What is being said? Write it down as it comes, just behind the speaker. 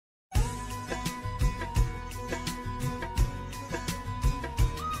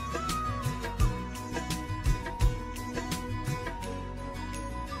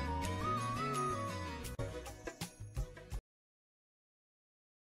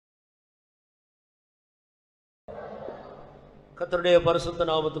கர்த்தருடைய பரிசுத்த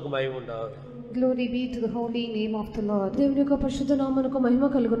நாமத்துக்கு மகிமை உண்டாகட்டும். Glory be to the holy name of the Lord. దేవుని యొక్క పరిశుద్ధ నామమునకు మహిమ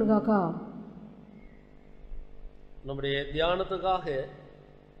కలుగును గాక. நம்முடைய தியானத்துக்காக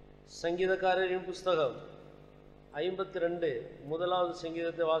சங்கீதக்காரரின் புத்தகம் 52 முதலாவது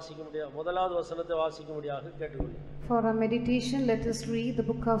சங்கீதத்தை முதலாவது வசனத்தை வாசிக்கும்படியாக கேட்டுக்கொள்கிறேன். For our meditation, let us read the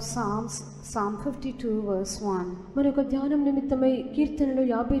book of Psalms, Psalm 52 verse 1. మన యొక్క ధ్యానం నిమిత్తమై కీర్తనలు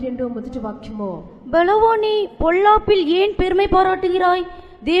 52 మొదటి వాక్యము. பலவானே, பொல்லாப்பில் ஏன் பெருமை பாராட்டுகிறாய்?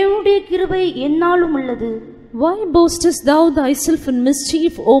 தேவனுடைய கிருபை எந்நாளும் உள்ளது. Why boastest thou thyself in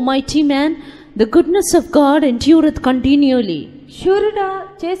mischief, O mighty man? The goodness of God endureth continually. శూరుడా,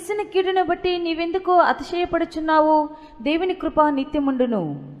 చేసిన కీడును బట్టి నీవెందుకు అతిశయపడుచున్నావు? దేవుని కృప నిత్యముండును.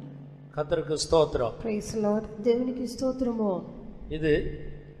 கர்த்தருக்கு ஸ்தோத்திரம். Praise the Lord. దేవునికి స్తోత్రము. இது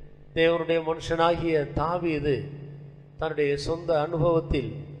தேவனுடைய மனுஷனாகிய தாவீது தன்னுடைய சொந்த அனுபவத்தில்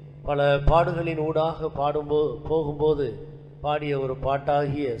பல பாடுகளின் ஊடாக போகும்போது பாடிய ஒரு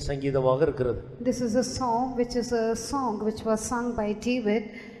பாட்டாகிய சங்கீதமாக இருக்கிறது. This is a song which was sung by David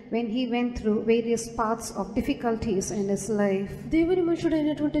when he went through various parts of difficulties in his life. దేవుని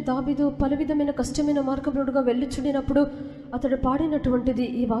మనుషుడైనటువంటి దావీదు పలు విధమైన కష్టమైన మార్గములుగా వెళ్ళుచుండినప్పుడు అతడు పాడినటువంటిది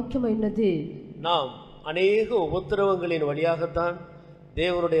ఈ వాక్యమైనది. நாம் அநேக உபத்திரவங்களின் வழியாகத்தான்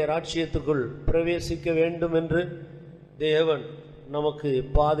தேவனுடைய ராஜ்யத்துக்குள் பிரவேசிக்க வேண்டும் என்று தேவன் நமக்கு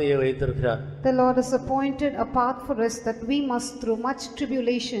பாதையை வைத்திருக்கிறார். The Lord has appointed a path for us that we must through much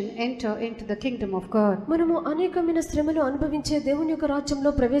tribulation enter into the kingdom of God. మనము అనేకమైన శ్రమలు అనుభవించే దేవుని యొక్క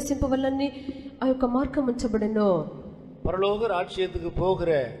రాజ్యంలో ప్రవేశింపవలనని ఆ యొక్క మార్గం ఉంచబడెను. பரலோக ராஜ்யத்துக்கு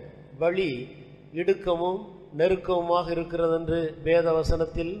போகிற வழி இடுக்கமும் நெருக்கமாக இருக்கிறது என்று வேத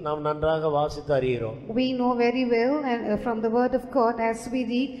வசனத்தில் நாம் நன்றாக வாசித்து அறிகிறோம். We know very well and from the word of God as we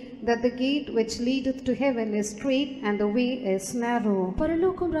read that the gate which leadeth to heaven is straight and the way is narrow.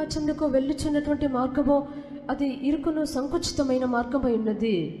 పరలోకం రాజ్యమునకు వెళ్ళుచున్నటువంటి మార్గము అది ఇరుకును సంకుచితమైన మార్గమై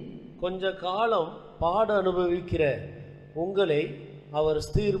ఉన్నది. கொஞ்ச காலம் பாட அனுபவிக்கிற உங்களை அவர்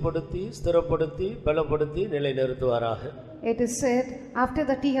ஸ்திரப்படுத்தி பலப்படுத்தி நிலைநிறுத்துவாராக. It is said, after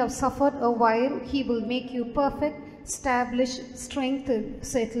that ye have suffered a while, he will make you perfect, establish, strengthen,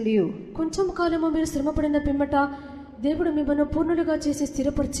 settle you. కొంచెం కాలము మీరు శ్రమపడిన పిమ్మట దేవుడు మిమ్మల్ని పూర్ణులుగా చేసి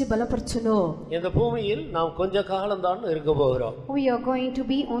స్థిరపరిచి బలపరచును. இந்த பூமியில் நாம் கொஞ்ச காலம் தான் இருக்க போகிறோம். We are going to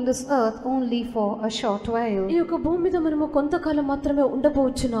be on this earth only for a short while. ఈ యొక్క భూమి మీద మనము కొంతకాలం మాత్రమే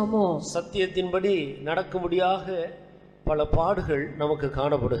ఉండబోచున్నాము. சத்தியத்தின்படி நடக்கும்படியாக பல பாடுகள் நமக்கு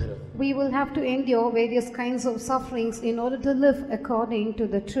காணப்படுகிறது. We will have to endure various kinds of sufferings in order to live according to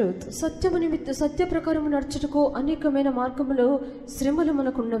the truth. సత్య ప్రకారము నడుచుటకు అనేకమైన మార్గములు శ్రమలు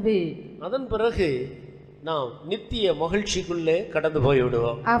మనకున్నవి. அதன் பிறகு நாம் நித்திய மகிழ்ச்சிக்குள்ளே கடந்து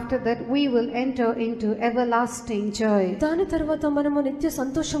போய்விடுவோம். After that we will enter into everlasting joy. దాని తర్వాత మనము నిత్య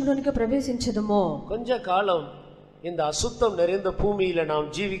సంతోషంలోనికి ప్రవేశించదము. கொஞ்ச காலம் இந்த அசுத்தம் நிறைந்த பூமியில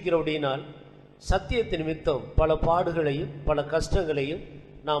நாம் ஜீவிக்கிறபடியால் சத்தியத்தின் நிமித்தம் பல பாடுகளையும் பல கஷ்டங்களையும்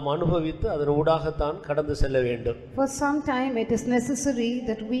நாம் அனுபவித்து அதன் ஊடாகத்தான் கடந்து செல்ல வேண்டும். For some time it is necessary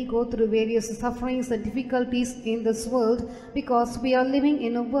that we go through various sufferings and difficulties in this world because we are living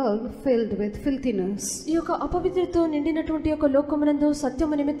in a world filled with filthiness. ఈ యొక్క అపవిత్రతో నిండినటువంటి యొక్క లోకమునందు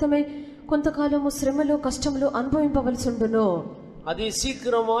సత్యము నిమిత్తమై కొంతకాలము శ్రమలు కష్టములు అనుభవింపవలసి ఉండును. అతి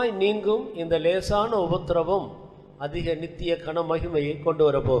சீக்கிரமாய் நீங்கும் இந்த லேசான உபத்திரவம் அதிக நித்திய கன மகிமையை கொண்டு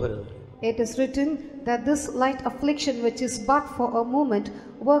வர போகிறது. It is written that this light affliction which is but for a moment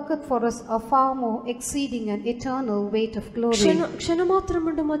worketh for us a far more exceeding and eternal weight of glory.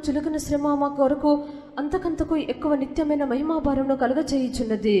 క్షణమాత్రముండు మా చులకన శ్రమ మా కొరకు అంతకంతకు ఎక్కువ నిత్యమైన మహిమాభారమును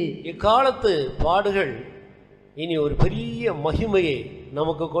కలుగచేయుచున్నది. இக்காலத்து பாடுகள் இனி ஒரு பெரிய மகிமையை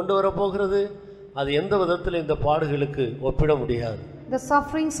நமக்கு கொண்டு வர போகிறது. அது எந்த விதத்தில் இந்த பாடுகளுக்கு ஒப்பிட முடியாது. The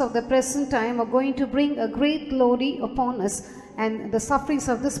sufferings of the present time are going to bring a great glory upon us, and the sufferings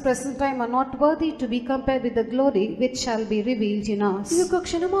of this present time are not worthy to be compared with the glory which shall be revealed in us. ఈ యొక్క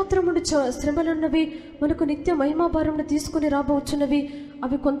క్షణమాత్రముండు శ్రమలున్నవి మనకు నిత్య మహిమాభారమును తీసుకొని రాబోచున్నవి.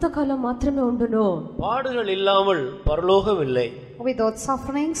 అవి కొంతకాలం మాత్రమే ఉండును. பாடுகள் இல்லாமல் பரலோகம் இல்லை. Without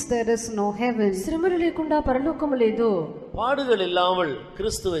sufferings there is no heaven. శ్రమలు లేకుండా పరలోకము లేదు. பாடுகள் இல்லாமல்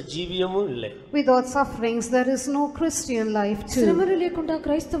கிறிஸ்துவ ஜீவியமும் இல்லை. Without sufferings there is no Christian life too. శ్రమలు లేకుండా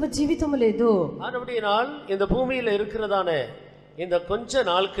క్రైస్తవ జీవితము లేదు. அப்படினால் இந்த பூமியில் இருக்கிறதான இந்த கொஞ்ச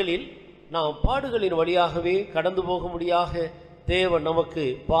நாட்களில் நாம் பாடுகளின் வழியாகவே கடந்து போகும்படியாக தேவன் நமக்கு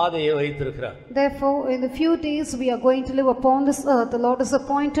பாதையை வைத்திருக்கிறார். Therefore in the few days we are going to live upon this earth, the Lord has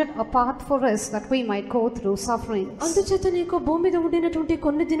appointed a path for us that we might go through sufferings. అందుచేత నీకు భూమి మీద ఉండినటువంటి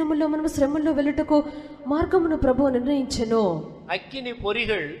కొన్ని దినముల్లో మనం శ్రమల్లో వెళ్ళుటకు మార్గమును ప్రభువు నిర్ణయించెను. అగ్ని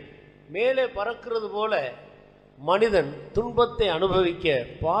పొరిகள் மேலே பறக்கிறது போல மனிதன் துன்பத்தை அனுபவிக்க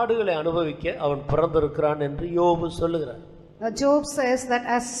பாடுகளை அனுபவிக்க அவன் பிறந்திருக்கிறான் என்று யோபு சொல்லுகிறார். Job says that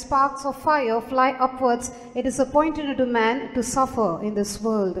as sparks of fire fly upwards, it is appointed unto man to suffer in this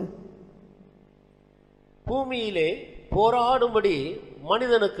world. பூமியிலே போராடும்படி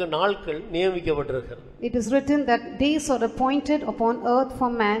மனிதனுக்கு நாட்கள் நியமிக்கப்பட்டிருக்கிறது. It is written that days are appointed upon earth for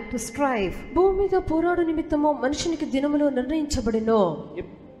man to strive. భూమి మీద పోరాడు నిమిత్తము మనుషునికి దినములు నిర్ణయించబడినో.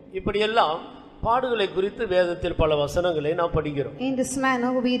 இப்படியெல்லாம் பாடுகளை குறித்து வேதத்தில் பல வசனங்களை நாம் படிக்கிறோம். In this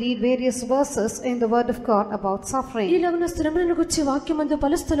manner we read various verses in the word of God about suffering. ఇలాగన శ్రమలను గురించి వాక్యమందు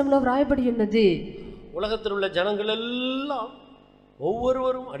పలు స్థలములో వ్రాయబడి ఉన్నది. உலகத்தில் உள்ள ஜனங்கள் எல்லாம்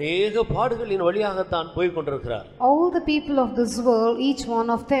ஒவ்வொருவரும் अनेक பாடுகளின் வழியாகத்தான் போய் கொண்டிருக்கிறார். All the people of this world, each one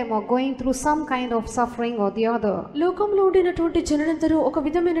of them are going through some kind of suffering or the other. లోకంలో ఉండినటువంటి జనులందరూ ఒక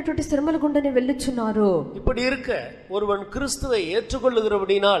విధమైనటువంటి శ్రమల గుండెనే వెళ్ళుచున్నారు. இப்படி இருக்க ஒருவன் கிறிஸ்துவை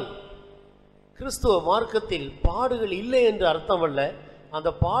ஏற்றுக்கொள்ளுகிறபடினால் கிறிஸ்துவ மார்க்கத்தில் பாடுகள் இல்லை என்று அர்த்தமல்ல. அந்த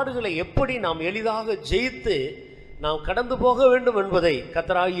பாடுகளை எப்படி நாம் எளிதாக ஜெயித்து நாம் கடந்து போக வேண்டும் என்பதை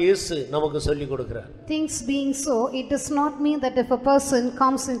கர்த்தராகிய இயேசு நமக்கு சொல்லிக் கொடுக்கிறார். Things being so, it does not mean that if a person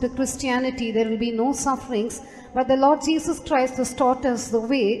comes into Christianity there will be no sufferings, but the Lord Jesus Christ has taught us the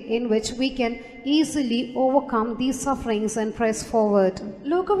way in which we can easily overcome these sufferings and press forward.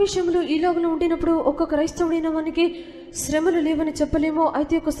 లోక విషయంలో ఈలాగున ఉండినప్పుడు ఒక క్రైస్తవుడైన వానికి శ్రమలు లేవని చెప్పలేమో.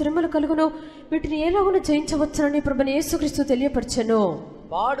 అయితే ఒక శ్రమలు కలుగును, వీటిని ఎలాగున జయించవచ్చునని ప్రభువైన యేసుక్రీస్తు తెలియపరచెను.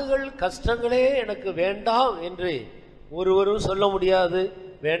 பாடுகள் கஷ்டங்களே எனக்கு வேண்டாம் என்று ஒருவரும் சொல்ல முடியாது.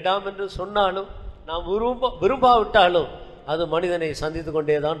 வேண்டாம் என்று சொன்னாலும் நாம் விரும்பாவிட்டாலும் அது மனிதனை சந்தித்து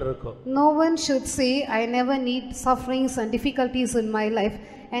கொண்டே தான் இருக்கும். No one should say I never need sufferings and difficulties in my life,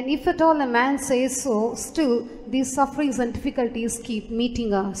 and if at all a man says so, still these sufferings and difficulties keep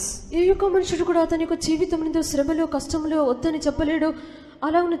meeting us. ఏ యొక్క మనుషుడు కూడా అతని యొక్క జీవితంలో శ్రమలు కష్టములు వద్దని చెప్పలేడు.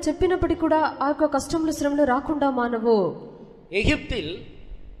 అలాగ చెప్పినప్పటికీ కూడా ఆ యొక్క కష్టములు శ్రమలు రాకుండా మానవు. எகிப்தில்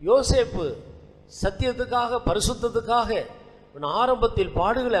யோசேப்பு சத்தியத்துக்காக பரிசுத்தத்துக்காக ஆரம்பத்தில்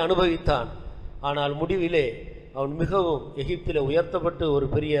பாடுகளை அனுபவித்தான். ஆனால் முடிவிலே அவன் மிகவும் எகிப்திலே உயர்த்தப்பட்டு ஒரு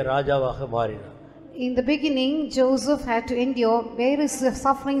பெரிய ராஜாவாக மாறினான். In the beginning, Joseph had to endure various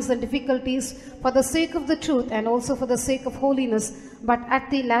sufferings and difficulties for the sake of the truth and also for the sake of holiness. But at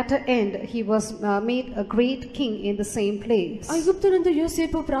the latter end, he was made a great king in the same place. ఐగుప్తునందు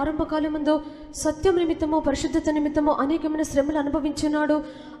యోసేపు ప్రారంభ కాలమందు సత్యం నిమిత్తము పరిశుద్ధత నిమిత్తము అనేకమైన శ్రమలు అనుభవించున్నాడు.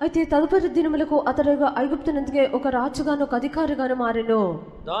 అయితే తదుపరి దినములకు అతడు ఐగుప్తునందుకే ఒక రాజుగాను ఒక అధికారిగాను మారెను.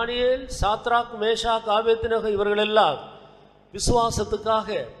 தானியேல், சாத்ராக், மேஷாக், ஆபேத்நேகோ இவர்களெல்லாம் விசுவாசத்துக்காக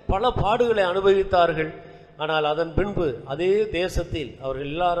பல பாடுகளை அனுபவித்தார்கள். ஆனால் அதன் பின்பு அதே தேசத்தில் அவர்கள்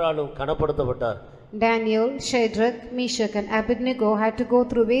எல்லாராலும் கனப்படுத்தப்பட்டார். Daniel, Shadrach, Meshach and Abednego had to go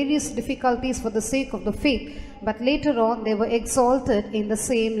through various difficulties for the sake of the faith, but later on they were exalted in the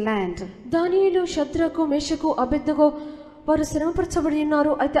same land. దానియేలు, షద్రకు, మేషకు, అబేద్నెగో వారు శ్రమపరచబడి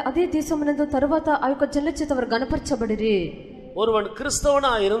ఉన్నారు. అయితే అదే దేశమునందు తరువాత ఆ యొక్క జనుల చేత వారు గణపరచబడిరి. ஒருவன்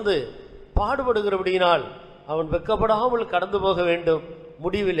கிறிஸ்தவனா இருந்து பாடுபடுகிறபடியினால் அவன் வெட்கப்படாமல் கடந்து போக வேண்டும்.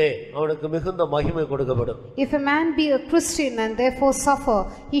 முடிவிலே அவனுக்கு மிகுந்த மகிமை கொடுக்கப்படும். If a man be a Christian and therefore suffer,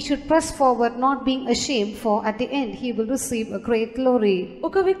 he should press forward not being ashamed, for at the end he will receive a great glory.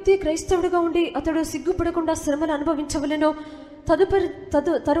 ఒక వ్యక్తి క్రైస్తవుడిగా ఉండి అతడు సిగ్గుపడకుండా శ్రమలు అనుభవించవలెను.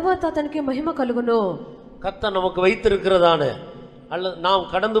 తరువాత అతనికి మహిమ కలుగును. கர்த்தர் நமக்கு வைத்திருக்கிறதான அல்ல நாம்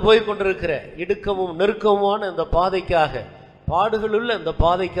கடந்து போய் கொண்டிருக்கிற இடுக்கமும் நெருக்கமுமான இந்த பாதைக்காக, பாடுகளுள்ள இந்த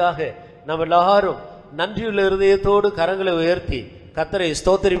பாதைக்காக நம்ம எல்லாரும் நன்றியுள்ள இருதயத்தோடு கரங்களை உயர்த்தி கர்த்தரை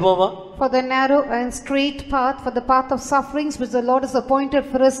ஸ்தோத்திரிப்போமா? For the narrow and straight path, for the path of sufferings which the Lord has appointed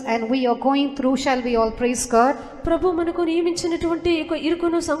for us and we are going through, shall we all praise God? ప్రభు మనకు నియమించినటువంటి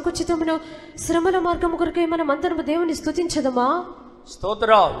ఇరుకును సంకుచితమును శ్రమల మార్గము కొరకై మనం అందరము దేవుని స్తుతించదమా?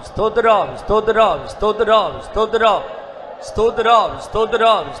 స్తోత్రం స్తోత్రం స్తోత్రం స్తోత్రం స్తోత్రం స్తోత్రం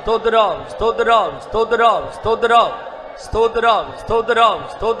స్తోత్రం స్తోత్రం స్తోత్రం స్తోత్రం స్తోత్రం స్తోత్రం స్తోత్రం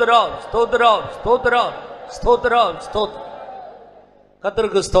స్తోత్రం స్తోత్రం స్తోత్రం స్తోత్రం స్తోత్రం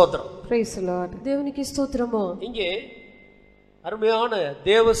கர்த்தருக்கு ஸ்தோத்திரம். Praise the Lord. దేవునికి స్తోత్రము. இங்கே அருமையான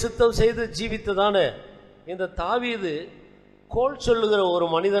தேவ சித்தம் செய்து ஜீவித்ததான இந்த தாவீது கோல் சொல்லுகிற ஒரு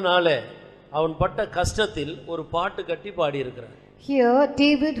மனிதனால அவன் பட்ட கஷ்டத்தில் ஒரு பாட்டு கட்டி பாடி இருக்கிறார். Here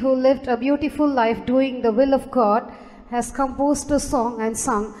David, who lived a beautiful life doing the will of God, has composed a song and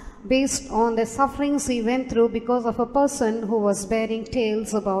sung based on the sufferings he went through because of a person who was bearing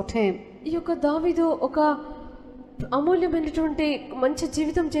tales about him. ఈ యొక్క దావీదు ఒక అమూల్యమైనటువంటి మంచి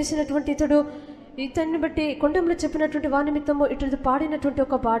జీవితం చేసినటువంటి ఇతడు ఇతన్ని బట్టి కొండములో చెప్పినటువంటి వాని నిమిత్తము ఇతడు పాడినటువంటి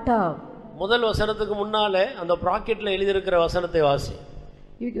ఒక పాట. முதல் வசனத்துக்கு முன்னாலே அந்த பிராக்கெட்ல எழுதி இருக்கிற வசனத்தை வாசி.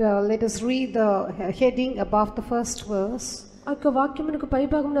 Let us read the heading above the first verse. ఆ యొక్క వాక్యమునకు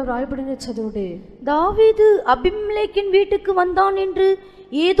పైభాగంలో వ్రాయబడిన చదువుడే. தாவீது அபிமெலேக்கின் வீட்டுக்கு வந்தான் என்று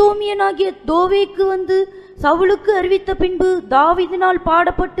ஏதோமியனாகிய தோவேக்கு வந்து சவுலுக்கு அறிவித்த பின்பு தாவீதினால்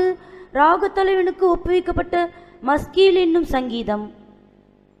பாடப்பட்டு ராகத்தலைவனுக்கு ஒப்புவிக்கப்பட்ட மஸ்கீல் என்னும் சங்கீதம்.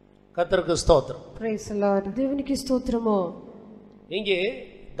 கர்த்தருக்கு ஸ்தோத்திரம். Praise the Lord. దేవునికి స్తోత్రము. இங்கே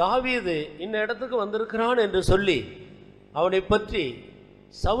தாவீது இந்த இடத்துக்கு வந்திருக்கிறான் என்று சொல்லி அவனை பற்றி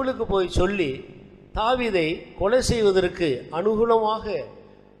சவுலுக்கு போய் சொல்லி தாவீதை கொலை செய்வதற்கு அனுகூலமாக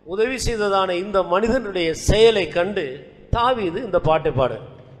உதவி செய்ததான இந்த மனிதனுடைய செயலை கண்டு தாவீது இந்த பாட்டை பாடு.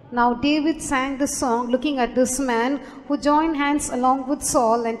 Now David sang the song looking at this man who joined hands along with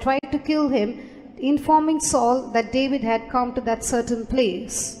Saul and tried to kill him, informing Saul that David had come to that certain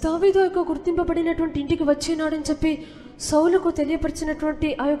place. దావీదు యొక్క గుర్తింపబడినటువంటి ఇంటికి వచ్చినాడని చెప్పి సౌలుకు తెలియపరిచినటువంటి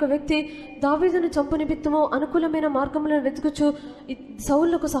ఆ యొక్క వ్యక్తి దావీదును చంపు నిమిత్తము అనుకూలమైన మార్గములను వెతుకుచు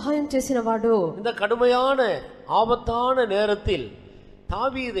సౌలుకు సహాయం చేసిన వాడు. இந்த கடுமையான ஆபத்தான நேரத்தில்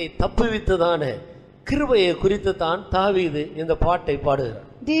தாவீதை தப்புவித்ததான கிருபையை குறித்து தான் தாவீது இந்த பாட்டை பாடுகிறார்.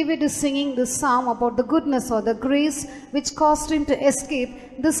 David is singing this psalm about the goodness or the grace which caused him to escape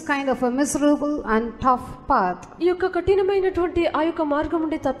this kind of a miserable and tough path. ఈ యొక్క కఠినమైనటువంటి ఆ యొక్క మార్గం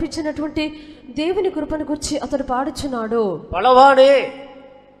నుండి తప్పించినటువంటి దేవుని కృపను గురించి అతడు పాడుచున్నాడు. பலவானே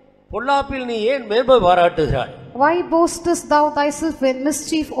பொல்லாப்பில் நீ ஏன் மேன்மை பாராட்டுகிறாய்? Why boastest thou thyself in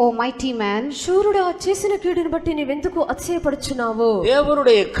mischief, O mighty man? శూరుడా చేసిన కీడుని బట్టి నీవెందుకు అతిశయపడుచున్నావు?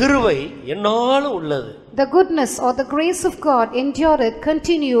 தேவனுடைய கிருபை என்னாலும் உள்ளது. The goodness or the grace of God endureth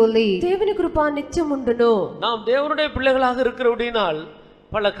continually. దేవుని కృప నిత్యముండును. நாம் தேவனுடைய பிள்ளைகளாக இருக்கிறபடியால்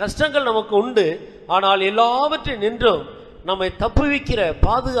பல கஷ்டங்கள் நமக்கு உண்டு. ஆனால் எல்லாவற்றையும் நின்றும் நம்மை தப்புவிக்கிற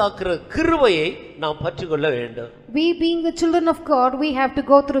பாதுகாக்கிற கிருபையை நாம் பற்றிக்கொள்ள வேண்டும். We being the children of God, we have to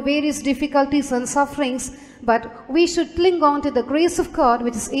go through various difficulties and sufferings, but we should cling on to the grace of God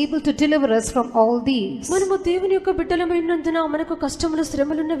which is able to deliver us from all these. మనము దేవుని యొక్క బిడ్డలమైనందున మనకు కష్టములు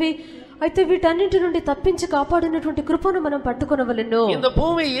శ్రమలున్నవి. అయితే వీటన్నిటి నుండి తప్పించి కాపాడినటువంటి కృపను మనం పట్టుకొనవలెను. இந்த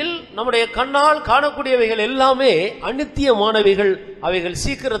பூமியில் நம்முடைய கண்ணால் காணக்கூடியவைகள் எல்லாமே அநித்தியமானவைகள். அவைகள்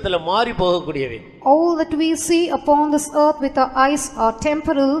சீக்கிரத்துல மாறி போகக்கூடியவை. All that we see upon this earth with our eyes are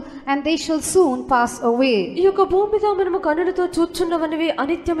temporal and they shall soon pass away. ఈ యొక్క భూమి మీద మనము కన్నులతో చూచున్నవనివి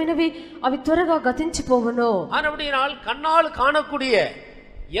అనిత్యమైనవి, అవి త్వరగా గతించిపోవును. ஆனபடியால் கண்ணால் காணக்கூடிய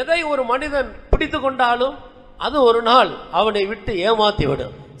எதை ஒரு மனிதன் பிடித்து கொண்டாலும் அது ஒரு நாள் அவனை விட்டு ஏமாத்தி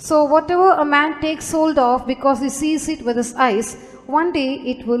விடும். So whatever a man takes hold of because he sees it with his eyes, one day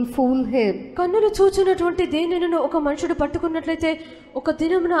it will fool him. కన్నులు చూచున్నటువంటి దేనినైనా ఒక మనుషుడు పట్టుకున్నట్లయితే ఒక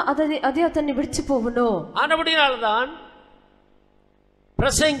దినమున అది అతన్ని విడిచిపోవును. ஆனபடியால் தான்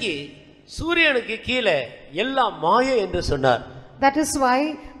பிரசங்கி சூரியனுக்கு கீழே எல்லாம் மாயை என்று சொன்னார். That is why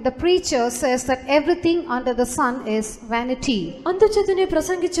the preacher says that everything under the sun is vanity. అందుచేతనే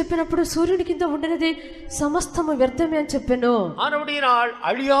ప్రసంగి చెప్పినప్పుడు సూర్యుని కింద ఉండనిది సమస్తము వ్యర్థమే అని చెప్పెను. ஆனபடியால்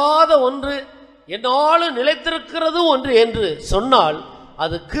அழியாத ஒன்று என்னாலும் நிலைத்திருக்கிறது ஒன்று என்று சொன்னால்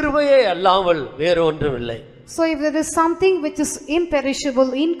அது கிருபையே அல்லாமல் வேறு ஒன்றும் இல்லை. So if there is something which is imperishable,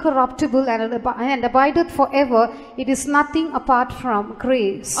 incorruptible and abideth forever, it is nothing apart from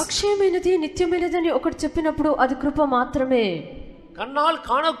grace. అక్షయమైనది నిత్యమైనదని ఒకటి చెప్పినప్పుడు అది కృప మాత్రమే. கண்ணால்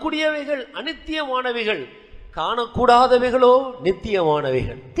காணக்கூடியவைகள் அநித்தியமானவைகள், காணக்கூடாதவைகளோ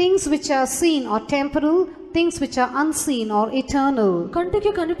நித்தியமானவைகள். Things which are seen are temporal, things which are unseen are eternal.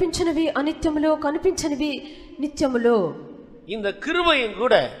 కంటికి కనిపించినవి అనిత్యములో, కనిపించనివి నిత్యములో. இந்த கிருபையும்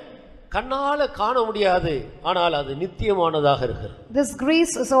கூட கண்ணால காண முடியாது, ஆனால் அது நித்தியமானதாக இருக்கிறது. This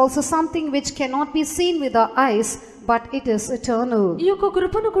grace is also something which cannot be seen with our eyes, but it is eternal. ఈ యొక్క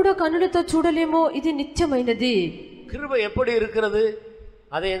కృపను కూడా కన్నులతో చూడలేమో, ఇది నిత్యమైనది. கிருபை எப்படி இருக்கிறது,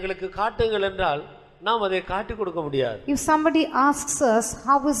 அதை எங்களுக்கு காட்டுங்கள் என்றால் நாம் அதை காட்டி கொடுக்க முடியாது. If somebody asks us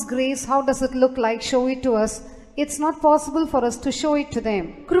how is grace, how does it look like, show it to us, it's not possible for us to show it to them.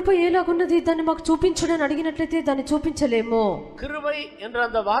 కృప ఎలాగున్నది దాన్ని మాకు చూపించడని అడిగినట్లయితే దాన్ని చూపించలేము. கிருபை என்ற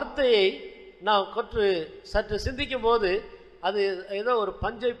அந்த வார்த்தையை நாம் சற்று சிந்திக்கும் போது அது ஏதோ ஒரு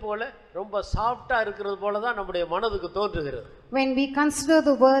பஞ்சை போல ரொம்ப சாஃப்டா இருக்கிறது போல தான் நம்முடைய மனதுக்கு தோன்றுகிறது. When we consider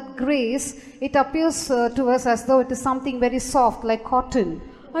the word grace, it appears to us as though it is something very soft like cotton.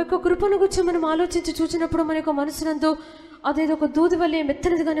 ఆ యొక్క కృపను గురించి మనం ఆలోచించి చూసినప్పుడు మన యొక్క మనసునందు అదేదో ఒక దూది వలె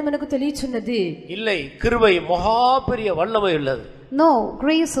మెత్తనిదిగానే మనకు తెలియచున్నది. இல்லை, கிருபை மகா பெரிய வல்லமை உள்ளது. No,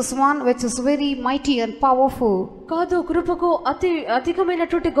 grace is one which is very mighty and powerful. కాదు, కృపకు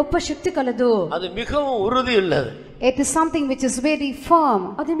అధికమైనటువంటి గొప్ప శక్తి కలదు. அது மிகவும் உறுதி உள்ளது. It is something which is very firm.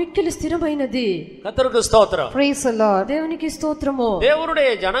 అది మిక్కిలి స్థిరమైనది. கர்த்தருக்கு ஸ்தோத்திரம். Praise the Lord. దేవునికి స్తోత్రము. தேவனுடைய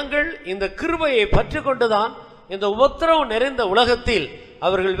ஜனங்கள் இந்த கிருபையை பற்றிக்கொண்டுதான் இந்த உபத்திரவம் நிறைந்த உலகத்தில்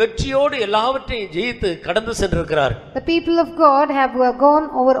அவர்கள் வெற்றியோடு எல்லாவற்றையும் ஜெயித்து கடந்து சென்றிருக்கிறார். The people of God have gone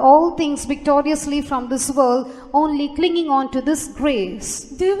over all things victoriously from this world, only clinging on to this grace.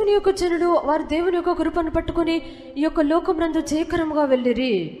 దేవుని యొక్క జనులు వారు దేవుని యొక్క కృపను పట్టుకొని ఈ యొక్క లోకమునందు జయకరముగా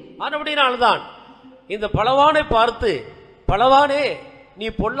వెళ్ళిరి. ஆனபடியால்தான் இந்த பலவானை பார்த்து, பலவானே நீ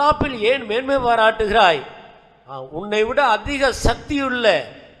பொல்லாப்பில் ஏன் மேன்மை பாராட்டுகிறாய், உன்னை விட அதிக சக்தியுள்ள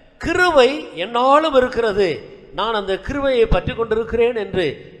கிருபை என்னாலும் இருக்கிறது, நான் அந்த கிருபையை பற்றி கொண்டிருக்கிறேன் என்று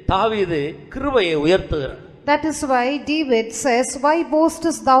தாவீது கிருபையை உயர்த்துகிறார். That is why David says, why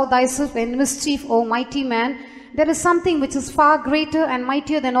boastest thou thyself in mischief, O mighty man? There is something which is far greater and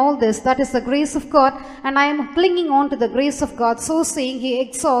mightier than all this, that is the grace of God, and I am clinging on to the grace of God. So saying, he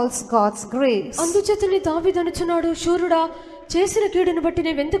exalts God's grace. అందుచేతనే దావీదు అనుచున్నాడు, శూరుడా చేసిన కీడును బట్టి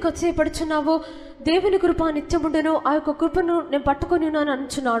నేను ఎందుకు అతిశయపడుచున్నావో, దేవుని కృప నిత్యముండును, ఆ యొక్క కృపను నేను పట్టుకొని ఉన్నాను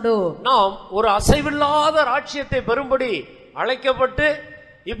అనుచున్నాడు. நாம் ஒரு அசைவில்லாத ராஜ்யத்தை பெறும்படி அழைக்கப்பட்டு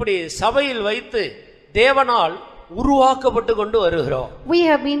இப்படி சபையில் வைத்து தேவனால் உருவாக்கப்பட்டு கொண்டு வருகிறோம். We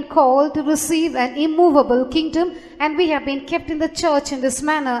have been called to receive an immovable kingdom, and we have been kept in the church in this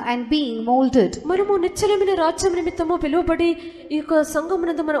manner and being molded. మనము నిశ్చలమైన రాజ్యం నిమిత్తము పిలువబడి ఈ యొక్క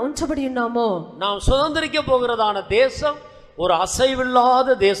సంఘమునందు మనం ఉంచబడి ఉన్నాము. நாம் சுதந்திரிக்க போகிறதான தேசம் ஒரு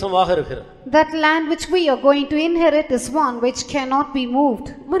அசைவில்லாத தேசமாக இருக்கிறது. That land which we are going to inherit is one which cannot be moved.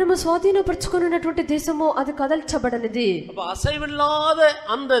 మనము స్వాధీనపరచుకొనున్నటువంటి దేశము అది కదల్చబడనిది. அப்ப அசைவில்லாத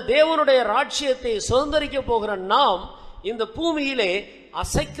அந்த தேவனுடைய ராஜ்யத்தை சுதந்திரிக்க போகிற நாம் இந்த பூமியிலே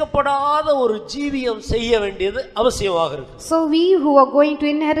அசைக்கப்படாத ஒரு ஜீவியம் செய்ய வேண்டியது அவசியமாக இருக்கு. So we who are going to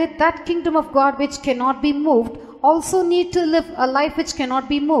inherit that kingdom of God which cannot be moved also need to live a life which cannot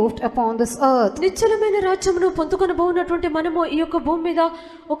be moved upon this earth. నిశ్చలమైన రాజ్యమును పొందుకొనబోనటువంటి మనము ఈ యొక్క భూమి మీద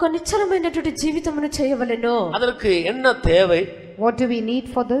ఒక నిశ్చలమైనటువంటి జీవితమును చేయవలెను. அதற்கு என்ன தேவை? What do we need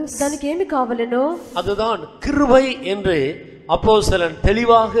for this? దానికి ఏమి కావాలెను? அதுதான் கிருபை என்று அப்போஸ்தலன்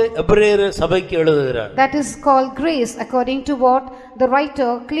தெளிவாக எபிரேயர் சபைக்கு எழுதுகிறார். That is called grace, according to what the writer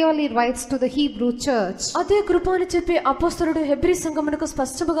clearly writes to the Hebrew church. అదే కృప అని చెప్పి అపోస్తలుడు హెబ్రీ సంఘమునకు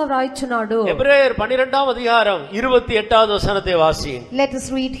స్పష్టంగా వ్రాయిచున్నాడు. எபிரேயர் 12వ అధ్యాయం 28వ వచనத்தை వాసియండి. Let us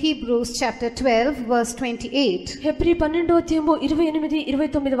read Hebrews chapter 12 verse 28. Hebrew 12వ అధ్యాయము 28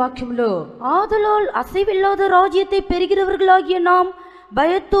 29 వాక్యములో, ஆதலால் அசைவில்லாத ராஜ்யத்தை பெறுகிறவர்களாகிய நாம்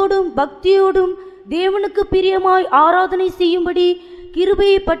பயத்தோடும் பக்தியோடும் தேவனுக்கு பிரியமாய் ஆராதனை செய்யும்படி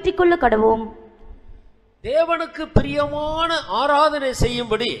கிருபையை பற்றி கொள்ள கடவோம். தேவனுக்கு பிரியமான ஆராதனை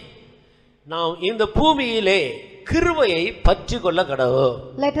செய்யும்படி நாம் இந்த பூமியிலே கிருபையை பற்றி கொள்ள கடவோம்.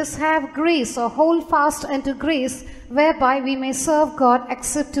 Let us have grace, or hold fast unto grace, whereby we may serve God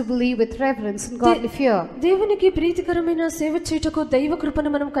acceptably with reverence and godly fear. దేవునికి ప్రీతికరమైన సేవ చేయుటకు దైవ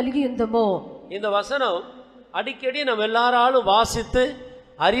కృపను మనం కలిగి ఉందము. இந்த வசனம் அடிக்கடி நம்ம எல்லாராலும் வாசித்து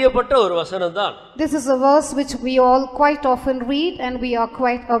அறியப்பட்ட ஒரு வசனம் தான். This is a verse which we all quite often read, and we are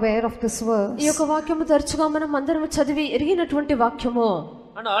quite aware of this verse. ఈ యొక్క వాక్యము తరచుగా మనం అందరం చదివి ఎరిగినటువంటి వాక్యము.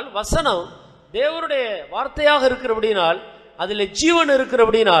 ஆனால் வசனம் தேவனுடைய வார்த்தையாக இருக்கிறபடினால், அதிலே ஜீவன்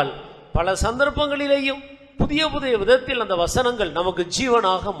இருக்கிறபடினால், பல சந்தர்ப்பங்களிலேயும் புதிய புதிய விதத்தில் அந்த வசனங்கள் நமக்கு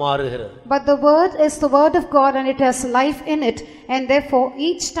ஜீவனாக மாறுகிறது. But the word is the word of God, and it has life in it, and therefore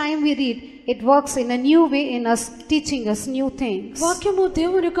each time we read, it works in a new way in us, teaching us new things. వాక్యము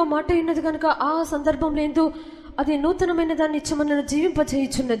దేవుని యొక్క మాట ఉన్నది కనుక ఆ సందర్భంలో ఎందు అది నూతనమైన దాన్ని ఇచ్చి మనల్ని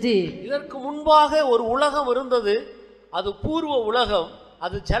జీవింపజేయుచున్నది. இதற்கு முன்பாக ஒரு உலகம் இருந்தது, அது பூர்வ உலகம்,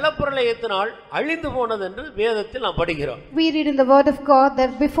 அது ஜலப்பிரளயத்தினால் அழிந்து போனது என்று வேதத்தில் நாம் படிக்கிறோம். We read in the word of God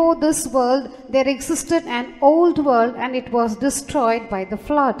that before this world there existed an old world, and it was destroyed by the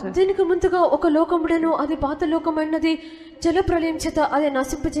flood. దీనికి ముందుగా ఒక లోకముడను, అది పాత లోకమైనది జలప్రలయం చేత అది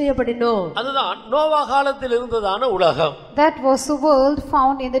నశింపజేయబడిను. அதுதான் நோவா காலத்தில் இருந்ததான உலகம். That was the world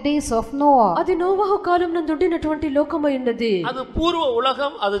found in the days of Noah. అది నోవహు కాలం నందు ఉండినటువంటి లోకమై ఉన్నది. அது பூர்வ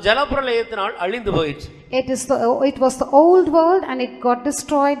உலகம், அது ஜலப்பிரளயத்தினால் அழிந்து போயிற்று. It was the old world, and it got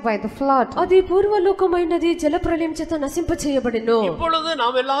destroyed by the flood. అది పూర్వ లోకమైనది జలప్రలయం చేత నశింపజేయబడిను. இப்பொழுது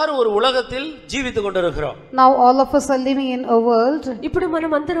நாம் எல்லாரும் ஒரு உலகத்தில் ஜீவித்துக் கொண்டிருக்கிறோம். Now all of us are living in a world. ఇప్పుడు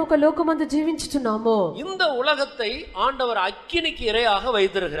మనం అందరం ఒక లోకమందు జీవించుచున్నాము. இந்த உலகத்தை ஆண்டவர் அக்கினிக்கு இரையாக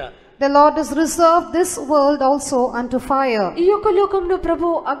வைத்திருக்கிறார். The Lord has reserved this world also unto fire. ఈ యొక్క లోకమును ప్రభు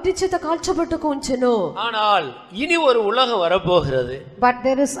అగ్ని చేత కాల్చబట్టుకు ఉంచెను. ஆனால் இனி ஒரு உலகம் வரப்போகிறது. But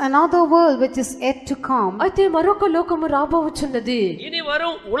there is another world which is yet to come. అయితే మరొక లోకము రాబోచున్నది. இனி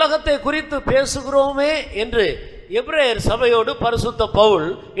வரும் உலகத்தை குறித்து பேசுகிறோமே என்று எபிரேயர் சபையோடு பரிசுத்த பவுல்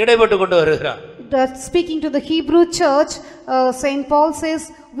இடைப்பட்டு கொண்டு வருகிறார். Speaking to the Hebrew church, Saint Paul says,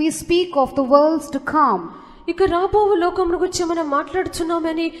 we speak of the worlds to come. ఇక రాబో లోకమును గురించి మనం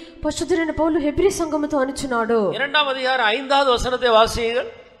మాట్లాడుచున్నామని పరిశుద్ధుడైన పౌలు హెబ్రీ సంఘముతో అనుచున్నాడు. 2వ అధ్యాయం 5వ వచనத்தை வாசியுங்கள்.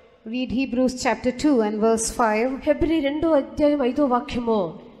 Read Hebrews chapter 2 and verse 5. Hebrew 2:5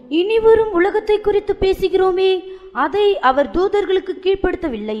 இனிவரும் உலகத்தை குறித்து பேசுகிறோமே, அதை அவர் தூதர்களுக்கு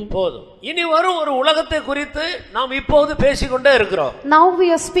கீழ்ப்படுத்தவில்லை. போதும். இனி வரும் ஒரு உலகத்தை குறித்து நாம் இப்போது பேசிக்கொண்டே இருக்கிறோம். Now we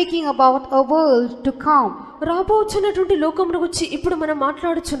are speaking about a world to come. రాబోచున్నటువంటి లోకం గురించి ఇప్పుడు మనం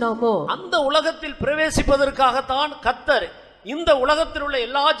మాట్లాడుచున్నాము. அந்த உலகத்தில் பிரவேசிப்பதற்காகத்தான் கர்த்தர் இந்த உலகத்தில் உள்ள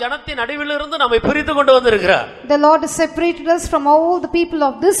எல்லா ஜனத்தின் நடுவிலிருந்து நம்மை பிரித்து கொண்டு வந்திருக்கிறார். The Lord has separated us from all the people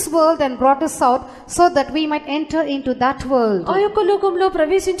of this world and brought us out so that we might enter into that world. ఆ యొక్క లోకంలో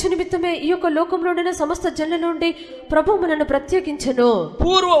ప్రవేశించు నిమిత్తమే ఈ యొక్క లోకంలో ఉన్న సమస్త జనుల నుండి ప్రభువు మనల్ని ప్రత్యేకించెను.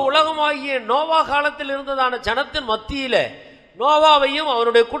 பூர்வ உலகமாகிய நோவா காலத்தில் இருந்ததான ஜனத்தின் மத்தியிலே நோவாவையும்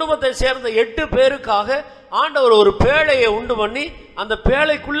அவருடைய குடும்பத்தை சேர்ந்த 8 பேருக்காக ஆண்டவர் ஒரு பேழையை உண்டு பண்ணி அந்த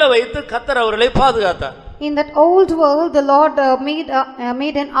பேழைக்குள்ள வைத்து கர்த்தர் அவர்களை பாதுகாத்தார். In that old world, the Lord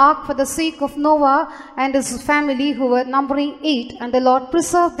made an ark for the sake of Noah and his family, who were numbering 8, and the Lord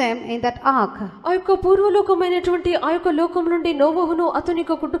preserved them in that ark. ఆ యొక్క పూర్వలోకమైనటువంటి ఆ యొక్క లోకం నుండి నోవహును అతని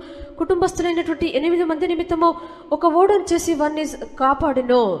కుటుంబస్తులైనటువంటి 8 మంది నిమిత్తము ఒక ఓడను చేసి వారిని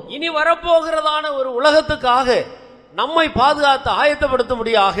కాపాడెను. இனி வரப்போகிறதான ஒரு உலகத்துக்காக நம்மை பாதுகாத்து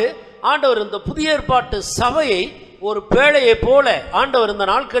ஆயத்தப்படுத்தும்படியாக ஆண்டவர் இந்த புதிய ஏற்பாட்டு சபையை ஒரு பேழையை போல ஆண்டவர் இந்த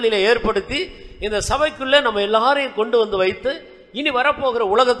நாட்களிலே ஏற்படுத்தி இந்த சபைக்குள்ளே நம்ம எல்லாரையும் கொண்டு வந்து வைத்து இனி வரப்போகிற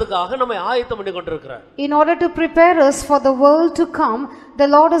உலகத்துக்காக நம்மை ஆயத்தம் பண்ணி கொண்டிருக்கிறார். In order to prepare us for the world to come, the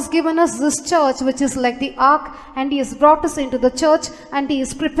Lord has given us this church which is like the ark, and he has brought us into the church and he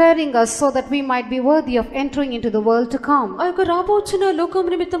is preparing us so that we might be worthy of entering into the world to come. ఆ యొక్క రాబోచున్న లోకం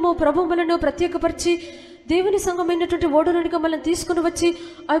నిమిత్తము ప్రభువు మనల్ని ప్రత్యేకపరిచి దేవుని సంఘమైనటువంటి ఓడలోనికి మనల్ని తీసుకుని వచ్చి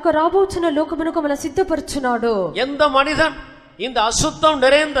ఆ యొక్క రాబోచున్న లోకమునకు మనల్ని సిద్ధపరచున్నాడు. எந்த மனிதன் இந்த அசுத்தம்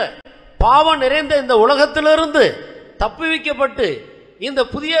நிறைந்த பாவம் நிறைந்த இந்த உலகத்திலிருந்து தப்புவிக்கப்பட்டு இந்த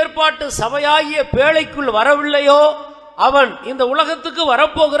புதிய ஏற்பாட்டு சபையாகிய பேழைக்குள் வரவில்லையோ அவன் இந்த உலகத்துக்கு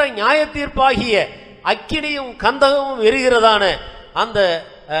வரப்போகிற நியாய தீர்ப்பாகிய அக்கினியும் கந்தகமும் எரிகிறதான அந்த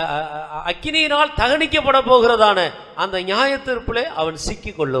அக்கினியினால் தகனிக்கப்பட போகிறதான அந்த நியாய தீர்ப்பிலே அவன்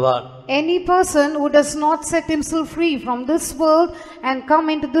சிக்கிக் கொள்ளுவான். Any person who does not set himself free from this world and come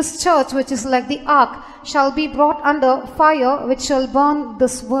into this church which is like the ark shall be brought under fire which shall burn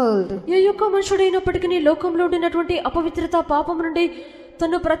this world. ఏ యొక్క మనుషుడైనప్పటికీ లోకంలో ఉన్నటువంటి అపవిత్రత పాపం నుండి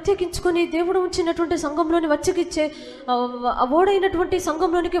తను ప్రత్యేకించుకొని దేవుడు ఉంచినటువంటి సంఘంలోని వచ్చికిచ్చే ఓడైనటువంటి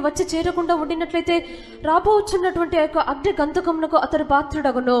సంఘంలోనికి వచ్చి చేరకుండా ఉండినట్లయితే రాబోచున్నటువంటి ఆ యొక్క అగ్ని గంధకమునకు అతడు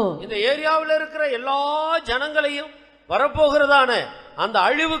పాత్రుడగును. இந்த ஏரியாவில் இருக்கிற எல்லா ஜனங்களையும் வரப்போகிறதான அந்த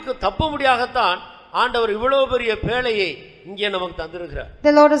அழிவுக்கு தப்பும்படியாகத்தான் ஆண்டவர் இவ்வளவு பெரிய பேழையை இங்கே நமக்கு தந்திருக்கிறார்.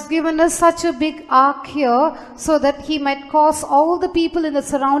 The Lord has given us such a big ark here so that he might cause all the people in the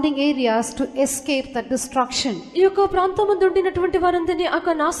surrounding areas to escape that destruction. ఈ యొక్క ప్రాంతమందు ఉండినటువంటి వారందరినీ ఆ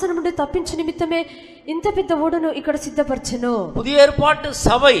యొక్క నాశనం నుండి తప్పించే నిమిత్తమే ఇంత పెద్ద ఓడను ఇక్కడ సిద్ధపరిచెను. புதிய ஏற்பாட்டு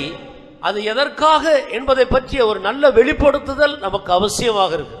சபை அது எதற்காக என்பதை பற்றிய ஒரு நல்ல வெளிப்படுத்துதல் நமக்கு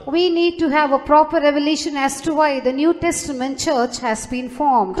அவசியமாக இருக்கு. We need to have a proper revelation as to why the New Testament church has been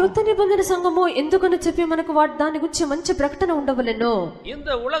formed. కృత నిబంధన సంఘము ఎందుకని చెప్పి మనకు దాని గురించి మంచి ప్రకటన ఉండవలెను. இந்த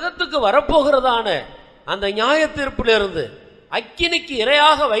உலகத்துக்கு வரப்போகிறதான அந்த நியாய தீர்ப்பிலிருந்து அக்கினிக்கு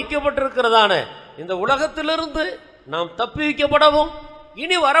இரையாக வைக்கப்பட்டிருக்கிறதான இந்த உலகத்திலிருந்து நாம் தப்பிவிக்கப்படவும்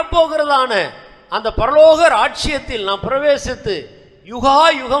இனி வரப்போகிறதான அந்த பரலோக ராஜ்யத்தில் நாம் பிரவேசித்து யுகா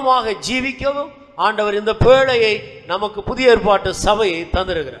யுகமாக ஜீவிக்கவும் ஆண்டவர் இந்த பேழையை நமக்கு புதிய ஏற்பாட்டு சபையை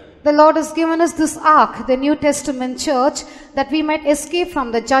தந்திருக்கிறார். The Lord has given us this ark, the New Testament church, that we might escape from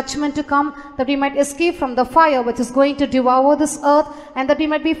the judgment to come, that we might escape from the fire which is going to devour this earth, and that we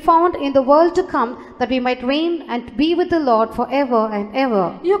might be found in the world to come, that we might reign and be with the Lord forever and ever.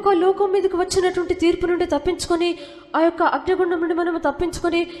 ఈ యొక్క లోకం మీదకి వచ్చినటువంటి తీర్పు నుండి తప్పించుకొని ఆ యొక్క అగ్నిగుండం నుండి మనం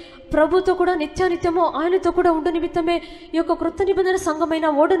తప్పించుకొని ప్రభుతో కూడా నిత్యానిత్యము ఆయనతో కూడా ఉండు నిమిత్తమే ఈ యొక్క కృత నిబంధన సంఘమైన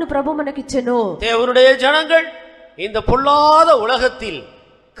ఓడను ప్రభు మనకిచ్చెను. தேவனுடைய ஜனங்கள் இந்த பொல்லாத உலகத்தில்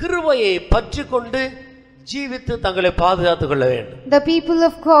கிருபையை பற்றிக்கொண்டு ஜீவித்து தங்களை பாதுகாத்துக் கொள்ள வேண்டும். The people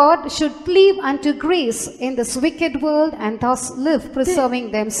of God should cleave unto grace in this wicked world and thus live, preserving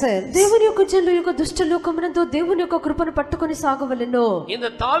themselves. దేవుని యొక్క జనుల యొక్క దుష్ట లోకమునందు దేవుని యొక్క కృపను పట్టుకొని సాగవలెను.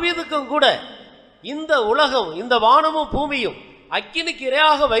 இந்த தாவீதுக்கும் கூட இந்த உலகம் இந்த வானமும் பூமியும் அக்கினிக்கு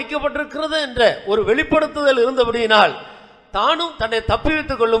இரையாக வைக்கப்பட்டிருக்கிறது என்ற ஒரு வெளிப்படுத்துதல் இருந்தபடியினால் தானும் தன்னை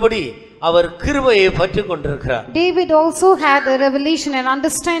தப்பிவித்துக் கொள்ளும்படி அவர் கிருபையை பற்றிக் கொண்டிருக்கிறார். David also had a revelation and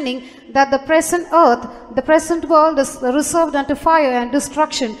understanding that the present earth, the present world is reserved unto fire and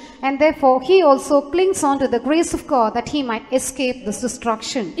destruction, and therefore he also clings on to the grace of God that he might escape this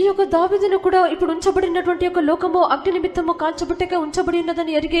destruction. ఈ యొక్క దావీదును కూడా ఇప్పుడు ఉంచబడినటువంటి యొక్క లోకము అగ్ని నిమిత్తము కాల్చబట్టక ఉంచబడి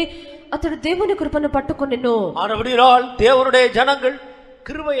ఉన్నదని ఎరిగి అతడు దేవుని కృపను పట్టుకొనెను. ஆனபடியால் தேவனுடைய ஜனங்கள்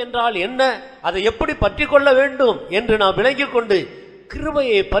கிருபை என்றால் என்ன, அதை எப்படி பற்றிக் கொள்ள வேண்டும் என்று நாம் விளங்கிக் கொண்டு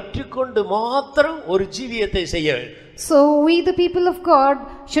கிருபையை பற்றிக்கொண்டு மாத்திரம் ஒரு ஜீவியத்தை செய்ய வேண்டும். So we the people of God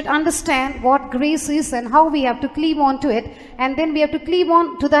should understand what grace is and how we have to cleave on to it, and then we have to cleave on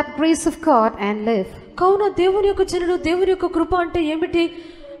to that grace of God and live. కావున దేవుని యొక్క జనులు దేవుని యొక్క కృప అంటే ఏమిటి,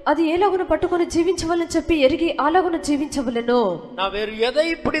 అది ఎలాగున పట్టుకొని జీవించవాలని చెప్పి ఎరిగి అలాగున జీవించవలెను. నా వేరు ఎదై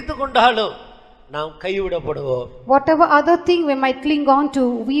పిడితుకొండాலும் நாம் கைவிடப்படுவோம். Whatever other thing we might cling on to,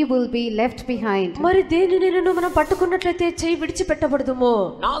 we will be left behind. మరి దేనినైనా మనం పట్టుకున్నట్లయితే చేయి విడిచిపెట్టబడదుము.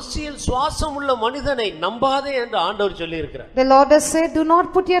 நாசியில் சுவாசம் உள்ள மனிதனை நம்பாதே என்று ஆண்டவர் சொல்லி இருக்கிறார். The Lord has said, do not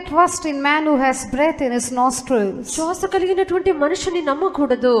put your trust in man who has breath in his nostrils. శ్వాస కలిగినటువంటి మనిషిని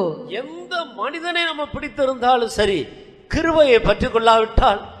నమ్మకూడదు. எந்த மனிதனை நம்ம பிடித்திருந்தாலும் சரி, கிருபையை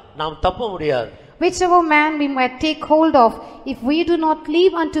பற்றிக்கொள்ளாவிட்டால் நாம் தப்ப முடியாது. Whichever man we might take hold of, if we do not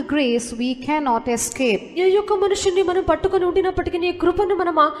cleave unto grace, we cannot escape. ఏ యొక్క మనిషిని మనం పట్టుకొని ఉండినప్పటికీ కృపను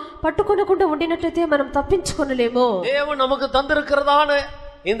మనం పట్టుకొనకుండా ఉండినట్లయితే మనం తప్పించుకొనలేము. தேவன் நமக்கு தந்திருக்கிறதான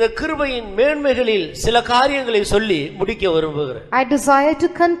இந்த கிருபையின் மேன்மைகளில் சில காரியங்களை சொல்லி முடிக்க விரும்புகிறேன். I desire to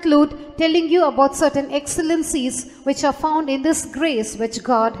conclude telling you about certain excellencies which are found in this grace which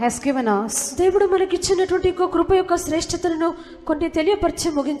God has given us. దేవుడు మనకి ఇచ్చినటువంటి కృప యొక్క శ్రేష్టతను కొన్ని తెలియపరిచి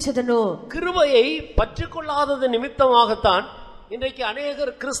ముగించెదను. கிருபையை பற்றிக்கொள்ளாதது நிமித்தமாகத்தான் இன்றைக்கு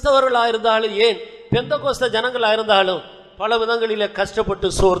அநேகர் கிறிஸ்தவர்களாக இருந்தாலும், ஏன் பெந்தகோஸ்த ஜனங்களாக இருந்தாலும் பல விதங்களிலே கஷ்டப்பட்டு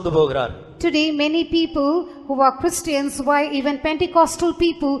சோர்ந்து போகிறார். Today many people who are Christians, why even Pentecostal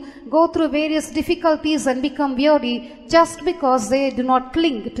people, go through various difficulties and become weary just because they do not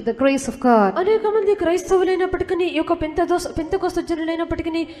cling to the grace of God. అనేక మంది క్రైస్తవులైనప్పటికీ ఈ యొక్క పెంతెకోస్తు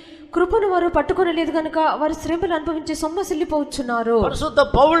జనులైనప్పటికీ కృపను వారు పట్టుకొనలేదు గనుక వారు శ్రమలు అనుభవించి సొమ్మసిల్లిపోతున్నారు. பரிசுத்த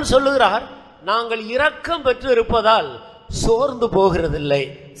பவுல் சொல்லுகிறார், நாங்கள் இரக்கம் பெற்று இருப்பதால் சோர்ந்து போகிறதில்லை.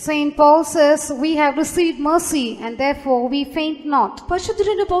 Saint Paul says, we have received mercy and therefore we faint not.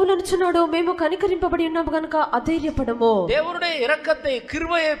 పరిశుద్ధుడైన పౌలు అనుచున్నాడు, మేము కనికరింపబడి ఉన్నాము గనుక అధైర్యపడము. தேவனுடைய இரக்கத்தை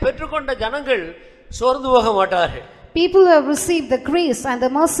கிருபையை பெற்றுக்கொண்ட ஜனங்கள் சோர்ந்து போக மாட்டார்கள். People who have received the grace and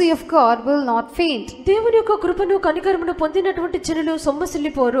the mercy of God will not faint. దేవుని యొక్క కృపను కనికరమును పొందినటువంటి జనులు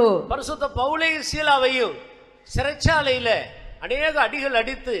సొమ్మసిల్లిపోరు. பரிசுத்த பவுலையும் சீலாவையும் சிறைச்சாலையில அநேக அடிகள்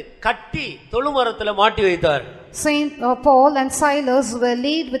அடித்து கட்டி தொழுமரத்துல மாட்டி வைத்தார். Saint Paul and Silas were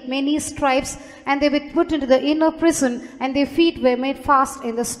laid with many stripes and they were put into the inner prison and their feet were made fast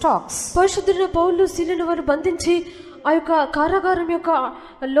in the stocks. పరిశుద్ధుడైన పౌలు సీలను వారు బంధించి ఆ యొక్క కారాగారం యొక్క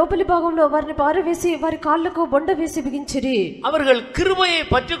లోపలి భాగంలో వారిని పారవేసి వారి కాళ్లకు బొండ వేసి బిగించిరి. அவர்கள் கிருபையை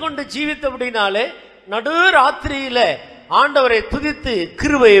பற்றிக்கொண்டு ஜீவித்தபடினாலே நடு ராத்திரியிலே ஆண்டவரை துதித்து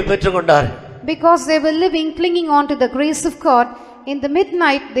கிருபையை பெற்றுக்கொண்டார்கள். Because they were living clinging on to the grace of God, in the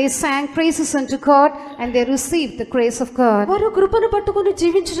midnight they sang praises unto God and they received the grace of God. వారు కృపను పట్టుకొని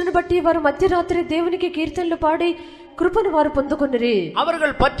జీవించుటను బట్టి వారు మధ్యరాత్రి దేవునికి కీర్తనలు పాడి కృపను వారు పొందుకొనిరి.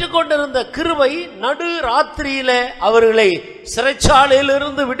 அவர்கள் பற்றிக்கொண்டிருந்த கிருபை நடு ராத்திரியிலே அவர்களை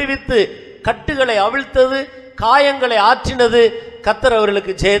சிறைச்சாலையிலிருந்து விடுவித்து கட்டுகளை அவிழ்த்தது, காயங்களை ஆற்றினது. கர்த்தர்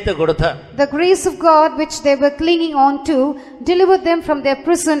அவர்களுக்கு ஜெயத்தை கொடுத்தார். The grace of God which they were clinging on to delivered them from their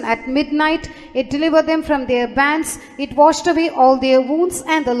prison at midnight. It delivered them from their bands. It washed away all their wounds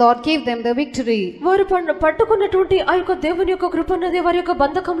and the Lord gave them the victory. వారు పట్టుకున్నటువంటి ఆ యొక్క దేవుని యొక్క కృప ఉన్నది వారి యొక్క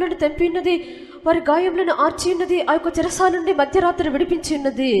బంధకములను తెంపి ఉన్నది, వారి గాయములను ఆర్చి ఉన్నది, ఆ యొక్క చెరసాల నుండి మధ్యరాత్రి విడిపించి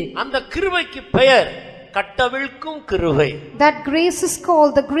ఉన్నది. அந்த கிருபைக்கு பெயர் கட்டவிழ்க்கும் கிருபை. That grace is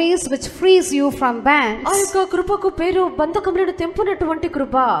called the grace which frees you from bands. ఆ యొక్క కృపకు పేరు బంధకములను తెంపునటువంటి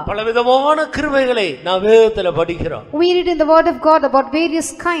కృప. பலவிதமான கிருபைகளை நாம் வேதத்துல படிக்கிறோம். We read in the word of God about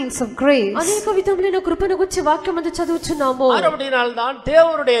various kinds of grace. అనేక విధములైన కృపను గురించి వాక్యమందు చదువుచున్నాము. அப்படினால் தான்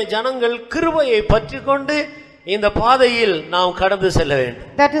தேவனுடைய ஜனங்கள் கிருபையை பற்றிக்கொண்டு இந்த பாதையில் நாம் கடந்து செல்ல வேண்டும்.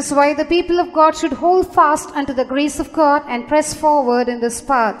 That is why the people of God should hold fast unto the grace of God and press forward in this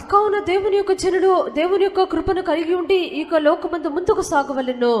path. కావున దేవుని యొక్క జనులు దేవుని యొక్క కృపను కలిగి ఉండి ఈ యొక్క లోకమందు ముందుకు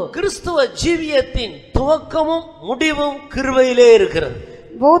సాగవలెను. கிறிஸ்துவ ஜீவியத்தின் துவக்கமும் முடிவும் கிருபையிலே இருக்கிறது.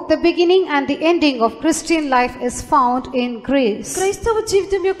 Both the beginning and the ending of Christian life is found in grace. క్రైస్తవ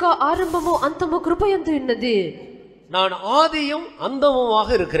జీవితం యొక్క ఆరంభము అంతము కృపయందు ఉన్నది. நான் ஆதியும் அந்தமுமாக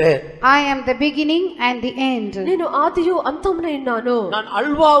இருக்கிறேன். I am the beginning and the end. నేను ఆదియు అంతమునై ఉన్నాను. நான்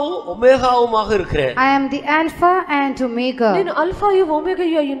அல்பாவும் ஒமேகாவுமாக இருக்கிறேன். I am the Alpha and Omega. నేను అల్ఫాయు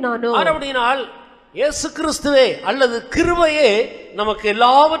ఒమేగాయు అయి ఉన్నాను. அப்படினால் இயேசு கிறிஸ்துவே அல்லது கிருபையே நமக்கு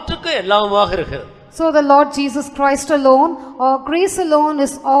எல்லாவற்றுக்கும் எல்லாமாக இருக்கிறது. So the Lord Jesus Christ alone or grace alone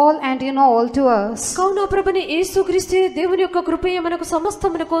is all and in all to us. కావున ప్రభుని యేసుక్రీస్తే దేవుని యొక్క కృపయే మనకు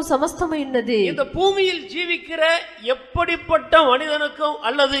సమస్తమునకు సమస్తమై ఉన్నది. இந்த பூமியில் ஜீவிக்கிற எப்படிப்பட்ட மனிதனுக்கும்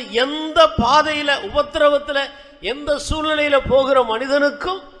அல்லது எந்த பாதையில உபத்திரவத்துல எந்த சூழ்நிலையில போகிற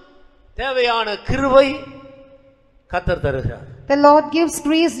மனிதனுக்கும் தேவையான கிருபை கர்த்தர் தருகிறார். The Lord gives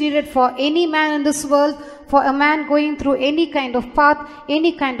grace needed for any man in this world, for a man going through any kind of path,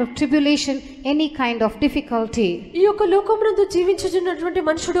 any kind of tribulation, any kind of difficulty. ఈ యొక్క లోకమునందు జీవించుచున్నటువంటి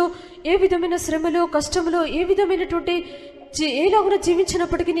మనుషుడు ఏ విధమైన శ్రమలో కష్టములో ఏ విధమైనటువంటి ఏలాగున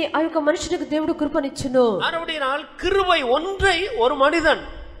జీవించినప్పటికీ ఆ యొక్క మనుషునికి దేవుడు కృపనిచ్చును. அப்படினால் கிருபை ஒன்றை ஒரு மனிதன்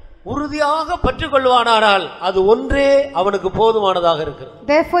உறுதியாக பற்றிக்கொள்வானால் அது ஒன்றே அவனுக்கு போதுமானதாக இருக்கிறது.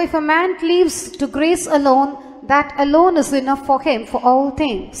 Therefore, if a man cleaves to grace alone, that alone is enough for him for all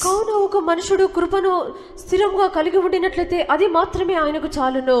things. కావున ఒక మనుషుడు కృపను స్థిరంగా కలిగి ఉండినట్లయితే అది మాత్రమే ఆయనకు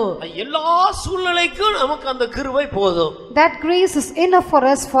చాలును. எல்லா சூழ்நிலைக்கும் நமக்கு அந்த கிருபை போதும். That grace is enough for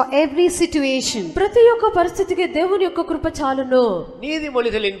us for every situation. ప్రతి ఒక్క పరిస్థితికి దేవుని యొక్క కృప చాలును.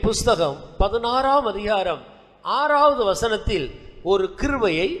 நீதிமொழிகளின் புத்தகம் 16ஆம் அதிகாரம் 6வது வசனத்தில் ஒரு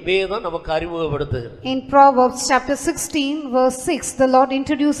கிருபையை வேதம் நமக்கு அறிமுகப்படுத்துகிறது. In Proverbs chapter 16 verse 6, the Lord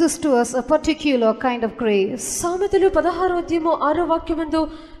introduces to us a particular kind of grace. సామెతలు 16వ అధ్యాయము 6వ వాక్యమందు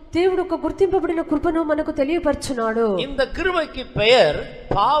దేవుడు ఒక గుర్తింపబడిన కృపను మనకు తెలియపరుచున్నాడు. இந்த கிருபைக்கு பெயர்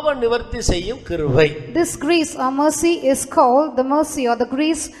பாவ நிவர்த்தி செய்யும் கிருபை. This grace or mercy is called the mercy or the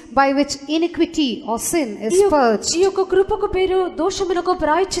grace by which iniquity or sin is purged. ఈ యొక్క కృపకు పేరు దోషములకు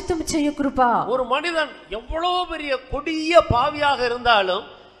ప్రాయశ్చిత్తము చేయు కృప. ஒரு மனிதன் எவ்வளவு பெரிய கொடிய பாவியாக இருந்தாலும்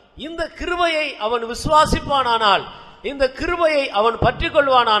இந்த கிருபையை அவன் விசுவாசிப்பானானால், இந்த கிருபையை அவன்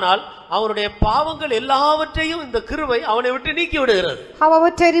பற்றிக்கொள்வானானால் அவனுடைய பாவங்கள் எல்லாவற்றையும் இந்த கிருபை அவனை விட்டு நீக்கி விடுகிறது. However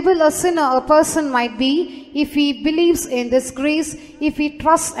terrible a sinner a person might be, if he believes in this grace, if he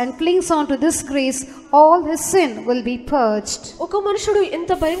trusts and clings on to this grace, all his sin will be purged. ఒక మనుషుడు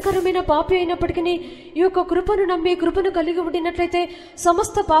ఎంత భయంకరమైన పాపి అయినప్పటికీ ఈ యొక్క కృపను నమ్మి కృపను కలిగి ఉండినట్లయితే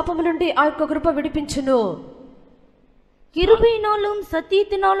సమస్త పాపముల నుండి ఆ యొక్క కృప విడిపించును. கிருபையினாலும்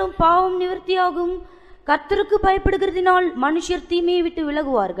சத்தியத்தினாலும் பாவம் நிவர்த்தியாகும். கர்த்தருக்கு பயப்படுகிறதினால் மனுஷர் தீமையை விட்டு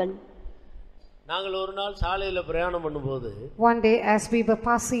விலகுவார்கள். நாங்கள் ஒரு நாள் சாலையில பிரயாணம் பண்ணும்போது, one day as we were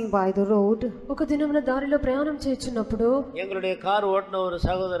passing by the road, ఒక దినమున దారిలో ప్రయాణం చేస్తున్నప్పుడు எங்களுடைய கார் ஓட்டின ஒரு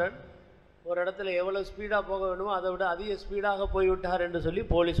சகோதரன் ஒரு இடத்துல எவ்வளவு ஸ்பீடா போக வேண்டுமோ அதை விட அதிக ஸ்பீடாக போய் விட்டார் என்று சொல்லி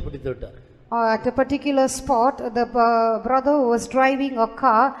போலீஸ் பிடித்து விட்டார். At a particular spot, the brother who was driving a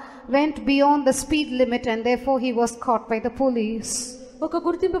car went beyond the speed limit and therefore he was caught by the police. ఒక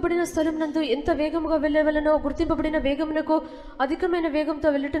గుర్తింపబడిన స్థలం నందు ఎంత వేగముగా వెళ్ళవలనో గుర్తింపబడిన వేగమునకు అధికమైన వేగంతో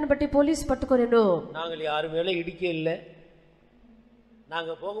వెళ్ళటను బట్టి పోలీస్ పట్టుకొనెను. நாங்கள் யாரு மேல இடிக்க இல்ல,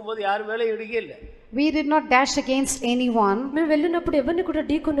 நாங்க போகும்போது யாரு மேல இடிக்க இல்ல. We did not dash against anyone. మేము వెళ్ళినప్పుడు ఎవరిని కూడా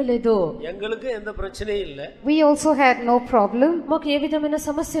ఢీకొనలేదు. எங்களுக்கு எந்த பிரச்சனையும் இல்ல. We also had no problem. మాకు ఏ విధమైన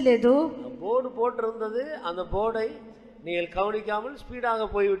సమస్య లేదు. போர்டு போட்டிருந்தது, அந்த போர்டை நீங்கள் கவனிக்காமல் ஸ்பீடாக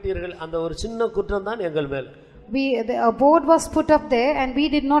போய்விட்டீர்கள், அந்த ஒரு சின்ன குற்றம் தான் எங்கள் மேல். A board was put up there and we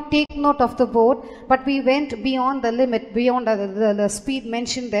did not take note of the board, but we went beyond the limit, beyond the speed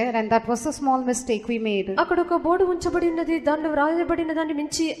mentioned there, and that was a small mistake we made. అక్కడ ఒక board ఉంచబడి ఉన్నది, దానిలో వ్రాయబడిన దాన్ని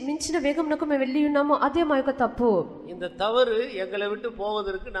మించిన వేగమునకు మేము వెళ్ళి ఉన్నాము, అదే మా యొక్క తప్పు. இந்த தவறு எங்களை விட்டு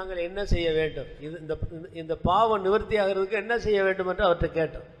போவதற்கு நாங்கள் என்ன செய்ய வேண்டும், இந்த பாவம் நிவர்த்தி ஆகிறதுக்கு என்ன செய்ய வேண்டும் என்று அவர்கிட்ட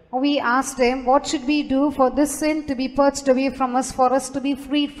கேட்டோம். We asked him, what should we do for this sin to be purged away from us, for us to be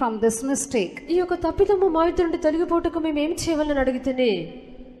freed from this mistake? ఈ యొక్క తప్పిదము మా యుద్ధ నుండి తొలగిపోవటకు మేము ఏం చేయాలని అడిగితేనే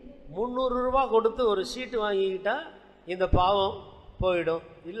 300 ரூபாய் கொடுத்து ஒரு சீட்டு வாங்கிக்கிட்டா இந்த பாவம் போயிடும்,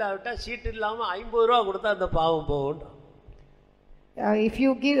 இல்லாவிட்டா சீட் இல்லாம 50 ரூபாய் கொடுத்தா இந்த பாவம் போகும். If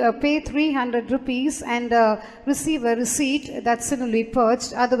you pay 300 rupees and receive a receipt, that sin will be purged.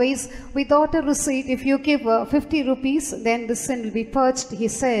 Otherwise, without a receipt, if you give 50 rupees, then the sin will be purged, he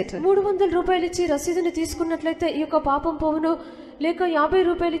said. 300 రూపాయలు ఇచ్చి రసీదుని తీసుకున్నట్లయితే ఈ యొక్క పాపం పోవును, లేక 50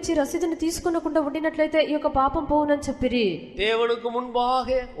 రూపాయలు ఇచ్చి రసీదుని తీసుకొనకుండా ఉండినట్లయితే ఈ యొక్క పాపం పోవునని చెప్పిరి. தேவனுக்கு முன்பாக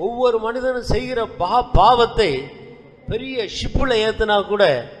ஒவ்வொரு மனிதனும் செய்கிற பாவத்தை பெரிய ஷிப்புல ஏத்துனா கூட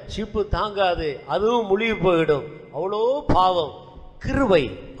ஷிப்பு தாங்காது, அதுவும் முழுகி போயிடும். அவ்வளோ பாவம். கிருபை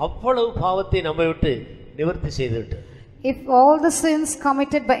அவ்வளவு பாவத்தை நம்மை விட்டு நிவர்த்தி செய்துவிட்டு. If all the sins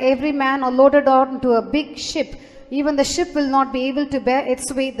committed by every man are loaded onto a big ship, even the ship will not be able to bear its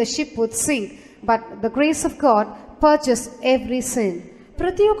weight, the ship would sink. But the grace of God purges every sin.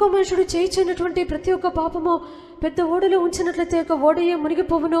 ప్రతి ఒక్క మనుషుడు చేయించినటువంటి ప్రతి ఒక్క పాపము పెద్ద ఓడలో ఉంచినట్లయితే ఒక ఓడయే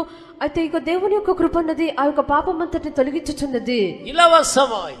మునిగిపోవును. అయితే ఇక దేవుని యొక్క కృప అన్నది ఆ యొక్క పాపం అంతటిని తొలగించుచున్నది.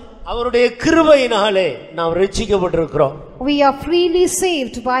 இலவசமாய் அவருடைய கிருபையினாலே நாம் ரட்சிக்கப்பட்டிருக்கிறோம். We are freely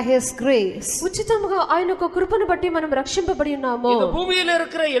saved by his grace. ఉచితంగా ఆయన యొక్క కృపను బట్టి మనం రక్షింపబడి ఉన్నాము. இந்த பூமியில்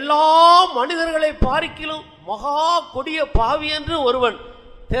இருக்கிற எல்லா மனிதர்களை பார்க்கிலும் மகா கொடிய பாவி என்று ஒருவன்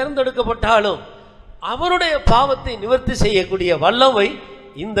தேர்ந்தெடுக்கப்பட்டாலும் அவருடைய பாவத்தை நிவர்த்தி செய்யக்கூடிய வல்லமை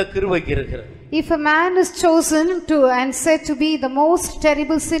இந்த கிருபைக்கு இருக்கிறது. If a man is chosen to and said to be the most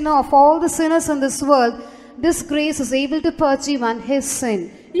terrible sinner of all the sinners in this world, this grace is able to purge even his sin.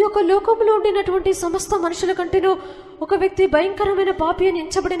 ఈ యొక్క లోకంలో ఉండినటువంటి సమస్త మనుషుల కంటేనూ ఒక వ్యక్తి భయంకరమైన పాపి అని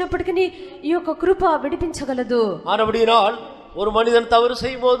ఎంచబడినప్పటికీ ఈ యొక్క కృప విడిపించగలదు. ஆனபடியால் ஒரு மனிதன் தவறு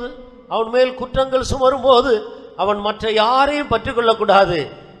செய்யும் போது அவன் மேல் குற்றங்கள் சுமரும் போது அவன் மற்ற யாரையும் பற்றிக்கொள்ள கூடாது,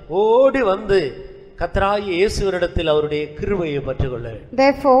 ஓடி வந்து கர்த்தராகிய இயேசுவினிடத்தில் அவருடைய கிருபையை பற்றிக்கொள்ள.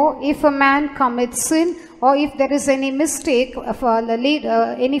 Therefore, if a man commits sin or if there is any mistake,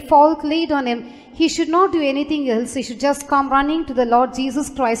 any fault laid on him, he should not do anything else. He should just come running to the Lord Jesus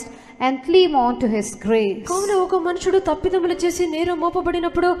Christ and cling on to his grace. కావున ఒక మనుషుడు తప్పిదములు చేసి నేరం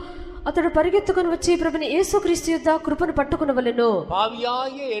మోపబడినప్పుడు అతడు పరిగెత్తుకొని వచ్చి ప్రభుని యేసుక్రీస్తు యొద్ద కృపను పట్టుకొనవలెను.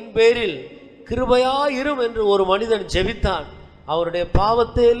 பாவியாகிய என் பேரில் கிருபையாயிரும் என்று ஒரு மனிதன் ஜெபித்தான். அவருடைய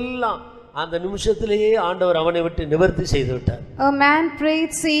பாவத்தை எல்லாம் அந்த நிமிஷத்திலேயே ஆண்டவர் அவனை விட்டு நிவர்த்தி செய்து விட்டார். A man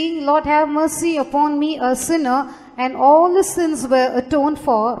prayed saying, Lord, have mercy upon me, a sinner, and all his sins were atoned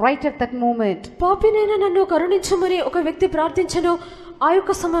for right at that moment. పాపినైన నన్ను కరుణించుమని ఒక వ్యక్తి ప్రార్థించెను. ఆ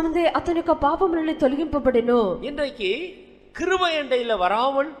యొక్క సమయమే అతని యొక్క పాపములన్నీ తొలగింపబడెను. இன்றைக்கு கிருபை எண்டையில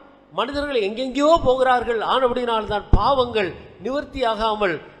வராமல் மனிதர்கள் எங்கெங்கேயோ போகிறார்கள். ஆனபடினால் தான் பாவங்கள்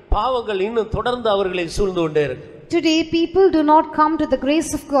நிவர்த்தியாகாமல் பாவங்கள் இன்னும் தொடர்ந்து அவர்களை சூழ்ந்து கொண்டே இருக்கு. Today people do not come to the grace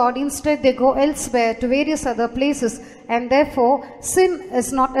of God, instead they go elsewhere to various other places, and therefore sin is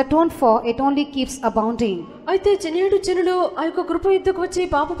not atoned for, it only keeps abounding. అయితే నేడు జనులు ఆ యొక్క కృప యుద్ధకు వచ్చి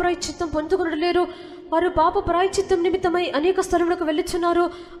పాప ప్రాయశ్చిత్తం పొందుకొనలేరు. వారు పాప ప్రాయశ్చిత్తం నిమిత్తమై అనేక స్థలములకు వెళ్ళుచున్నారు.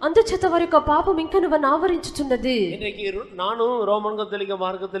 అందుచేత వారి యొక్క పాపం ఇంకను వారిని ఆవరించుచున్నది. இன்றைக்கு நானும் ரோமன் கத்தோலிக்க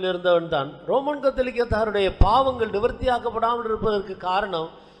மார்க்கத்தில் இருந்தவன் தான். ரோமன் கத்தோலிக்கத்தாருடைய பாவங்கள் நிவர்த்தியாக்கப்படாமல் இருப்பதற்கு காரணம்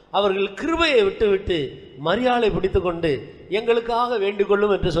அவர்கள் கிருபையை விட்டு மரியாதை பிடித்துக் கொண்டு எங்களுக்காக வேண்டிக்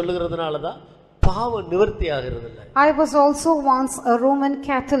கொள்ளும் என்று சொல்லுகிறதுனால தான் பாவம் நிவர்த்தி ஆகிறது. I was also once a Roman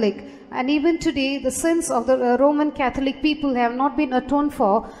Catholic, and even today the sins of the Roman Catholic people have not been atoned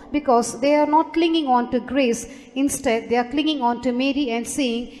for because they are not clinging on to grace. Instead they are clinging on to Mary and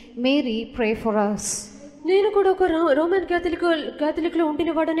saying, Mary, pray for us. నేను కూడా ఒక Roman క్యాథలిక్లో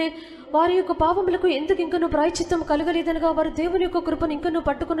ఉండిన వాడనే. వారి యొక్క పాపములకు ఎందుకు ఇంకనూ ప్రాయశ్చిత్తం కలగలేదనగా వారు దేవుని యొక్క కృపను ఇంకనూ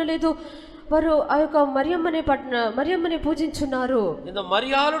పట్టుకొనలేదు. వారు ఆ యొక్క మరియమ్మనే పూజించున్నారు. இந்த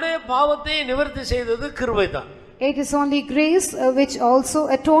மரியாளுடைய பாவத்தை நிவர்த்தி செய்தது கிருபைதான். It is only grace which also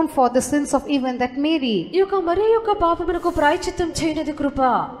atoned for the sins of even that Mary. ఈ యొక్క మరియ యొక్క పాపములకు ప్రాయశ్చిత్తం చేయనిది కృప.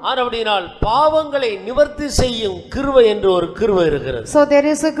 ஆனபடியால் பாவங்களை நிவர்த்தி செய்யும் கிருபை என்று ஒரு கிருபை இருக்கிறது. So there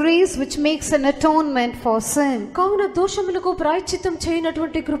is a grace which makes an atonement for sin. కావున దోషములకు ప్రాయశ్చిత్తం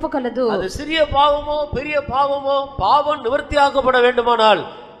చేయనటువంటి కృప కలదు. அது சிறிய பாவமோ பெரிய பாவமோ பாவம் நிவர்த்தியாக்கப்பட வேண்டுமானால்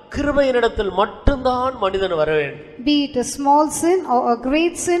கிருபையினிடத்தில் மட்டும்தான் மனிதன் வர வேண்டும். Be it a small sin or a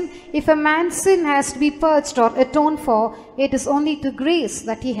great sin, if a man's sin has to be purged or atoned for, it is only to grace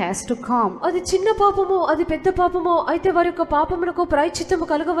that he has to come. అది చిన్న పాపమో అది పెద్ద పాపమో అయితే వారి యొక్క పాపములకు ప్రాయశ్చిత్తము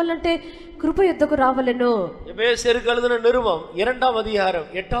కలగవాలంటే కృప యొద్దకు రావలెను. எபேசியருக்கு எழுதின நிருபம் 2ஆம் அதிகாரம்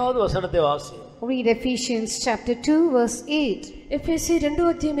 8வது வசனத்தை வாசி. Read Ephesians chapter 2 verse 8. ఎఫెసీ 2వ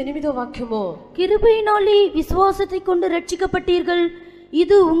అధ్యాయం 8వ వాక్యము. கிருபையினாலே விசுவாசத்தை கொண்டு ரட்சிக்கப்பட்டீர்கள்,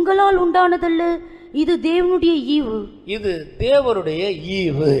 இது உங்களால் உண்டானதல்ல, இது தேவனுடைய ஈவு. இது தேவனுடைய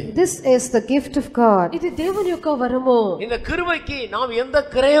ஈவு. This is the gift of God. ఇది దేవుని యొక్క వరము. இந்த கிருபைக்கு நாம் எந்த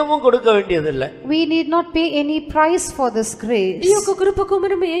கிரயமும் கொடுக்க வேண்டியதில்லை. We need not pay any price for this grace. ఈ యొక్క కృపకు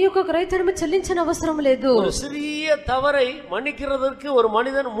మనం ఏ యొక్క క్రయధనము చెల్లించిన అవసరం లేదు. ஒரு சிறிய தவறை மன்னிக்கிறதற்கு ஒரு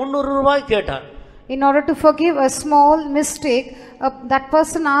மனிதன் 300 ரூபாய் கேட்டார். In order to forgive a small mistake, that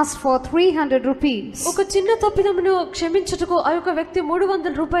person asked for 300 rupees. ఒక చిన్న తప్పిదమును క్షమించుటకు ఆ యొక్క వ్యక్తి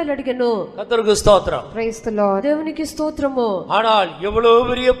 300 రూపాయలు అడిగెను. கர்த்தருக்கு ஸ்தோத்திரம். Praise the Lord. దేవునికి స్తోత్రము. ஆனால் எவ்வளவு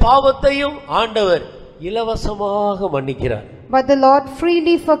பெரிய பாவத்தையும் ஆண்டவர் இலவசமாக மன்னிக்கிறார். But the Lord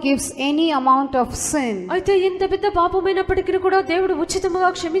freely forgives any amount of sin. అయితే ఎంత పెద్ద పాపమైనప్పటికీ కూడా దేవుడు ఉచితముగా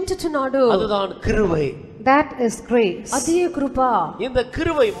క్షమించుచున్నాడు. அதுதான் கிருபை. That is grace. అదే కృప. இந்த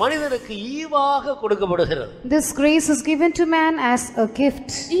கிருபை மனிதனுக்கு ஈவாக கொடுக்கப்படுகிறது. This grace is given to man as a gift.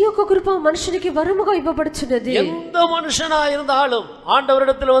 ఈ యొక్క కృప మనుషునికి వరముగా ఇవ్వబడుచున్నది. எந்த மனுஷனா இருந்தாலும்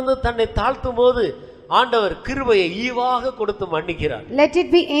ஆண்டவரிடத்தில் வந்து தன்னை தாழ்த்தும் போது ஆண்டவர் கிருபையை ஈவாக கொடுத்து மன்னிக்கிறார். Let it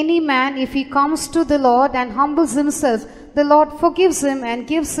be any man, if he comes to the Lord and humbles himself, the Lord forgives him and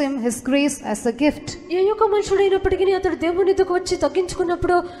gives him his grace as a gift. ఏ యొక్క మనుషుడైనప్పటికీ అతడు దేవుని ఎదుకు వచ్చి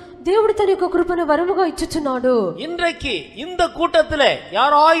తగ్గించుకున్నప్పుడు దేవుడు తన యొక్క కృపను వరముగా ఇచ్చుచున్నాడు. இன்றைக்கு இந்த கூட்டத்திலே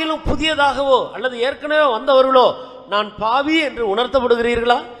யாராயிலும் புதியதாகவோ அல்லது ஏற்கனவே வந்தவர்களோ நான் பாவி என்று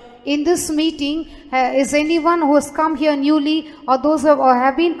உணர்த்தப்படுகிறீர்களா? In this meeting, is anyone who has come here newly or those who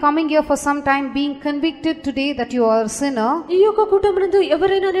have been coming here for some time being convicted today that you are a sinner? ఈ యొక్క కూటమునందు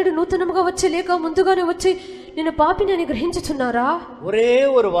ఎవరైనా నేడు నూతనముగా వచ్చి లేక ముందుగానే వచ్చి నేను పాపిని అని గ్రహించుచున్నారా? ஒரே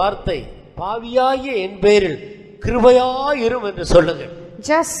ஒரு வார்த்தை, பாவியாகிய என் பேரில் கிருபையாயிரும் என்று சொல்லுங்கள்.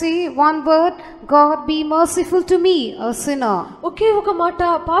 Just say one word, God be merciful to me, a sinner. ఒకే ఒక మాట,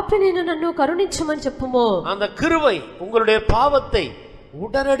 పాపినైన నన్ను కరుణించమని చెప్పుము. அந்த கிருபை உங்களுடைய பாவத்தை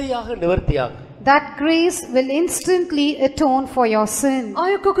உடனடியாக நிவர்த்தியாகும். That grace will instantly atone for your sin. ఆ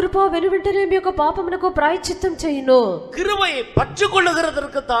యొక్క కృప వెనువెంటనే మీ యొక్క పాపమునకు ప్రాయశ్చిత్తం చేయును. கிருபையை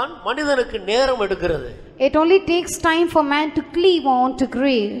பற்றிக்கொள்ளுகிறதற்கு தான் மனிதனுக்கு நேரம் எடுக்கிறது. It only takes time for man to cleave on to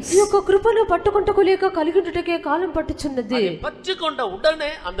grace. ఈ యొక్క కృపను పట్టుకొంటకు లేక కలిగినటకే కాలం పట్టుచున్నది. பற்றிக்கொண்ட உடனே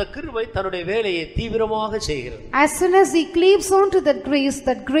அந்த கிருபை தன்னுடைய வேலையை தீவிரமாக செய்கிறது. As soon as he cleaves on to that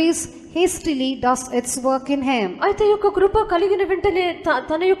grace hastily does its work in him. అయితే ఈ యొక్క కృప కలిగిన వెంటనే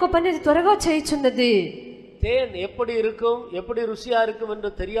తన యొక్క పని త్వరగా చేయుచున్నది. தேன் எப்படி இருக்கும், எப்படி ருசியா இருக்கும் என்று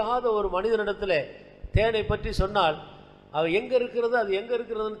தெரியாத ஒரு மனிதனிடத்துல தேனை பற்றி சொன்னால் அவன் எங்க இருக்கிறது, அது எங்க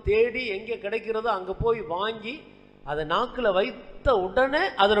இருக்கிறதுன்னு தேடி எங்கே கிடைக்கிறதோ அங்க போய் வாங்கி அதை நாக்குல வைத்த உடனே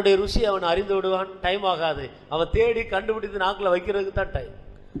அதனுடைய ருசி அவன் அறிந்து விடுவான். டைம் ஆகாது, அவன் தேடி கண்டுபிடித்து நாக்குல வைக்கிறதுக்கு தான் time.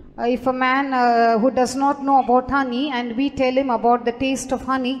 If a man who does not know about honey and we tell him about the taste of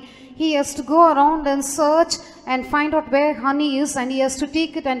honey, he has to go around and search and find out where honey is, and he has to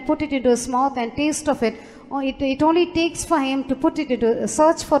take it and put it into his mouth and taste of it. It only takes for him to put it into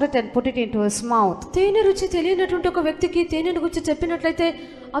search for it and put it into his mouth. తేనె రుచి తెలియనటువంటి ఒక వ్యక్తికి తేనెను గురించి చెప్పినట్లయితే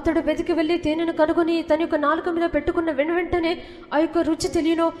అతడు వెతికి వెళ్ళి తేనెను కనుగొని తన యొక్క నాలుక మీద పెట్టుకున్న వెంటనే ఆ యొక్క రుచి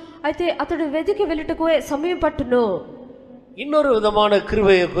తెలియను. అయితే అతడు వెతికి వెళ్ళటకు సమయం పట్టును. இன்னொரு விதமான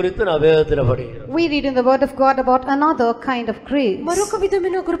கிருபையை குறித்து நான் வேதத்தில் படிக்கிறேன். We read in the word of God about another kind of grace. మరొక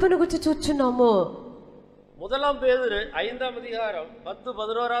విధమైన కృపను గురించి చూస్తున్నాము. முதலாம் பேதுரு 5ஆம் அதிகாரம்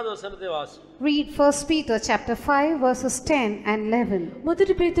 10-11வது வசனத்தை வாசி. Read 1 Peter chapter 5 verses 10 and 11.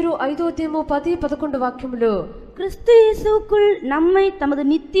 మొదటి పేతురు 5వ అధ్యాయము 10-11 వాక్యములు. கிறிஸ்து இயேசுவுக்குள் நம்மை தமது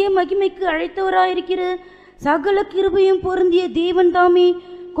நித்திய மகிமைக்கு அழைத்தவராயிருக்கிற சகல கிருபையும் பொருந்திய தேவன் தாமே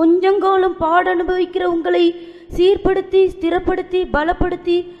கொஞ்சங்காலம் பாட அனுபவிக்கிற உங்களை சீர்படுத்தி ஸ்திரப்படுத்தி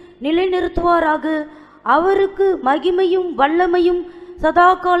பலப்படுத்தி நிலைநிறுத்துவாராக. அவருக்கு மகிமையும் வல்லமையும் சதா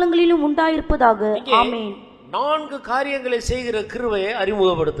காலங்களிலும் உண்டாயிருப்பதாக. ஆமென். 4 காரியங்களை செய்கிற கிருபையை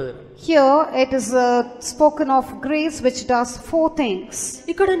அறிமுகப்படுத்துகிறார். Here it is spoken of grace which does 4 things.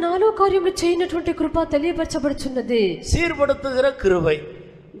 ఇక్కడ 4 కార్యములు చేయనటువంటి కృప తెలియపరచబడుచున్నది. சீர்படுத்துகிற கிருபை,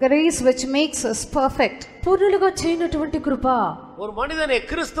 Grace which makes us perfect. పూర్ణులుగా చేయనటువంటి కృప. ஒரு மனிதனை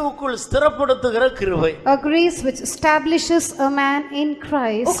கிறிஸ்துவுக்குள் ஸ்திரப்படுத்துகிற கிருபை. A grace which establishes a man in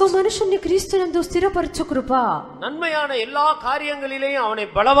Christ. ఒక మనుషుని క్రీస్తునందు స్థిరపరచు కృప. நன்மையான எல்லா காரியங்களிலேயும் அவனை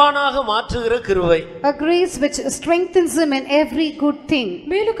பலவானாக மாற்றுகிற கிருபை. A grace which strengthens him in every good thing.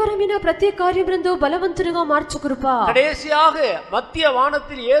 మేలుకరమైన ప్రతి కార్యమునందు బలవంతునిగా మార్చు కృప. கடைசியாக மத்திய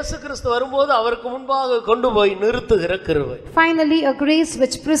வானத்தில் இயேசு கிறிஸ்து வரும்போது அவருக்கு முன்பாக கொண்டு போய் நிறுத்துகிற கிருபை. Finally, a grace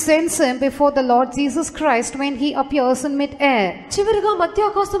which presents him before the Lord Jesus Christ when he appears in mid-air. చివరిగా మధ్య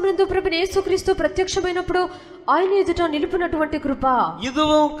ఆకాశమునందు ప్రభువైన యేసుక్రీస్తు ప్రత్యక్షమైనప్పుడు ఆయన ఎదుట నిలుపునటువంటి కృప.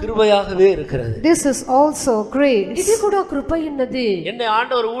 இதுவும் கிருபையாகவே இருக்கிறது. This is also grace. ఇది కూడా కృప ఉన్నది. என்னை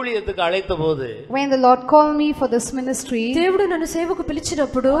ஆண்டவர் ஊழியத்துக்கு அழைத்தபோது, When the Lord called me for this ministry, దేవుడు నన్ను సేవకు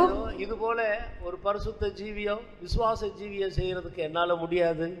పిలిచినప్పుడు இது போல ஒரு பரிசுத்த ஜீவியம் விசுவாச ஜீவியம் செய்யறதுக்கு என்னால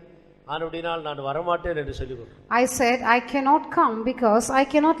முடியாது, ஆனபடியால் நான் வரமாட்டேன் என்று சொல்லிவிட்டேன். I said I cannot come because I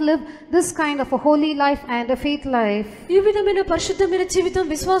cannot live this kind of a holy life and a faith life. ఈ విధమైన పరిశుద్ధమైన జీవితం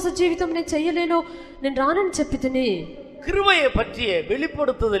విశ్వాస జీవితం నేను చేయలేను, నేను రానని చెప్పితిని. கிருபையை பற்றிய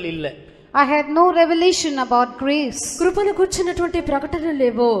வெளிப்படுத்துதல் இல்லை. I had no revelation about grace. కృపను కూర్చున్నటువంటి ప్రకటన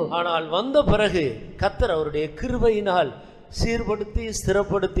లేవు. ஆனால் வந்த பிறகு கர்த்தர் அவருடைய கிருபையினால் சீர்படுத்தி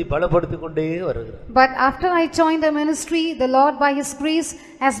ஸ்திரப்படுத்தி பலப்படுத்தி கொண்டே வருகிறார். But after I joined the ministry, the Lord by his grace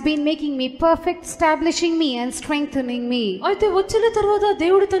has been making me perfect, establishing me and strengthening me. అయితే వచ్చిన తర్వాత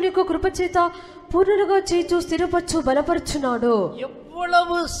దేవుడు తన యొక్క కృప చేత పూర్ణులుగా చేస్తూ స్థిరపరచు బలపరుచున్నాడు.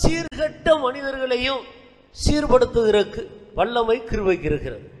 எவ்வளவு சீர்கெட்ட மனிதர்களையும் சீர்படுத்துகிற வல்லமை கிருபைக்கு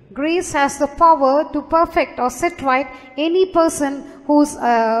இருக்கிறது. Grace has the power to perfect or set right any person who's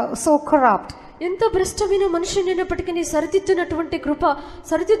so corrupt. ఎంత భ్రష్టమైన మనుషునైనప్పటికీ సరిదిద్దునటువంటి కృప,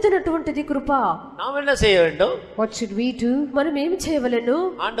 సరిదిద్దునటువంటిది కృప. நாம் என்ன செய்ய வேண்டும்? What should we do? మనం ఏమి చేయవలెను?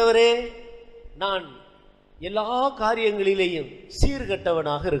 ஆண்டவரே, நான் எல்லா காரியங்களிலேயும்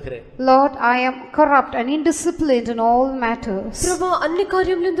சீர்கெட்டவனாக இருக்கிறேன். Lord, I am corrupt and indisciplined in all matters. ప్రభువా, అన్ని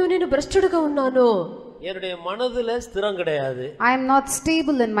కార్యములందు నేను భ్రష్టుడుగా ఉన్నాను. என்னுடைய மனதுல ஸ்திரம் கிடையாது. I am not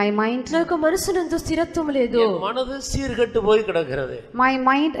stable in my mind. నా యొక్క మనసునందు స్థిరత్వం లేదు. என் மனது சீர்கெட்டு போய் கிடக்கிறது. My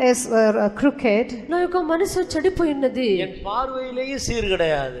mind is crooked. నా యొక్క మనసు చెడిపోయినది. என் பார்வையிலேயே சீர்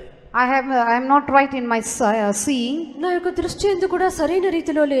கிடையாது. I am not right in my seeing. నా యొక్క దృష్టి ఎందు కూడా సరైన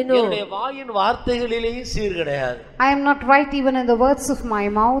రీతిలో లేను. என்னுடைய வாயின் வார்த்தைகளிலேயும் சீர் கிடையாது. I am not right even in the words of my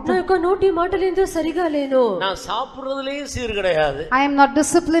mouth. నా యొక్క నోటి మాటలేందో సరిగా లేను. நான் சாப்பிடுறதுலயும் சீர் கிடையாது. I am not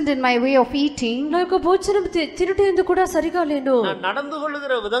disciplined in my way of eating. నా యొక్క భోజనం తినుట ఎందు కూడా సరిగా లేను. நான் நடந்து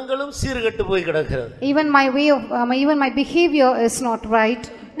கொள்ளுகிற விதங்களும் சீர்கெட்டு போய் கிடக்கிறது. Even my way of even my behavior is not right.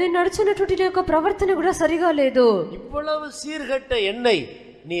 నేను నడుచున్నటువంటి నా యొక్క ప్రవర్తన కూడా సరిగా లేదు. இவ்வளவு சீர்கெட்ட என்னை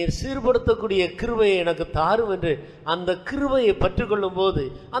நீர் சீர்படுத்தக்கூடிய கிருபையை எனக்கு தாரும் என்று அந்த கிருபையை பற்றிக்கொள்ளும் போது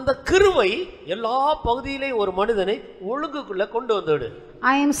அந்த கிருபை எல்லா பகுதியிலேயும் ஒரு மனிதனை ஒழுங்குக்குள்ள கொண்டு வந்துவிடு.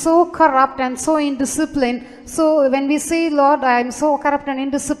 I am so corrupt and so indisciplined. So when we say, Lord, I am so corrupt and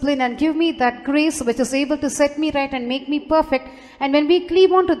indisciplined, and give me that grace which is able to set me right and make me perfect, and when we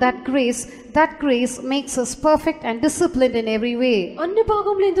cleave on to that grace makes us perfect and disciplined in every way. అన్ని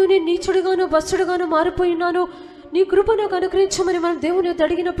భాగంలో నేను నీచుడుగాను భ్రష్టుడుగాను మారిపోయినాను, నీ కృప నాకు అనుగ్రహించమని మనం దేవుని యొద్ద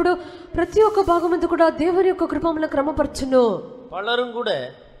అడిగినప్పుడు ప్రతి ఒక్క భాగమందు కూడా దేవుని యొక్క కృప మనల్ని క్రమపరచును. பலரும் கூட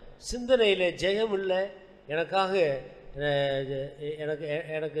சிந்தனையிலே ஜெயம் இல்லை, எனக்காக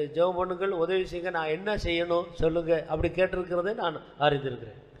எனக்கு ஜெபம் பண்ணுங்கள், உதவி செய்யுங்க, நான் என்ன செய்யணும் சொல்லுங்க அப்படி கேட்டிருக்கிறதை நான்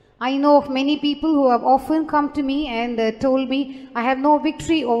அறிந்திருக்கிறேன். I know of many people who have often come to me and told me, I have no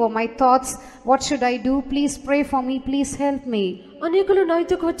victory over my thoughts. What should I do? Please pray for me. Please help me. అనేకులు నా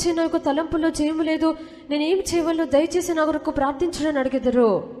యొద్దకు వచ్చి నా యొక్క తలంపుల్లో జయము లేదు, నేను ఏం చేయవాలో దయచేసి నా కొరకు ప్రార్థించడని అడిగెదరు.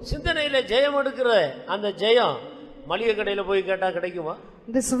 சிந்தனையில ஜெயம் எடுக்கிற அந்த ஜெயம் மளிகை கடையில போய் கேட்டா கிடைக்குமா?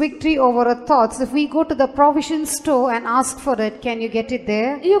 This victory over our thoughts, if we go to the provision store and ask for it, can you get it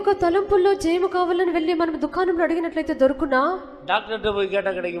there? ఈ యొక్క తలంపుల్లో జయము కావాలని వెళ్ళి మనం దుకాణంలో అడిగినట్లయితే దొరుకునా? డాక్టర్తో పోయి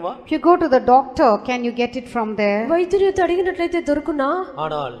కేటా கிடைக்குமா? If you go to the doctor, can you get it from there? వైద్యుని యొద్ద అడిగినట్లయితే దొరుకునా?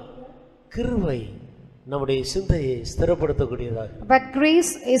 ஆனால் கிருபை நம்முடைய சிந்தையை ஸ்திரப்படுத்தக்கூடியதாக. But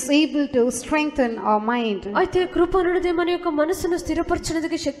grace is able to strengthen our mind. అయితే కృప అనేది మన యొక్క మనసును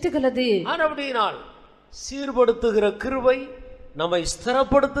స్థిరపరచడానికి శక్తి గలది. அப்படினால் சீர்படுத்துகிற கிருபை, நம்மை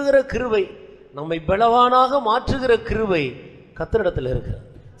ஸ்திரப்படுத்துகிற கிருபை, நம்மை பலவானாக மாற்றுகிற கிருபை கர்த்தரிடத்தில் இருக்கிறது.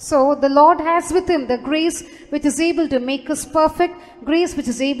 So the Lord has with him the grace which is able to make us perfect, grace which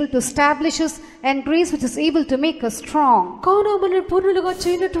is able to establish us, and grace which is able to make us strong. కావున మనల్ని పూర్ణులుగా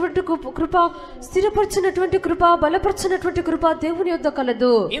చేయనటువంటి కృప, స్థిరపరచినటువంటి కృప, బలపరచినటువంటి కృప దేవుని యొద్ద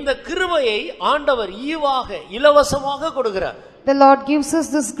కలదు. இந்த கிருபையை ஆண்டவர் ஈவாக இலவசமாக கொடுக்கிறார். The Lord gives us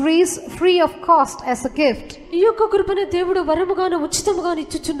this grace free of cost as a gift. ఈ యొక్క కృపను దేవుడు వరముగాను ఉచితముగాను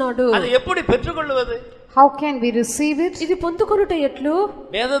ఇచ్చుచున్నాడు. అది எப்படி పెట్టుకొள்ளுவது? How can we receive it? ఇది పొందుకొనుట ఎట్లు?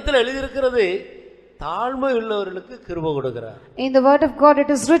 వేదத்தில் எழுதியிருக்கிறது, தாழ்மை உள்ளவர்களுக்கு கிருபை கொடுக்கிறார். In the word of God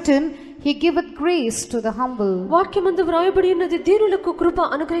it is written, he giveth grace to the humble. వాక్యమందు వ్రాయబడి ఉన్నది, దీనులకు కృప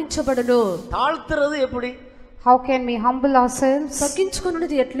అనుగ్రహించబడును. தாழ்த்துறது எப்படி? How can we humble ourselves?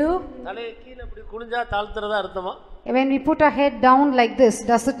 తగ్గించుకొనున్నది ఎట్లు? தலையை கீழ இப்படி குனிஞ்சா தாழ்த்துறதா அர்த்தமா? When we put our head down like this,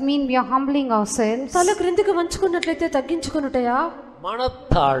 does it mean we are humbling ourselves? తల క్రిందికి వంచుకున్నట్లయితే తగ్గించుకొనుటయా?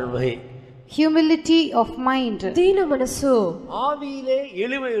 மனத்தாழ்மை, Humility of mind. దీన మనస్సు. ஆவியிலே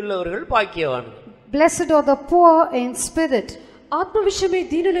எளிமை உள்ளவர்கள் பாக்கியவான்கள். Blessed are the poor in spirit. ఆత్మ విషయమే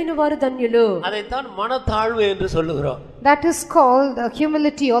దీనులైన వారు ధన్యులు. அதைத்தான் மனத்தாழ்வு என்று சொல்லுகிறோம். That is called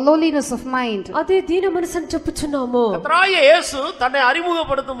humility or lowliness of mind. అదే దీన మనసు అని చెప్పుచున్నాము. கர்த்தராகிய இயேசு தன்னை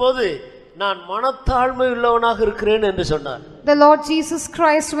அறிமுகப்படுத்தும் போது நான் மனத்தாழ்மை உள்ளவனாக இருக்கிறேன் என்று சொன்னார். The Lord Jesus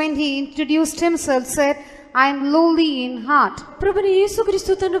Christ, when he introduced himself, said, I am lowly in heart. ప్రభుని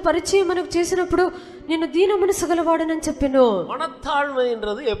యేసుక్రీస్తు తన పరిచయం మనకు చేసినప్పుడు నేను దీన మనసు గలవాడనని చెప్పెను. மனத்தாழ்மை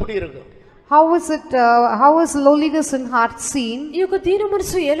என்றது எப்படி இருக்கும்? How is lowliness in heart seen? ఈ యొక్క దీన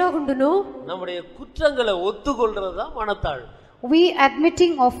మనసు ఎలాగుండును? நம்முடைய కుట్రங்களை ఒత్తుకొள்றது தான் மனத்தாழ்மை. We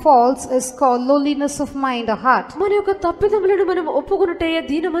admitting of faults is called lowliness of mind or heart. మన యొక్క తప్పిదములను మనం ఒప్పుకొనుటే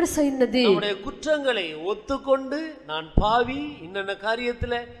దీన మనసు అయినది. நம்முடைய குற்றங்களை ஒத்துக்கொண்டு நான் பாவி, இன்னென்ன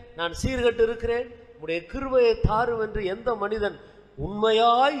காரியத்துல நான் சீர்கெட்டு இருக்கிறேன், உம்முடைய கிருபையை தாரும் என்று எந்த மனிதன்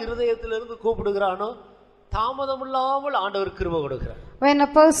உண்மையாய் இருதயத்திலிருந்து கூப்பிடுகிறானோ தாமதமில்லாமல் ஆண்டவர் கிருபை கொடுக்கிறார். When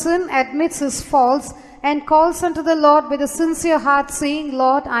a person admits his faults and calls unto the Lord with a sincere heart, saying,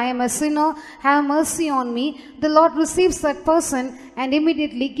 Lord, I am a sinner, have mercy on me, the Lord receives that person and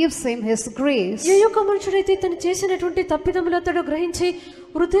immediately gives him his grace. ఏ యొక్క మనుషుడైతే తను చేసినటువంటి తప్పిదములు అతడు గ్రహించి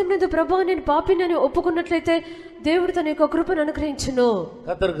హృదయంలో ప్రభువా నేను పాపినని ఒప్పుకున్నట్లయితే దేవుడు తన యొక్క కృపను అనుగ్రహించును.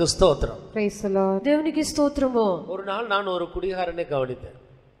 கர்த்தருக்கு ஸ்தோத்திரம். Praise the Lord. దేవునికి స్తోత్రము. ஒரு நாள் நான் ஒரு குடிகாரனை கவனித்தேன்.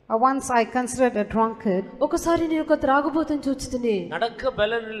 Once I considered a drunkard. ఒకసారి నేను ఒక త్రాగుబోతుని చూచితిని. நடக்க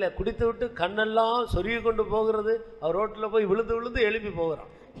பலன் இல்லை, குடித்து விட்டு கண்ணெல்லாம் சொருகி கொண்டு போகிறது, அவர் ரோட்ல போய் விழுந்து விழுந்து எழுப்பி போகிறான்.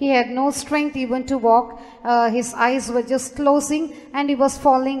 He had no strength even to walk. His eyes were just closing and he was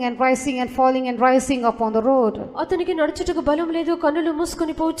falling and rising and falling and rising up on the road. అతనికి నడుచుటకు బలం లేదు, కన్నులు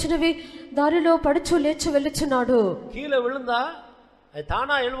మూసుకొని పోచున్నవి, దారిలో పడుచు లేచి వెళ్ళుచున్నాడు. கீழே விழுந்தா அது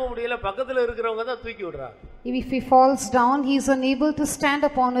தானா எழும்ப முடியல, பக்கத்துல இருக்கிறவங்க தான் தூக்கி விடுறாங்க. If he falls down, he is unable to stand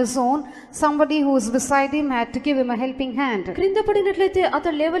upon his own. Somebody who is beside him had to give him a helping hand. క్రింద పడినట్లయితే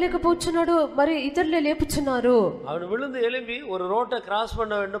అతను లేవలేకపోతున్నాడు, మరి ఇతరులే లేపుచున్నారు. அவன் விழுந்து எழும்பி ஒரு ரோட்டை கிராஸ்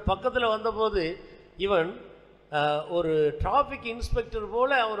பண்ண வேண்டும். பக்கத்துல வந்தபோது இவன் ஒரு டிராஃபிக் இன்ஸ்பெக்டர் போல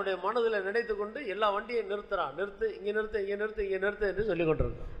அவருடைய மனதில் நினைத்து கொண்டு எல்லா வண்டியை நிறுத்துறான். நிறுத்து, இங்கே நிறுத்து, இங்கே நிறுத்து, இங்கே நிறுத்து என்று சொல்லி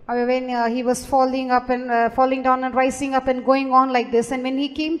கொண்டிருக்கான். When he was falling down and rising up and going on like this, and when he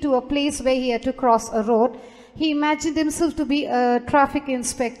came to a place where he had to cross a road, he imagined himself to be a traffic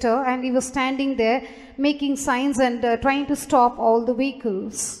inspector, and he was standing there making signs and trying to stop all the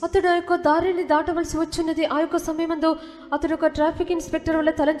vehicles. అతడు ఆ యొక్క దారిని దాటవలసి వచ్చినది. ఆ యొక్క సమయమందు అతడు ఒక ట్రాఫిక్ ఇన్స్పెక్టర్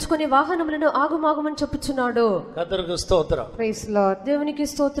వల్ల తలంచుకొని వాహనములను ఆగుమాగమని చెప్పుచున్నాడు. கர்த்தருக்கு ஸ்தோத்திரம். Praise the Lord. దేవునికి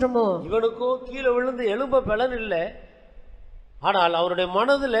స్తోత్రము. இவனுக்கோ கீழே விழுந்து எழும்ப பலன் இல்லை. ஆனால் அவருடைய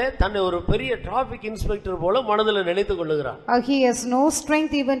மனதில் தன்னை ஒரு பெரிய டிராஃபிக் இன்ஸ்பெக்டர் போல மனதில் நினைத்து கொள்ளுகிறான். He has no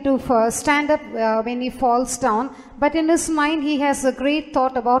strength even to stand up when he falls down, but in his mind he has a great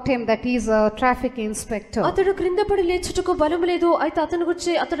thought about him that he is a traffic inspector. అతడు క్రింద పడి లేచుటకు బలం లేదు. అయితే అతని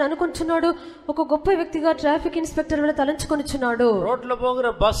గురించి అతడు అనుకుంటున్నాడు ఒక గొప్ప వ్యక్తిగా ట్రాఫిక్ ఇన్స్పెక్టర్ వల్ల తలంచుకొనిచున్నాడు. ரோட்ல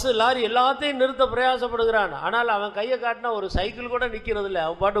போகிற பஸ் லாரி எல்லாத்தையும் நிறுத்த பிரயாசப்படுகிறான். ஆனால் அவன் கையை காட்டினா ஒரு சைக்கிள் கூட நிக்கிறது இல்லை.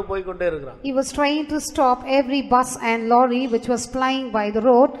 அவன் பாட்டு போய் கொண்டே இருக்கிறான். He was trying to stop every bus and lorry which was plying by the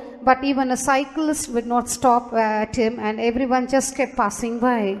road, but even a cyclist would not stop at him, and everyone just kept passing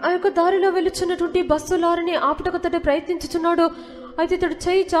by. ఆ యొక్క దారిలో వెళ్తున్నటువంటి బస్సు లారీని ఆపుటకు అతడు ప్రయత్నించుచున్నాడు. అయితే ఇతడు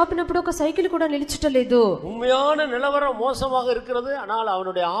చేయి చాపినప్పుడు ఒక సైకిల్ కూడా నిలిచటలేదు. உண்மையான நிலவரம் மோசமாக இருக்கிறது. ஆனால்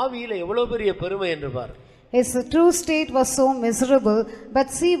அவனுடைய ஆவியில எவ்வளவு பெரிய பெருமை என்று பார். His true state was so miserable,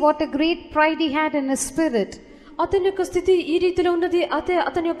 but see what a great pride he had in his spirit. అతని యొక్క స్థితి ఈ రీతిలో ఉన్నది. అయితే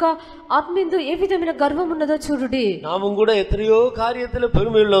అతని యొక్క ఆత్మీయందు ఏ విధమైన గర్వం ఉన్నదో చూడుడి. நாமும் கூட எத்தனையோ காரியத்துல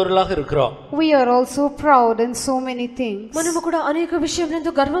பெருமை உள்ளவர்களாக இருக்கிறோம். We are also proud in so many things. మనము కూడా అనేక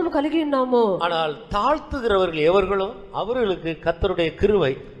విషయములందు గర్వం కలిగి ఉన్నాము. ஆனால் தாழ்த்துகிறவர்கள் எவர்களோ அவர்களுக்கு கர்த்தருடைய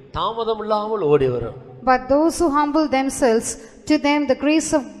கிருபை தாமதம் இல்லாமல் ஓடி வரும். But those who humble themselves, to them the grace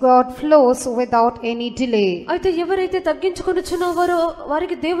of God flows without any delay. అయితే ఎవరైతే తగ్గించుకొనుచున్నారో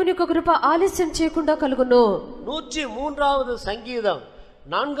వారికి దేవుని యొక్క కృప ఆలస్యం చేయకుండా కలుగును. 103வது சங்கீதம்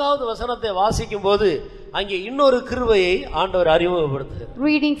 4வது வசனத்தை வாசிக்கும் போது அங்கே இன்னொரு கிருபையை ஆண்டவர் அறிமுகப்படுத்துகிறார்.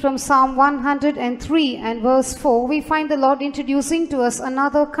 Reading from Psalm 103 and verse 4, we find the Lord introducing to us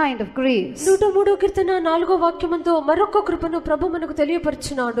another kind of grace. 103 కీర్తన 4వ వాక్యమందు మరొక కృపను ప్రభు మనకు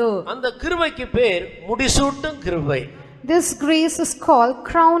తెలియపరిచినాడు. அந்த கிருபைக்கு பேர் முடிசூட்டும் கிருபை. This grace is called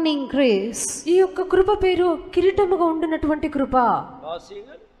crowning grace. ఈ యొక్క కృప పేరు కిరీటముగా ఉండినటువంటి కృప.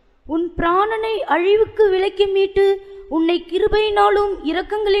 உன் பிராணனை அழிவுக்கு விலக்கி மீட்டு உன்னை கிருபையினாலும்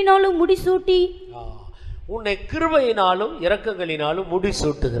இரக்கங்களினாலும் முடிசூட்டி உன்னை கிருபையினாலும் இரக்கங்களினாலும்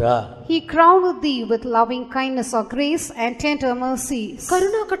முடிசூட்டுகிறார். He crowned thee with loving kindness or grace and tender mercies.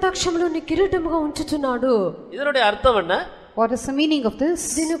 కరుణా కటాక్షములు నీ కిరీటముగా ఉంచుచున్నాడు. இதனுடைய அர்த்தம் என்ன? What is the meaning of this?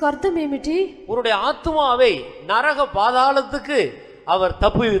 దీనికి అర్థం ఏమిటి? உன்னுடைய ஆத்துமாவை நரக பாதாளத்துக்கு அவர்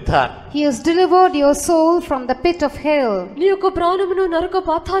தப்புவித்தார். He has delivered your soul from the pit of hell. నీ యొక్క ప్రాణమును నరక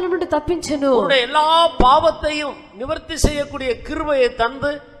పాతాళం నుండి తప్పించెను. உன்னுடைய எல்லா பாவத்தையும் நிவர்த்தி செய்யக்கூடிய கிருபையை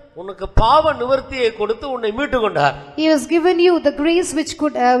தந்து உனக்கு பாவ நிவர்த்தியை கொடுத்து உன்னை மீட்டு கொண்டார். He has given you the grace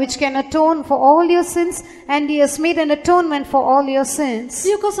which can atone for all your sins, and he has made an atonement for all your sins.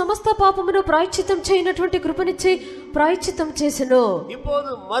 ఈ యొక్క సమస్త పాపమును ప్రాయశ్చిత్తం చేయనటువంటి కృపనిచ్చి ప్రాయశ్చిత్తం చేసెను. இப்போது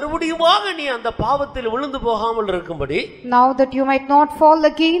மறுபடியுமாக நீ அந்த பாவத்தில் விழுந்து போகாமல் இருக்கும்படி, Now that you might not fall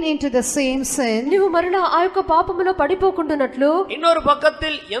again into the same sin, నీవు మరలా ఆ యొక్క పాపములో పడిపోకుండానట్లు இன்னொரு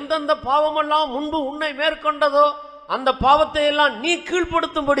பக்கத்தில் எந்தெந்த பாவமெல்லாம் முன்பு உன்னை மேற்கொண்டதோ அந்த பாவத்தை எல்லாம் நீ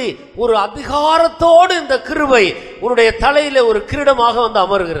கீழ்ப்படுத்தும்படி ஒரு அதிகாரத்தோடு இந்த கிருபை உன்னுடைய தலையில ஒரு கிரீடமாக வந்து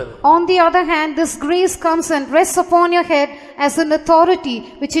அமர்கிறது. On the other hand, this grace comes and rests upon your head as an authority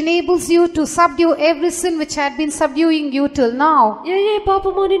which enables you to subdue every sin which had been subduing you till now. ఏ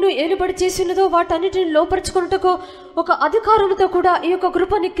పాపము నిన్ను ఏలుబడి చేసినదో వాటన్నిటిని లోపరుచుకొనుటకు ఒక అధికారముతో కూడా ఈ యొక్క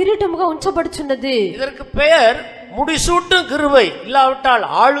కృపని కిరీటముగా ఉంచబడుచున్నది. இதற்கு பெயர் முடிசூட்டும் கிருபை, இல்லாவிட்டால்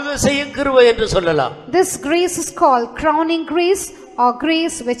ஆளுகை செய்யும் கிருபை என்று சொல்லலாம். This grace is called crowning grace or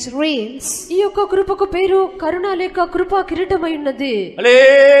grace which reigns. ఈ యొక్క కృపకు పేరు కరుణ లేక కృపా కిరీటమై ఉన్నది.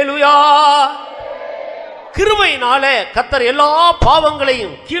 ஹல்லேலூயா. கிருபையினாலே கர்த்தர் எல்லா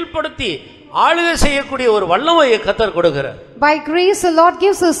பாவங்களையும் கீழ்ப்படுத்தி ஆளுகை செய்யக்கூடிய ஒரு வல்லமையை கர்த்தர் கொடுக்கிறார். By grace the Lord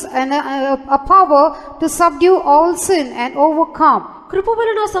gives us a power to subdue all sin and overcome. కృప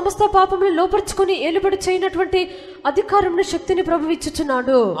వలన సమస్త పాపములను లోపర్చుకొని ఏలుబడి చేయనటువంటి అధికారమును శక్తిని ప్రభువు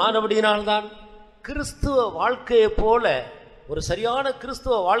ఇచ్చుచున్నాడు. ஆனபடியினால்தான் கிறிஸ்துவ வாழ்க்கையை போல, ஒரு சரியான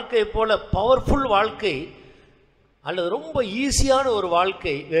கிறிஸ்துவ வாழ்க்கையை போல பவர்ஃபுல் வாழ்க்கை அல்லது ரொம்ப ஈஸியான ஒரு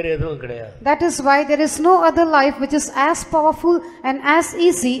வாழ்க்கை வேற எதுவும் கிடையாது. That is why there is no other life which is as powerful and as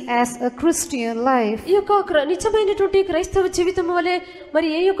easy as a Christian life. ఈ యొక్క నిజమైనటువంటి క్రైస్తవ జీవితం వలె మరి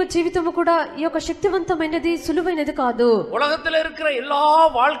ఏ యొక్క జీవితము కూడా ఈ యొక్క శక్తివంతమైనది సులువైనది కాదు. உலகத்தில் இருக்கிற எல்லா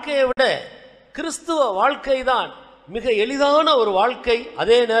வாழ்க்கையை விட கிறிஸ்துவ வாழ்க்கை தான் மிக எளிதான ஒரு வாழ்க்கை,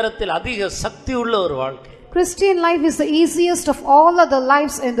 அதே நேரத்தில் அதிக சக்தி உள்ள ஒரு வாழ்க்கை. Christian life is the easiest of all other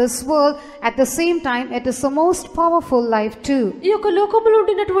lives in this world. At the same time, it is the most powerful life too. ఈ యొక్క లోకములో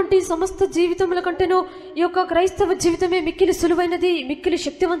ఉండినటువంటి సమస్త జీవితముల కంటేనూ ఈ యొక్క క్రైస్తవ జీవితమే మిక్కిలి సులువైనది, మిక్కిలి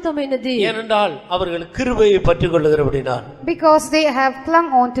శక్తివంతమైనది. ஏனென்றால் அவர்கள் கிருபையை பற்றிக்கொள்ளுகிறபடினால், because they have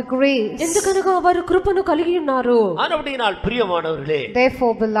clung on to grace. ఎందుకనగా వారు కృపను కలిగి ఉన్నారు. ஆனபடியினால் பிரியமானவர்களே,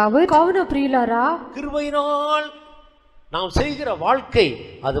 Therefore, beloved, కావున ప్రియులారా, கிருபையினால் நாம் செய்கிற வாழ்க்கை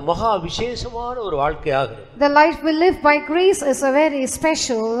அது மகா விசேஷமான ஒரு வாழ்க்கையாகிறது. the life we live by grace is a very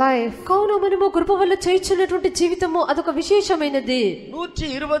special life. కావున మనము కృప వల్ల చేయుచున్నటువంటి జీవితము అదొక విశేషమైనది.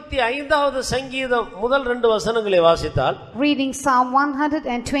 125வது சங்கீதம் முதல் 2 வசனங்களை வாசித்தால், reading Psalm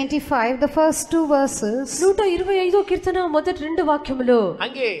 125, the first 2 verses, 125వ కీర్తన మొదటి 2 వాక్యములు,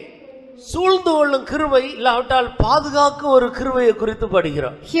 அங்கே சூழ்ந்து கொள்ளும் கிருபை இல்லாவிட்டால் பாதுகாக்கும் ஒரு கிருபையை குறித்து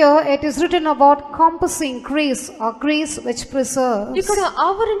படிக்கிறோம். here it is written about compassing grace or grace which preserves. ఇక్కడ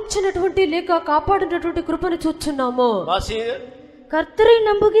ఆవరించినటువంటి లేక కాపాడినటువంటి కృపను చూస్తున్నాము. வாசிங்க. கர்த்தரை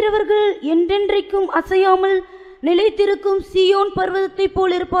நம்புகிறவர்கள் என்றென்றைக்கும் அசையாமல் நிலைத்திருக்கும் சீயோன் பர்வதத்தை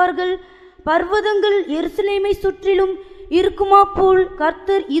போல் இருப்பார்கள். பர்வதங்கள் எருசலேமை சுற்றிலும் இருக்குமா போல்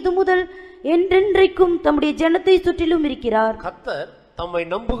கர்த்தர் இது முதல் என்றென்றைக்கும் தம்முடைய ஜனத்தை சுற்றிலும் இருக்கிறார். கர்த்தர் தம்மை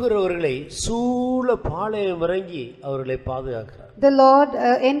நம்புகிறவர்களை சூழ பாளையம் இறங்கி அவர்களை பாதுகாக்கிறார். The Lord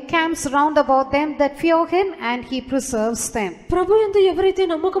encamps round about them that fear him, and he preserves them. ప్రభు యందు ఎవరైతే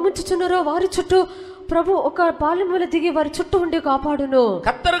నమ్మకం ఉంచుచున్నారో వారి చుట్టూ ప్రభు ఒక పాలెం వలె దిగి వారి చుట్టూ ఉండి కాపాడును.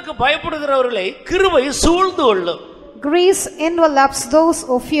 கர்த்தருக்கு பயப்படுகிறவர்களை கிருபை சூழ்ந்து கொள்ளும். Grace envelops those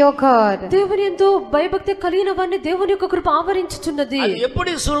who fear God. దేవుని యందు భయభక్తి కలిగిన వారిని దేవుని యొక్క కృప ఆవరించుచున్నది. அது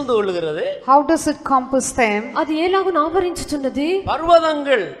எப்படி சூழ்ந்து கொள்ளுகிறது? How does it compass them? అది ఎలాగున ఆవరించుచున్నది?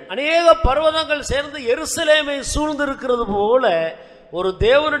 பர்வதங்கள், அநேக பர்வதங்கள் சேர்ந்து எருசலேமை சூழ்ந்து இருக்கிறது போல ஒரு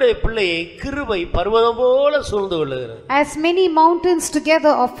தேவனுடைய பிள்ளையை கிருபை பர்வதம் போல சூழ்ந்து கொள்ளுகிறது. As many mountains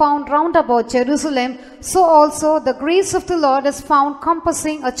together are found round about Jerusalem, so also the grace of the Lord is found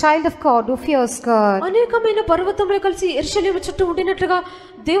compassing a child of God who fears God. అనేకమైన పర్వతములు కలిసి యెరూషలేము చుట్టూ ఉండినట్లుగా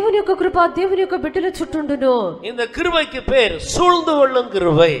దేవుని యొక్క కృప దేవుని యొక్క బిడ్డల చుట్టూ ఉండును. இந்த கிருபைக்கு பேர் சூழ்ந்து கொள்ளும்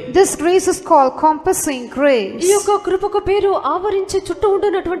கிருபை. This grace is called compassing grace. ఈ యొక్క కృపకు పేరు ఆవరించి చుట్టూ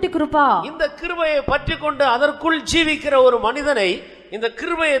ఉండునటువంటి కృప. இந்த கிருபையை பற்றிக்கொண்டு அதற்குள் ஜீவிக்கிற ஒரு மனிதனை இந்த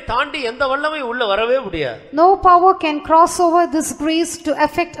கிருபையை தாண்டி எந்த வல்லமை உள்ள வரவே முடியாது. No power can cross over this grace to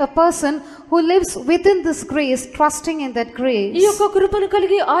affect a person who lives within this grace, trusting in that grace. ఈ యొక్క కృపను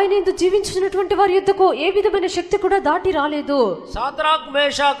కలిగి ఆయన యందు జీవించినటువంటి వారి యొద్దకు ఏ విధమైన శక్తి కూడా దాటి రాలేదు. சாத்ராக்,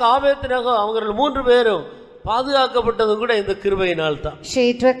 மேஷாக், ஆபேத்நேகோ அவர்கள் 3 பேரும் பாதுகாக்கப்பட்டது கூட இந்த கிருபையினால் தான்.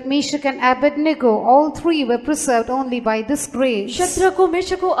 Shadrach, Meshach and Abednego, all 3 were preserved only by this grace. శద్రకు,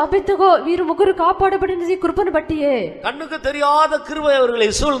 మేషకు, అబేద్నెగో వీరు ముగ్గురు కాపాడబడినది కృపను బట్టియే. கண்ணுக்கு தெரியாத கிருபை அவர்களை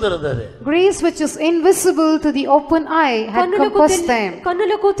சூழ்ந்திருந்தது. Grace which is invisible to the open eye had compassed them.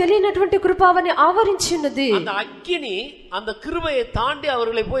 కన్నులకు తెలియనటువంటి కృప అవని ఆవరించినది. அந்த అగ్ని அந்த கிருபையை தாண்டி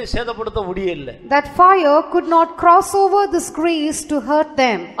அவர்களை போய் சேதப்படுத்த முடியல. That fire could not cross over this grace to hurt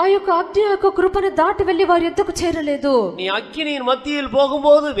them. ఆ యొక్క అగ్ని యొక్క కృపను దాటి వెళ్లి వారి యొద్దకు చేరలేదు. நீ அக்கினியின் மத்தியில்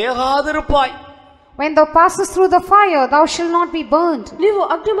போகும்போது வேகாதிருப்பாய். When thou passest through the fire, thou shalt not be burned. నీవు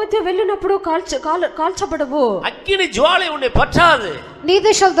అగ్ని మధ్య వెళ్ళినప్పుడు కాల్చబడవు. அக்கினி ஜுவாலை உன்னை பற்றாது.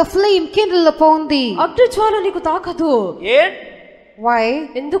 Neither shall the flame kindle upon thee. అగ్ని జ్వాల నీకు తాకదు. ஏன்? Why?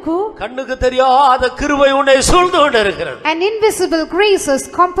 ఎందుకు? கண்ணுக்கு தெரியாத கிருபை உன்னை சூழ்ந்து கொண்டிருக்கிறது. An invisible grace is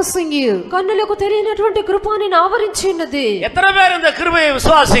compassing you. కన్నులకు తెలియనటువంటి కృప నిన్ను ఆవరించి ఉన్నది. எத்தனை பேர் இந்த கிருபையை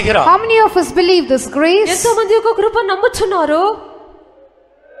விசுவாசிக்கிறோம்? How many of us believe this grace? ఎంతమంది యొక్క కృప నమ్ముచున్నారు?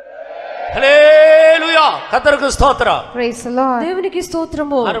 ஹல்லேலூயா, கர்த்தருக்கு ஸ்தோத்திரம். Praise the Lord. దేవునికి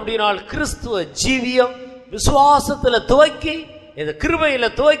స్తోత్రము. மறுபடியும் கிறிஸ்துவ ஜீவியம் விசுவாசத்துல துவக்கி இந்த கிருபையில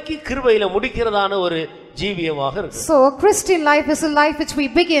துவக்கி கிருபையில முடிக்கிறதான ஒரு ஜீவியமாக இருக்கு. So Christian life is a life which we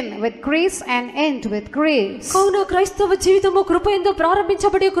begin with grace and end with grace. కావున క్రైస్తవ జీవితము కృపయందు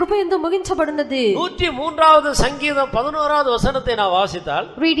ప్రారంభించబడి కృపయందు ముగించబడినది. 103வது சங்கீதம் 11வது வசனத்தை நான் வாசித்தால்,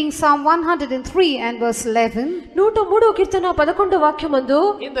 Reading Psalm 103 and verse 11, 103వ కీర్తన 11వ వాక్యమందు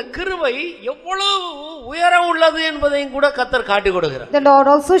இந்த கிருபை எவ்வளவு உயரம் உள்ளது என்பதையும் கூட கர்த்தர் காட்டி கொடுக்கிறார். The Lord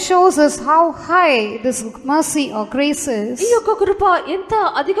also shows us how high this mercy or grace is. ఈ యొక్క కృప ఎంత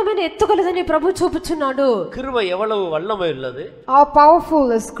అధికమైన ఎత్తుగలదని ప్రభు చూపుచున్నాడు. கிருபை எவ்வளவு வல்லமை உள்ளது, How powerful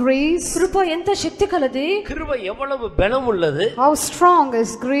is grace. కృప ఎంత శక్తి కలది, கிருபை எவ்வளவு பலம் உள்ளது, How strong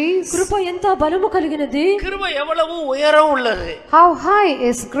is grace. కృప ఎంత బలము కలిగినది, கிருபை எவ்வளவு உயரம் உள்ளது. How high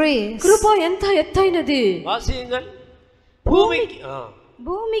is grace. కృప ఎంత ఎత్తైనది. வாசியுங்கள். பூமிக்கு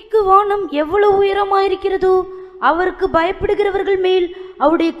பூமிக்கு வானம் எவ்வளவு உயரமாயிருக்கிறதோ அவருக்கு பயப்படுகிறவர்கள் மேல்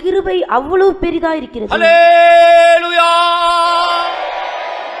அவருடைய கிருபை அவ்வளவு பெரிதாயிருக்கிறது. ஹல்லேலூயா.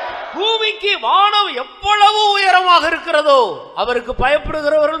 பூமிக்கு வானம் எவ்வளவு உயரமாக இருக்கிறதோ அவருக்கு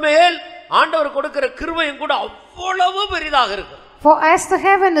பயப்படுகிறவர்கள் மேல் ஆண்டவர் கொடுக்கிற கிருபையும் கூட அவ்வளவு பெரிதாக இருக்கு. For as the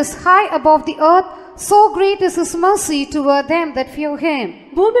heaven is high above the earth, so great is his mercy toward them that fear him.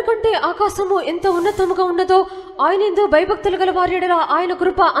 భూమి కంటే ఆకాశము ఎంత ఉన్నతముగా ఉన్నదో ఆయన యందు భయభక్తులు గల వారి యెడల ఆయన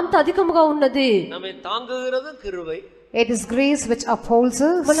కృప అంత అధికముగా ఉన్నది. நம்மை தாங்குகிறது கிருபை, It is grace which upholds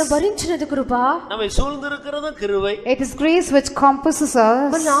us. మన భరించినది కృప, நம்மை சூழ்ந்திருக்கிறது கிருபை, It is grace which compasses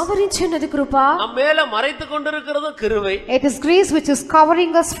మన us. ఆవరించినది కృప, நம்ம மேல மறைத்து கொண்டிருக்கிறது கிருபை. It is grace which is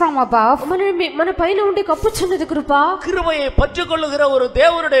covering us from above. మన పైన ఉండి కప్పుచున్నది కృప. கிருபையை பற்றிக்கொள்ளுகிற ஒரு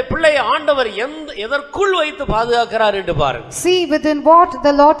தேவனுடைய பிள்ளையை ஆண்டவர் எதற்குள் வைத்து பாதுகாக்கிறார் என்று பாருங்க. See within what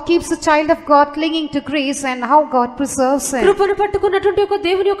the Lord keeps the child of God clinging to grace and how God preserves him. కృపను పట్టుకున్నటువంటి ఒక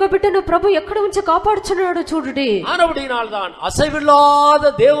దేవుని యొక్క బిడ్డను ప్రభు ఎక్కడ ఉంచి కాపాడుచున్నాడో చూడుడి. ஆனபடியினால்தான்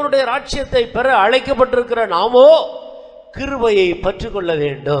அசைவில்லாத தேவனுடைய ராஜ்யத்தை பெற அழைக்கப்பட்டிருக்கிற நாமோ கிருபையை பற்றிக்கொள்ள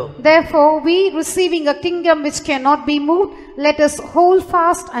வேண்டும். Therefore, we receiving a kingdom which cannot be moved, let us hold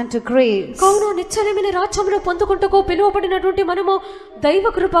fast unto grace. కావున నిశ్చలమైన రాజ్యమును పొందుకుంటకు పిలువబడినటువంటి మనము దైవ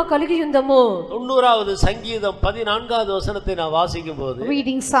కృప కలిగి ఉందము. 90வது சங்கீதம் 14வது வசனத்தை நான் வாசிக்கும் போது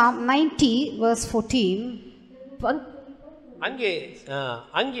Reading Psalm 90 verse 14.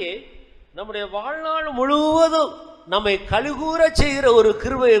 அங்கே நம்முடைய வாழ்நாள் முழுவதும் நம்மை கழுகூற செய்கிற ஒரு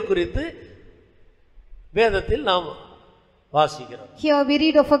கிருபையை குறித்து வேதத்தில் நாம் வாசிக்கிறோம். Here we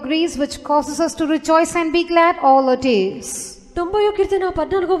read of a grace which causes us to rejoice and be glad all our days. 90వ కీర్తన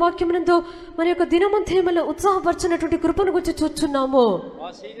 14వ వాక్యమునందు మన యొక్క దినమంతయములో ఉత్సాహపరచునటువంటి కృపను గురించి చూస్తున్నాము.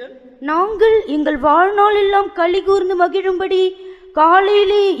 நாங்கள் எங்கள் வாழ்நாள் எல்லாம் களி கூர்ந்து மகிழும்படி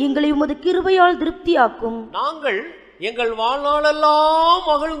காலையிலே எங்களை உமது கிருபையால் திருப்தியாக்கும். நாங்கள் எங்கள் வாழ்நாளெல்லாம்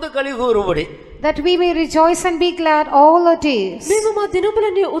மகிழ்ந்து களி கூறும்படி, that we may rejoice and be glad all our days. మేము మా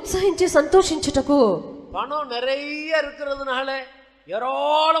దినములన్నీ ఉత్సాహించి సంతోషించుటకు. பணம் நிறைய இருக்கிறதுனால,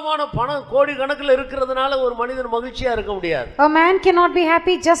 ஏராளமான பணம் கோடி கணக்கில் இருக்கிறதுனால ஒரு மனிதன் மகிழ்ச்சியா இருக்க முடியாது. A man cannot be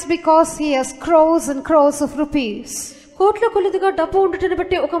happy just because he has crores and crores of rupees. కోట్ల కొలదిగా డబ్బు ఉండటను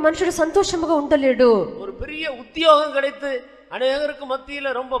బట్టి ఒక మనుషుడు సంతోషముగా ఉండలేడు. ஒரு பெரிய உத்தியோகம் கிடைத்து அநேகருக்கு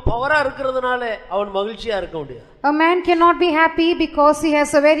மத்தியில ரொம்ப பவரா இருக்கிறதுனால அவன் மகிழ்ச்சியா இருக்க முடியாது. A man cannot be happy because he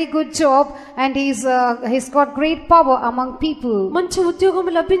has a very good job and he's got great power among people. మంచి ఉద్యోగం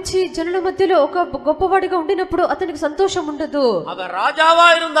లభించి జనుల మధ్యలో ఒక గొప్పవాడిగా ఉండినప్పుడు అతనికి సంతోషం ఉండదు. அவன் ராஜாவா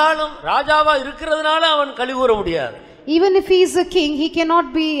இருந்தாலும் ராஜாவா இருக்கிறதுனால அவன் களி கூற முடியாது. Even if he is a king, he cannot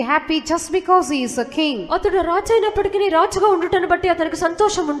be happy just because he is a king. అతడు రాజు అయినప్పటికీ రాజుగా ఉండటను బట్టి అతనికి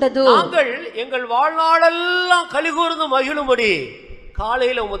సంతోషం ఉండదు. நாங்கள் எங்கள் வாழ்நாளெல்லாம் களி கூர்ந்து மகிழும்படி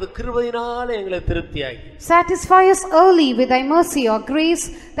காலையில உமது கிருபையினால எங்களை திருப்தியாக்கி. Satisfy us early with thy mercy or grace,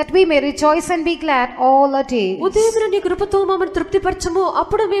 that we may rejoice and be glad all our days. ఉదయమున నీ కృపతో మమ్మల్ని తృప్తిపరచుము,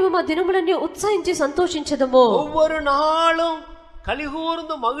 అప్పుడు మేము మా దినములన్నీ ఉత్సాహించి సంతోషించదము. ஒவ்வொரு நாளும்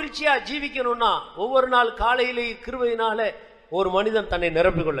கலிகூர்ந்து மகிழ்ச்சியா ஜீவிக்கணும்னா ஒவ்வொரு நாள் காலையிலே கிருபையினால ஒரு மனிதன் தன்னை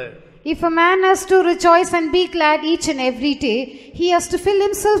நிரப்பிக்கொள்ள. If a man has to rejoice and be glad each and every day, he has to fill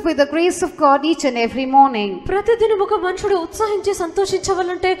himself with the grace of God each and every morning. ప్రతిదినం ఒక మనుషుడు ఉత్సాహించి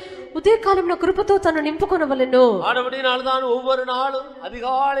సంతోషించవాలంటే ఉదయకాలంలో కృపతో తను నింపుకొనవలెను. ஆனபடியால்தான் ஒவ்வொரு நாளும்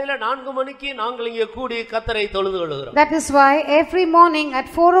அதிகாலையில 4 மணிக்கு நாங்கள் இங்கே கூடி கர்த்தரை தொழுது கொள்கிறோம். That is why every morning at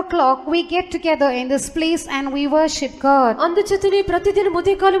 4 o'clock we get together in this place and we worship God. అందుచేతనే ప్రతిదినం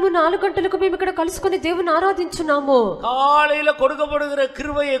ఉదయకాలము 4 గంటలకు మేము ఇక్కడ కలుసుకొని దేవుని ఆరాధించున్నాము. காலையில கொடுக்கப்படுகிற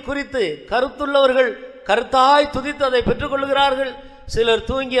கிருபையை குறித்து கருத்துள்ளவர்கள் கருத்தாய் துதித்து அதை பெற்றுக்கொள்கிறார்கள். சிலர்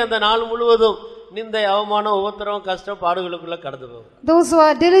தூங்கி அந்த நாள் முழுவதும் நிந்தை, அவமானம், உபத்திரம், கஷ்டம், பாடுகளுக்குள்ள கடந்து போகும். Those who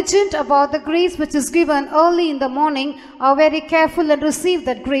are diligent about the grace which is given early in the morning are very careful and receive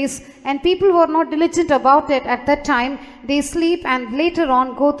that grace, and people who are not diligent about it at that time, they sleep and later on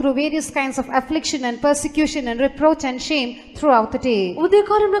go through various kinds of affliction and persecution and reproach and shame throughout the day.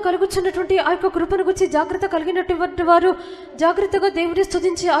 ఉదయకాలంలో కలుగుచున్నటువంటి ఆ యొక్క కృపను గురించి జాగ్రత్త కలిగినటువంటి వారు జాగ్రత్తగా దేవుని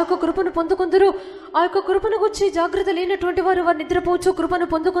స్తుతించి ఆ యొక్క కృపను పొందుకొందురు. ఆ యొక్క కృపను గురించి జాగ్రత్త లేనటువంటి వారు వారు నిద్రపోవచ్చు, కృపను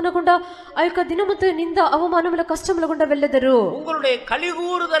పొందుకొనకుండా ఆ యొక్క దినమంతా నింద, అవమానముల, కష్టముల గుండా వెళ్ళెదరు. உங்களுடைய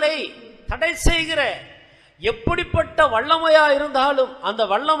கலிகூறுதலை தடை செய்கிற எப்படிப்பட்ட வல்லமையா இருந்தாலும் அந்த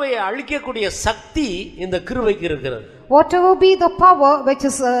வல்லமையை அழிக்கக்கூடிய சக்தி இந்த கிருபைக்கு இருக்கிறது. Whatever be the power which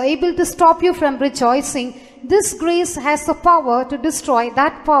is able to stop you from rejoicing, this grace has the power to destroy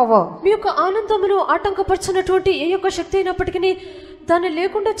that power. మీ యొక్క ఆనందమును ఆటంకపరచినటువంటి ఏ యొక్క శక్తి అయినప్పటికీ దాన్ని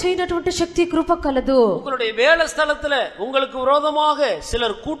లేకుండా చేయనటువంటి శక్తి కృప కలదు. உங்களுடைய வேலை ஸ்தலத்துல உங்களுக்கு விரோதமாக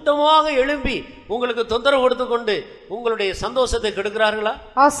சிலர் கூட்டமாக எழும்பி உங்களுக்கு தொந்தரவு கொடுத்து கொண்டு உங்களுடைய சந்தோஷத்தை கெடுக்கிறார்களா?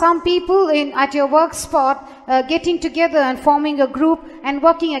 Or some people at your work spot getting together and forming a group and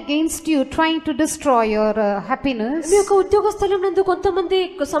working against you, trying to destroy your happiness. మీ యొక్క ఉద్యోగ స్థలం నందు కొంతమంది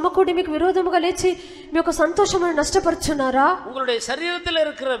సమకూడి మీకు విరోధముగా లేచి మీ యొక్క సంతోషమును నష్టపరుచున్నారా? உங்களுடைய சரீரத்தில்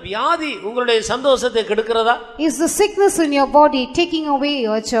இருக்கிற வியாதி உங்களுடைய சந்தோஷத்தை கெடுக்கிறதா? Is the sickness in your body taking away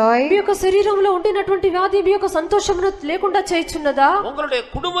your joy? మీ యొక్క శరీరంలో ఉండినటువంటి వ్యాధి మీ యొక్క సంతోషమును లేకుండా చేయుచున్నదా? உங்களுடைய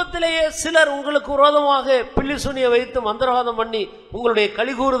குடும்பத்திலேயே சிலர் உங்களுக்கு விரோதமாக பில்லிசூனிய வைத்து மந்திரவாதம் பண்ணி உங்களுடைய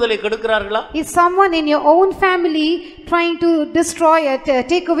கலிகூறுதலை கெடுக்கிறார்களா? Is someone in your own family trying to destroy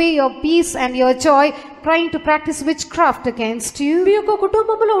take away your peace and your joy, trying to practice witchcraft against you? మీ యొక్క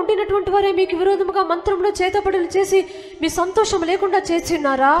కుటుంబంలో ఉండినటువంటి వారే మీకు విరోధముగా మంత్రములు చేతబడులు చేసి మీ సంతోషం లేకుండా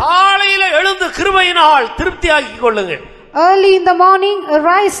చేస్తున్నారా? காலையில எழுந்து கிருபையினால் திருப்தியாக்கிக் கொள்ளுங்கள். Early in the morning,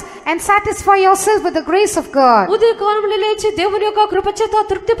 arise and satisfy yourself with the grace of God. ఉదయ కాలములో లేచి దేవుని యొక్క కృప చేత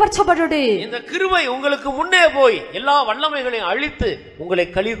తృప్తిపరచబడుడి. இந்த கிருபை உங்களுக்கு முன்னே போய் எல்லா வல்லமைகளையும் அழித்து உங்களை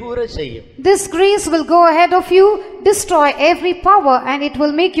கலிகூர செய்யும். This grace will go ahead of you, destroy every power, and it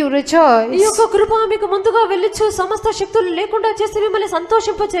will make you rejoice. ఈ యొక్క కృప మీకు ముందుగా వెళ్ళిచు సమస్త శక్తులు లేకుండా చేసి మిమ్మల్ని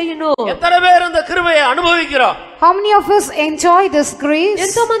సంతోషింపచేయును. எத்தனை பேர் இந்த கிருபையை அனுபவிக்கிறோம்? How many of us enjoy this grace?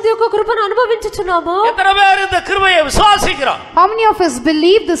 ఎంతో మంది యొక్క కృపను అనుభవించుచున్నాము. எத்தனை பேர் இந்த கிருபையை விசுவாசிக்கிறோம்? How many of us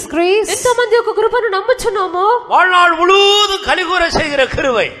believe this grace? ఎంతో మంది యొక్క కృపను నమ్ముచున్నాము. வாழ்நாள் முழுவதும் கலிகூர செய்கிற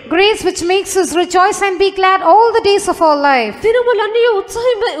கிருபை. Grace which makes us rejoice and be glad all the days of our life. దినములన్నీ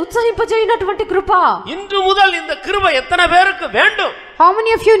ఉత్సాహింపజేయనటువంటి కృప. இன்று முதல் இந்த கிருபை எத்தனை பேருக்கு வேண்டும்? How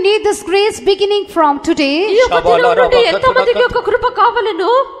many of you need this grace beginning from today? ఈ యొక్క దినం నుండి ఎంత మందికి యొక్క కృప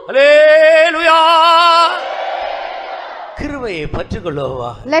కావాలను? హల్లెలూయా! கிருபையை பற்றிக்கொள்ளுவா.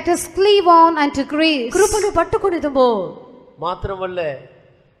 Let us cleave on unto grace. కృపను పట్టుకొనిదము. மாத்திரமல்ல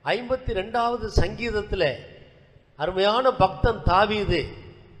 52வது சங்கீதத்துல அருமையான பக்தன் தாவீது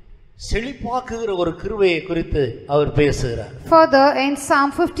செழிப்பாக்குகிற ஒரு கிருபையை குறித்து அவர் பேசுகிறார். Further in Psalm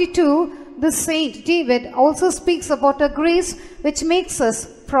 52, the saint David also speaks about a grace which makes us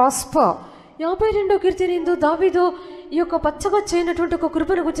prosper. 52వ కీర్తనందు దావీదు ఈ యొక్క పచ్చబచ్చైనటువంటి ఒక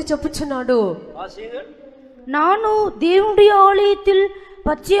కృపను గురించి చెప్పుచున్నాడు. நானோ தேவனுடைய ஆலயத்தில்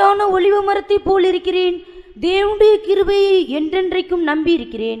பச்சையான ஒலிவ மரத்தை போல் இருக்கிறேன். தேவனுடைய கிருபையை என்றென்றைக்கும் நம்பி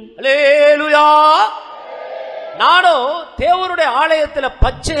இருக்கிறேன். அல்லேலூயா! நானோ தேவனுடைய ஆலயத்துல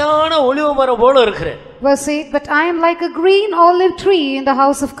பச்சையான ஒலிவ மரம் போல இருக்கிறேன். Verse 8, but I am like a green olive tree in the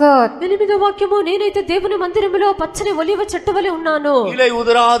house of God. 8వ వాక్యము, నేనైతే దేవుని మందిరములో పచ్చని ఒలివ చెట్టు వలె ఉన్నాను. இலை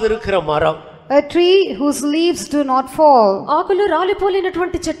உதிராதிருக்கிற மரம். A tree whose leaves do not fall. ఆకులు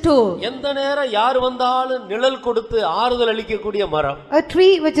రాలిపోలేనటువంటి చెట్టు. எந்த நேரம் யார் வந்தாலும் நிழல் கொடுத்து ஆறுதல் அளிக்கக்கூடிய மரம். A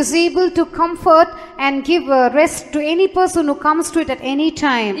tree which is able to comfort and give rest to any person who comes to it at any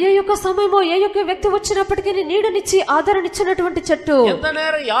time. ఏ యొక్క సమయమో ఏ యొక్క వ్యక్తి వచ్చినప్పటికీ నీడనిచ్చి ఆదరణిచ్చినటువంటి చెట్టు. எந்த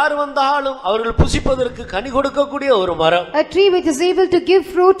நேரம் யார் வந்தாலும் அவர்கள் புசிப்பதற்கு கனி கொடுக்கக்கூடிய ஒரு மரம். A tree which is able to give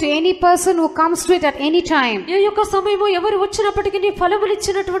fruit to any person who comes to it at any time. ఏ యొక్క సమయమో ఎవరు వచ్చినప్పటికీ ఫలములు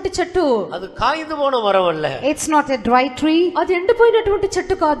ఇచ్చినటువంటి చెట్టు. அது காய்ந்து போன மரம் அல்ல. It's not a dry tree. అది ఎండిపోయినటువంటి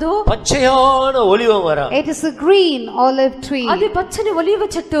చెట్టు కాదు. பச்சையான ஒலிவ மரம். It is a green olive tree. అది పచ్చని ఒలీవ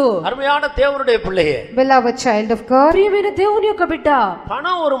చెట్టు. அருமையான தேவனுடைய பிள்ளையே, Beloved child of God, ప్రియమైన దేవుని యొక్క బిడ్డ,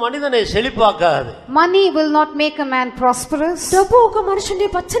 பணம் ஒரு மனிதனை செழிப்பாக்காது. money will not make a man prosperous. డబ్బు ఒక మనిషిని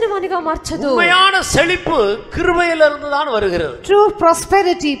పచ్చని వానిగా మార్చదు. உண்மையான செழிப்பு கிருபையிலிருந்து தான் வருகிறது. True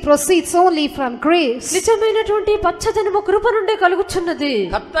prosperity proceeds only from grace. నిజమైనటువంటి పచ్చదనము కృప నుండి కలుగుచున్నది.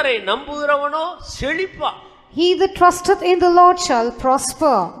 கர்த்தரை நம்புகிறவனோ செழிப்பா. He that trusteth in the Lord shall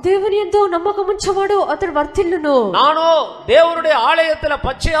prosper. దేవుని యందు నమ్మకముంచువాడు అతడు వర్ధిల్లును. நானோ தேவனுடைய ஆலயத்துல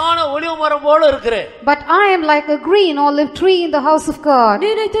பச்சையான ஒலிவ மரம் போல இருக்கிறேன். But I am like a green olive tree in the house of God.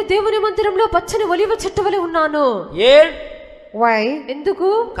 నేనైతే దేవుని మందిరంలో పచ్చని ఒలీవ చెట్టు వలె ఉన్నాను. ஏன்? Why? ఎందుకు?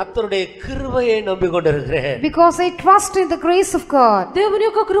 கர்த்தருடைய கிருபையை நம்பிக்கொண்டிருக்கிறேன். Because I trust in the grace of God. దేవుని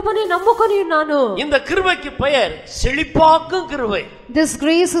యొక్క కృపని నమ్ముకొని ఉన్నాను. இந்த கிருபைக்கு பெயர் செழிப்பாக்கும் கிருபை. This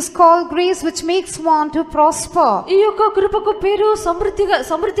grace is called grace which makes one to prosper. ఈ యొక్క కృపకు పేరు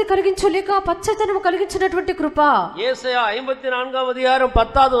సమృద్ధి కలిగించు లేక పచ్చదనం కలిగించినటువంటి కృప. ஏசாயா 54 அதிகாரம்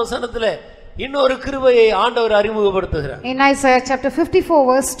 10வது வசனத்திலே இன்னொரு கிருபையை ஆண்டவர் அறிமுகப்படுத்துகிறார். In Isaiah chapter 54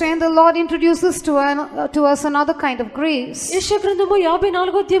 verse 10, the Lord introduces to us another kind of grace. యెషయా గ్రంథము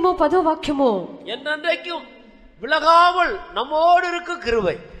 54వ అధ్యాయము 10వ వాక్యము. என்றென்றைக்கும் விலகாமல் நம்மோடு இருக்கும்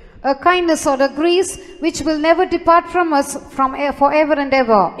கிருபை. a kindness or a grace which will never depart from us from forever and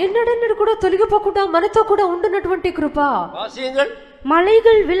ever. ఎన్నడెన్నడూ కూడా తొలగిపోకుండా మనతో కూడా ఉండునటువంటి కృప. வாசியுங்கள்.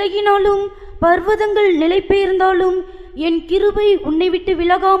 மலைகள் விலகினாலும் பர்வதங்கள் நிலைபெயர்ந்தாலும் என் கிருபை உன்னை விட்டு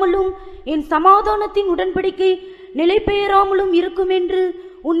விலகாமலும் என் சமாதானத்தின் உடன்படிக்கை நிலைபெயராமலும் இருக்கும் என்று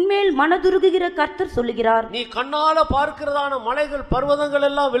உன்மேல் மனதுருகுகிற கர்த்தர் சொல்லுகிறார். நீ கண்ணால பார்க்கிறதான மலைகள் பர்வதங்கள்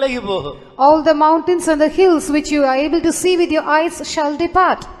எல்லாம் விலகி போகும். All the mountains and the hills which you are able to see with your eyes shall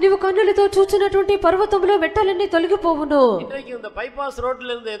depart. నీవు కన్నులతో చూచినటువంటి పర్వతములు మెట్టలన్నీ తొలగిపోవును. இன்றைக்கு இந்த பைபாஸ்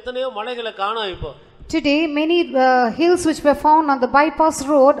ரோட்ல இருந்து எத்தனையோ மலைகளை காணோம். இப்போ Today many hills which were found on the bypass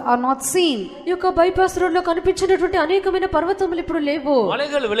road are not seen. ఈ యొక్క బైపాస్ రోడ్ లో కనిపించినటువంటి అనేకమైన పర్వతములు ఇప్పుడు లేవు.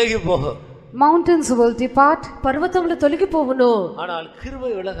 மலைகள் விலகி போகும். Mountains will depart, పర్వతములు తొలగిపోవును. ஆனால்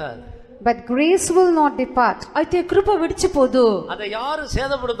கிருபை விலகாது. but grace will not depart. అయితే కృప విడిచిపోదు. அதை யாரும்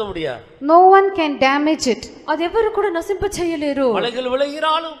சேதப்படுத்த முடியாது. No one can damage it. అది ఎవరు కూడా నశింప చేయలేరు. மலைகள்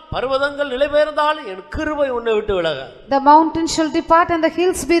விலகினாலும் பர்வதங்கள் நிலைபெயர்ந்தாலும் என் கிருபை உன்னை விட்டு விலகாது. The mountains shall depart and the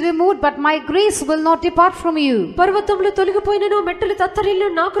hills be removed, but my grace will not depart from you. పర్వతములు తొలగిపోయినను మెట్టలు తత్తరిల్లు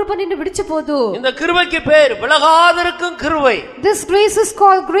నా కృప నిన్ను విడిచిపోదు. இந்த கிருபைக்கு பேர் விலகாதிருக்கும் கிருபை. This grace is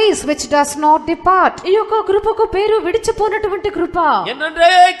called grace which does not depart. ఈ యొక్క కృపకు పేరు విడిచిపోనటువంటి కృప.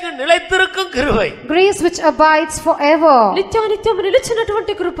 என்னென்றைக்கு நிலைத்திருக்கும் கிருபை. Grace which abides forever. నిత్యానిత్యము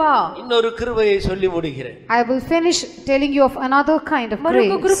నిలిచినటువంటి కృప. இன்னொரு கிருபையை சொல்லி முடிக்கிறேன். I will finish telling you of another kind of మరొక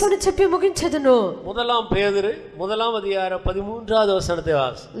grace. కృపను చెప్పి ముగించెదను. முதலாம் பேதுரு முதலாம் அதிகாரம் 13வது வசனத்தை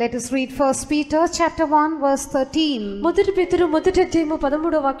வாசி. Let us read 1 Peter chapter 1 verse 13. మొదటి పేతురు మొదటి అధ్యాయము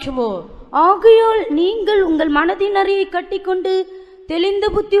 13వ వాక్యము. ஆகையால் நீங்கள் உங்கள் மனதின் அறையை கட்டிக்கொண்டு தெளிந்த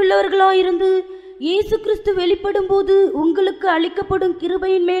புத்தியுள்ளவர்களாயிருந்து இயேசு கிறிஸ்து வெளிப்படும் போது உங்களுக்கு அளிக்கப்படும்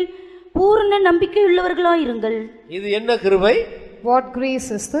கிருபையின் மேல் பூரண நம்பிக்கையுள்ளவர்களாயிருங்கள். இது என்ன கிருபை? What grace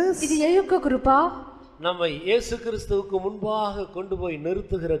is this? ఇది ఏ యొక్క కృప? நம்மை இயேசு கிறிஸ்துவுக்கு முன்பாக கொண்டு போய்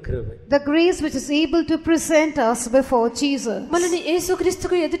நிறுத்துகிற கிருபை. The grace which is able to present us before Jesus. మనని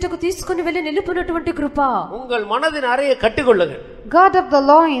యేసుక్రీస్తుకు ఎదుటకు తీసుకొని వెళ్ళి నిలుపునటువంటి కృప. உங்கள் மனதின் அறையை கட்டிக்கொள்ளுங்கள். Guard up the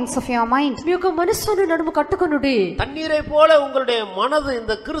loins of your mind. మీ యొక్క మనస్సును నడుము కట్టుకొనుడి. தண்ணீரை போல உங்களுடைய மனது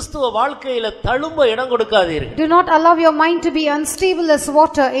இந்த கிறிஸ்துவ வாழ்க்கையில தழும்ப இடம் கொடுக்காதீர்கள். Do not allow your mind to be unstable as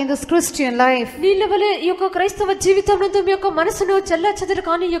water in this Christian life. నీళ్ళ వలె ఈ యొక్క క్రైస్తవ జీవితమునందు మీ యొక్క మనసును చెల్లాచెదరు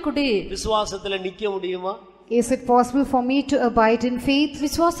కానియ్యకుడి. விசுவாசத்துல நிக்க முடியுமா? Is it possible for me to abide in faith?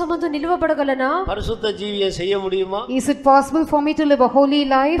 విశ్వాసమందు నిలవబడగలనా? பரிசுத்த ஜீவியம் செய்ய முடியுமா? Is it possible for me to live a holy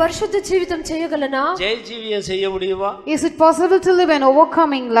life? పరిశుద్ధ జీవితం చేయగలనా? ஜெய ஜீவியம் செய்ய முடியுமா? Is it possible to live an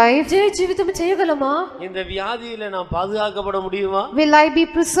overcoming life? జయ జీవితం చేయగలమా? இந்த வியாதியில நாம் பாதுகாக்கப்பட முடியுமா? Will I be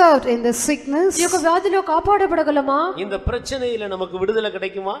preserved in this sickness? ఈ యొక్క వ్యాధిలో కాపాడబడగలమా? இந்த பிரச்சனையில நமக்கு விடுதலை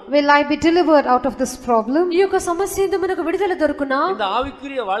கிடைக்குமா? Will I be delivered out of this problem? ఈ యొక్క సమస్య నుండి మనకు విడుదల దొరుకునా? இந்த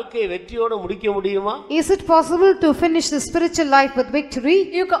ஆவிக்குரிய வாழ்க்கையை வெற்றியோட முடிக்க முடியுமா? Is it possible to finish the spiritual life with victory?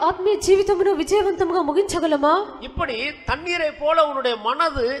 ఈ యొక్క ఆత్మీయ జీవితమును విజయవంతంగా ముగించగలమా? இப்படி தண்ணீரை போல உன்னுடைய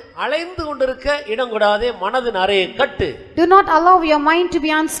மனது அலைந்து கொண்டிருக்க இடம் கொடாதே. மனதின் அறையை கட்டு. Do not allow your mind to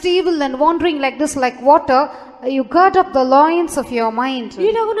be unstable and wandering like this, like water. You guard up the loins of your mind.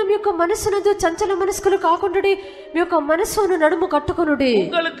 ఈలాగున మీ యొక్క మనస్సునందు చంచల మనస్కులు కాకుండాడి మీ యొక్క మనస్సును నడుము కట్టుకొనుడి.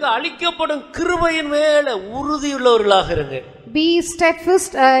 உங்களுக்கு அளிக்கப்படும் கிருபையின் மேல உறுதியுள்ளவர்களாக இருங்க. Be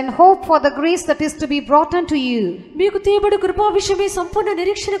steadfast and hope for the grace that is to be brought unto you. మీకు తీయబడు కృపా విషయమే సంపూర్ణ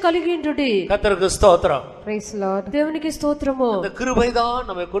నిరీక్షణ కలిగి ఉండుడి. கர்த்தருக்கு ஸ்தோத்திரம். Praise the Lord. దేవునికి స్తోత్రము. அந்த கிருபை தான்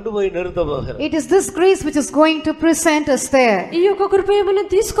நம்மை கொண்டு போய் நிறுத்த போகிறது. It is this grace which is going to present us there. ఈ యొక్క కృప మనల్ని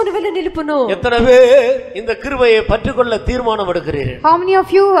తీసుకొని వెళ్ళి నిలుపును. எத்தனை பேர் இந்த கிருபையை பற்றிக்கொள்ள தீர்மானம் எடுக்கிறீர்கள்? How many of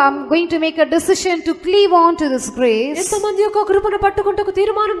you are going to make a decision to cleave on to this grace? ఎంతమంది యొక్క కృపను పట్టుకుంటకు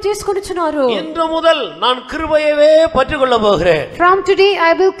తీర్మానం చేసుకొనుచున్నారు? இன்று முதல் நான் கிருபையவே பற்றிக்கொள்ள போகிறேன். From today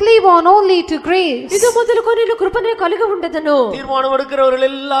I will cleave on only to grace. ఇది మొదలుకొని నేను కృపనే కలిగి ఉండదను. தீர்மானம் எடுக்கிறவர்கள்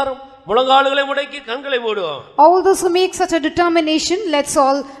எல்லாரும் முழங்கால்களை முடக்கி கண்களை மூடுவோம். All those who make such a determination, let's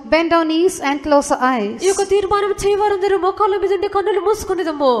all bend our knees and close our eyes. ఈ యొక్క తీర్మానం చేయవారందరూ మోకాళ్ళ మీద ఉండి కన్నులు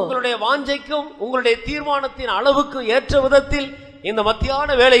మూసుకొనిదము. உங்களுடைய வாஞ்சைக்கும் உங்களுடைய தீர்மானத்தின் அளவுக்கு ஏற்ற விதத்தில் இந்த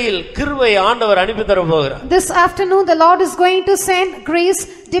மத்தியான வேளையில் கிருபையை ஆண்டவர் அனுப்பி தர போகிறார். This afternoon the Lord is going to send grace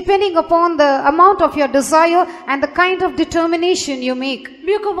depending upon the amount of your desire and the kind of determination you make.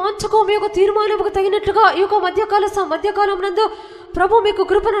 మీ యొక్క వాంఛకు మీ యొక్క తీర్మానముకు తగినట్లుగా ఈ యొక్క మధ్యకాలం నందు ప్రభు మీకు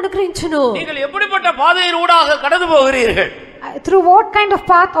కృపను అనుగ్రహించును. நீங்கள் எப்படிப்பட்ட பாதையின் ஊடாக கடந்து போகிறீர்கள்? Through what kind of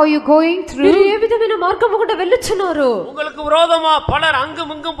path are you going through? మీరు ఏ విధమైన మార్గము గుండా వెళ్ళుచున్నారు? உங்களுக்கு விரோதமா பலர்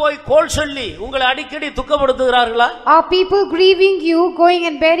அங்கும் இங்கும் போய் கோல் சொல்லி உங்களை அடிக்கடி துக்கப்படுத்துகிறார்களா? Are people grieving you, going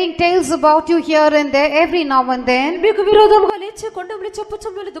and bearing tales about you here and there every now and then? మీకు విరోధముగా లేచి కొండములు చెప్పుచు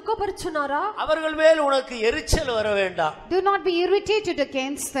మిమ్మల్ని దుఃఖపరుచున్నారా? அவர்கள் மேல் உனக்கு எரிச்சல் வர வேண்டாம். Do not be irritated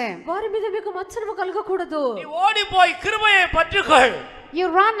against them. వారి మీద మీకు మత్సరము కలగకూడదు. நீ ஓடி போய் கிருபையை பற்றிக்கொள். You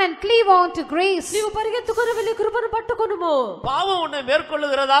run and cleave on to grace. నీవు పరిగెత్తుకొని వెళ్ళి కృపను పట్టుకొనుము. பாவம் உன்னை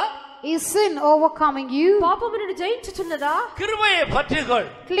மேற்கொள்ளுகிறதா? Is sin overcoming you? పాపము నిన్ను జయించుచున్నదా? கிருபையை பற்றிக்கொள்.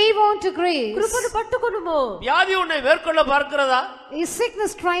 Cleave on to grace. కృపను పట్టుకొనుము. வியாதி உன்னை மேற்கொள்ள பார்க்கிறதா? Is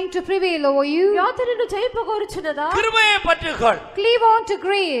sickness trying to prevail over you? వ్యాధి నిన్ను జయింపగోరుచున్నదా? கிருபையை பற்றிக்கொள். Cleave on to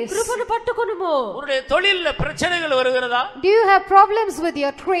grace. కృపను పట్టుకొనుము. உன்னுடைய தொழில்ல பிரச்சனைகள் வருகிறதா? Do you have problems with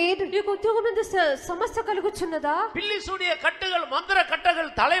your trade? నీకు ఉద్యోగమందు సమస్య కలుగుచున్నదా? பில்லி சூனிய கட்டுகள் மந்திர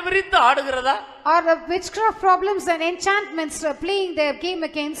கட்டுகள் தலைவிரித்து ஆடுகிறதா? Are the witchcraft problems and enchantments playing their game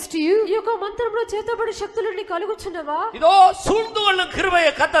against you? ఈ యొక్క మంత్రములో చేతబడి శక్తులు నీ కలుగుచున్నవా? இதோ சூழ்ந்து கொள்ளும் கிருபையை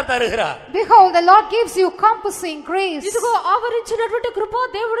கர்த்தர் தருகிறார். Behold, the Lord gives you compassing grace. ఇదిగో ఆవరించినటువంటి కృప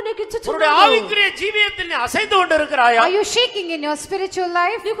దేవుడు నీకు உன்னுடைய ఇచ్చుచున్నాడు. ஆவிக்குரிய ஜீவியத்தில் நீ அசைந்து கொண்டிருக்கிறாயா? Are you shaking in your spiritual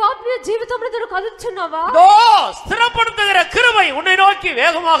life? నీకు ఆత్మీయ జీవితంలో నువ్వు కదులుచున్నావా? இதோ ஸ்திரப்படுத்துகிற கிருபை உன்னை நோக்கி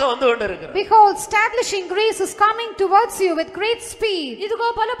வேகமாக வந்து கொண்டிருக்கிறது. Behold, establishing grace is coming towards you with great speed. ఇదిగో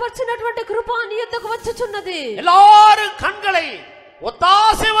బలపరిచినటువంటి కృప నీ యొద్దకు వచ్చుచున్నది. எல்லாரும் கண்களை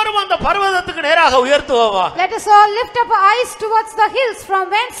ஒத்தாசை வரும் அந்த பர்வதத்துக்கு நேராக உயர்த்துவோமா? Let us all lift up our eyes towards the hills from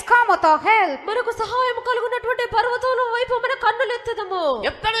whence cometh our help. మనకు సహాయం కలుగునటువంటి పర్వతముల వైపు మన కన్నులు ఎత్తుదము.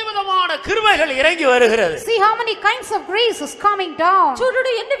 எத்தனை விதமான கிருபைகள் இறங்கி வருகிறது. See how many kinds of grace is coming down.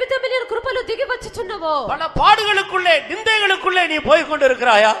 చూడుడు ఎన్ని విధమైన కృపలు దిగి వచ్చుచున్నవో. பல பாடுகளுக்குள்ளே நிந்தைகளுக்குள்ளே நீ போய்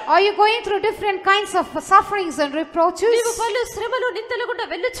கொண்டிருக்கிறாயா? Are you going through different kinds of sufferings and reproaches? నీవు పలు శ్రమలు నిందలు గుండా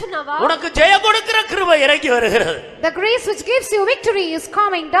వెళ్ళుచున్నావా? உனக்கு ஜெயம் கொடுக்கிற கிருபை இறங்கி வருகிறது. The grace which gives you victory is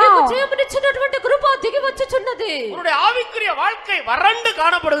coming నీకు down. జయమునిచ్చినటువంటి కృప దిగి వచ్చుచున్నది. உன்னுடைய ஆவிக்குரிய வாழ்க்கை வறண்டு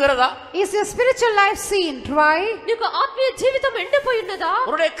காணப்படுகிறதா? Is your spiritual life seen dry? నీకు ఆత్మీయ జీవితం ఎండిపోయి ఉన్నదా?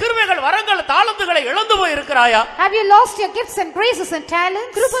 உன்னுடைய கிருபைகள் வரங்கள் தாளந்துகளை இழந்து போய் இருக்கிறாயா? Have you lost your gifts and graces and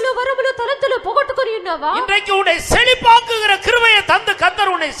talents? కృపలు వరములు తలంతులు పోగొట్టుకొని ఉన్నావా? இன்றைக்கு உன்னை செழிப்பாக்குகிற கிருபையை தந்து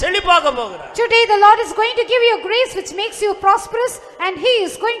கர்த்தர் உன்னை செழிப்பாக்க போகிறார். Today the Lord is going to give you grace which makes you prosperous, and He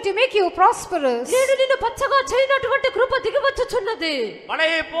is going to make you prosperous. నేను నిన్ను పచ్చగా చేయనటువంటి కృప దిగి వచ్చుచున్నది.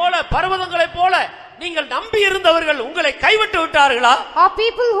 மலையை போல பர்வதங்களை போல நீங்கள் நம்பி இருந்தவர்கள் உங்களை கைவிட்டு விட்டார்களா? Are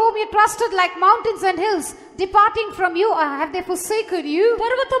people whom you trusted like mountains and hills departing from you, or have they forsaken you?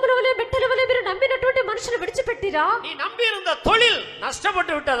 పర్వతముల వలె మెట్టల వలె మీరు నమ్మినటువంటి మనుషులు విడిచిపెట్టిరా? நீ நம்பி இருந்த தொழில்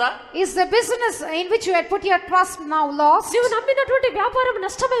నష్టపட்டு விட்டதா? Is the business in which you had put your trust now lost? నీవు నమ్మినటువంటి వ్యాపారం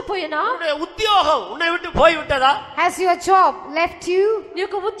నష్టమైపోయినా? உன்னுடைய உத்தியோகம் உன்னை விட்டு போய் விட்டதா? Has your job left you? నీ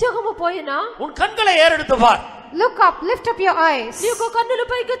యొక్క ఉద్యోగము పోయినా? உன் கண்களை ஏறெடுத்து பார். Look up, lift up your eyes. నీ యొక్క కన్నులు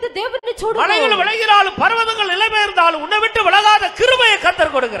పైకెత్తి దేవుని చూడు. மலைகள் விலகினாலும் பர்வதங்கள் நிலைபெயர்ந்தாலும் உன்னை விட்டு விலகாத கிருபையை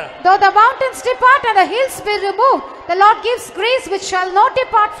கர்த்தர் கொடுக்கிறார். Though the mountains depart and the hills be removed, the Lord gives grace which shall not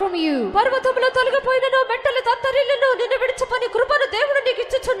depart from you. పర్వతములు తొలగిపోయినను మెట్టలు తత్తరిల్లును నిన్ను విడిచిపోని కృపను దేవుడు నీకు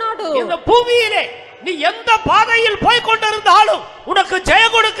ఇచ్చుచున్నాడు. இந்த பூமியிலே நீ எந்த பாதையில் போய் கொண்டிருந்தாலும் உனக்கு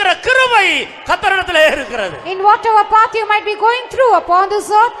ஜெயம் கொடுக்கிற கிருபை கர்த்தரிடத்திலே இருக்கிறது. In whatever path you might be going through upon this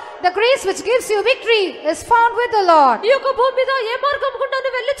earth, the grace which gives you victory is found with the Lord. ఈ యొక్క భూమి మీద ఏ మార్గం గుండా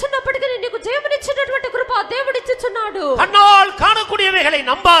నువ్వు వెళ్ళుచున్నప్పటికీ నీకు జయమునిచ్చినటువంటి కృప దేవుడు ఇచ్చుచున్నాడు. கண்ணால் காணக்கூடியவைகளை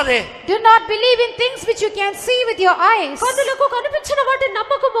நம்பாதே. Do not believe in things which you can see with your eyes. కన్నులకు కనిపించిన వాటిని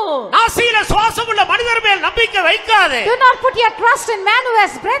నమ్మకము. நாசியில சுவாசமுள்ள மனிதர் மேல் நம்பிக்கை வைக்காதே. Do not put your trust in man who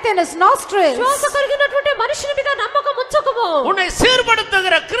has breath in his nostrils. శ్వాస కలిగినటువంటి మనుషుని మీద నమ్మకం ఉంచకము. உன்னை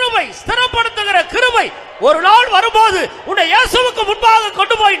சீர்படுத்துகிற கிருபை, ஸ்திரப்படுத்துகிற கிருபை ஒரு நாள் வரும்போது உன்னை இயேசுவுக்கு முன்பாக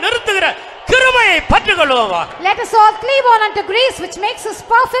கொண்டு போய் நிறுத்துகிற கிருபையை பற்றிக்கொள்வோமா? Let us all cleave on unto grace which makes us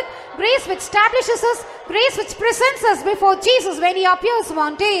perfect, grace which establishes us, grace which presents us before Jesus when He appears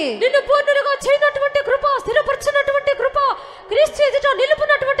one day. నిన్ను పూర్ణులుగా చేయనటువంటి కృప, స్థిరపరచినటువంటి కృప, క్రీస్తు ఎదుట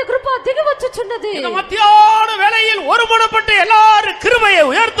నిలుపునటువంటి కృప దిగి వచ్చుచున్నది. இந்த மத்தியான வேளையில் ஒருமனப்பட்டு எல்லாரும் கிருபையை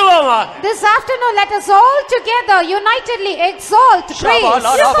உயர்த்துவோமா? This afternoon let us all together unitedly exalt grace.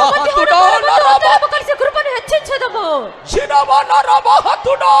 కలిసి కృపను హెచ్చించదము.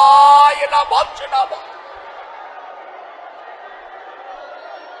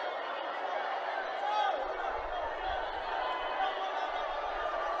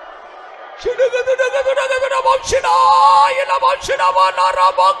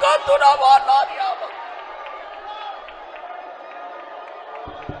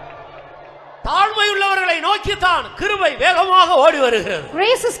 தாழ்மையுள்ளவர்களை நோக்கித்தான் கிருபை வேகமாக ஓடி வருகிறது.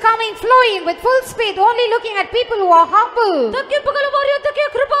 Grace is coming flowing with full speed, only looking at people who are humble. తగ్గింపుగల వారి యొద్దకే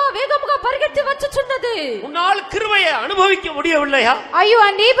కృప వేగముగా పరిగెత్తి వచ్చుచున్నది. உன்னால் கிருபையை அனுபவிக்க முடியவில்லையா? Are you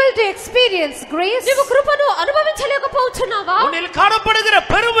unable to experience grace? నీవు కృపను అనుభవించలేకపోతున్నావా? உன்னில் காணப்படுகிற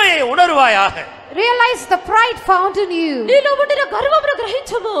பெருமையை உணர்வாயாக. Realize the pride found in you. నీలో ఉండిన గర్వమును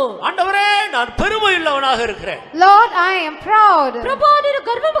గ్రహించుము. ஆண்டவரே, நான் பெருமையுள்ளவனாக இருக்கிறேன். Lord, I am proud. ప్రభువా, నేను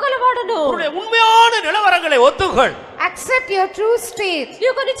గర్వము గలవాడను. உன்னுடைய உண்மையான நிலவரங்களை ஒத்துக்கொள். Accept your true state. నీ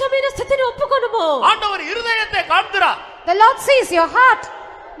యొక్క నిజమైన స్థితిని ఒప్పుకొనుము. ஆண்டவர் இருதயத்தை காண்கிறார். The Lord sees your heart.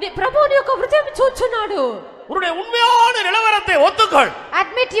 ప్రభువు నీ యొక్క హృదయం చూచున్నాడు. உன்னுடைய உண்மையான நிலவரத்தை ஒத்துக்கொள்.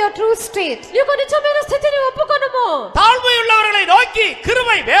 Admit your true state. నీ యొక్క నిజమైన స్థితిని ఒప్పుకొనుము. தாழ்மையுள்ளவர்களை நோக்கி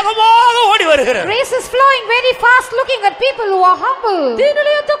கிருபை வேகமாக ஓடி வருகிறது. Grace is flowing very fast looking at people who are humble. దీనుల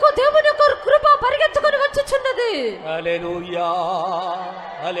యొద్దకు దేవుని యొక్క కృప పరిగెత్తుకొని వచ్చుచున్నది. హల్లెలూయా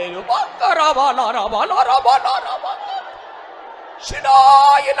హల్లెలూయా కరబాలారాబాలారాబాలారాబా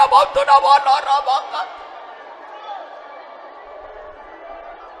షినాయిన బాతునాబాలారాబా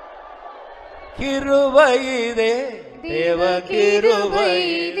கிருபையிதே தேவ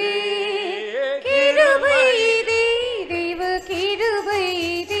கிருபையிதே கிருபையிதே தேவ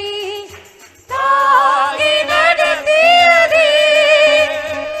கிருபையிதே தாங்கி நடத்தியதே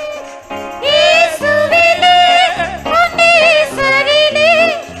இயேசுவிலே பொன்னேசரிலே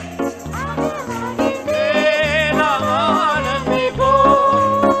ஆனந்தி போ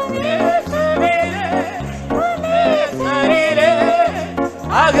இயேசுவிலே பொன்னேசரிலே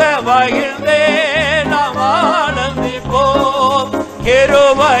அகமகிழ்ந்தே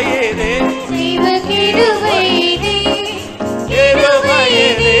கிருபையிதே தேவ கிருபையிதே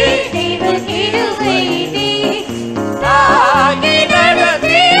கிருபையிதே தேவ கிருபையிதே தாங்கி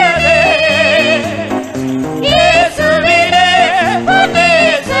நடத்தியதே இயேசுவிலே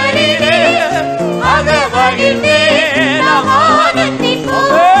பொன்னேசரிலே அகமகிழ்ந்தே நாம்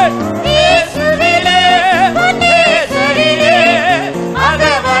ஆனந்திப்போம் இயேசுவிலே பொன்னேசரிலே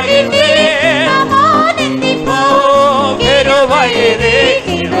அகமகிழ்ந்தே நாம் ஆனந்திப்போம் கிருபையிதே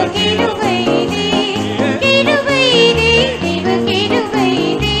கிருபையிதே கிருபையிதே தேவ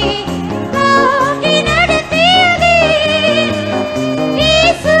கிருபையிதே தாங்கி நடத்தியதே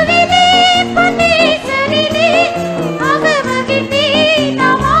இயேசுவிலே பொன்னேசரிலே அகமகிழ்ந்தே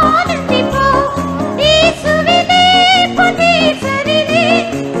நாம் ஆனந்திப்போம் இயேசுவிலே பொன்னேசரிலே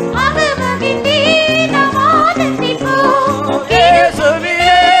அகமகிழ்ந்தே நாம் ஆனந்திப்போம்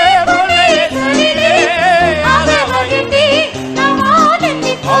இயேசுவிலே பொன்னேசரிலே அகமகிழ்ந்தே நாம்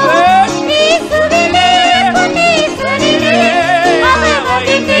ஆனந்திப்போம் இயேசுவிலே பொன்னேசரிலே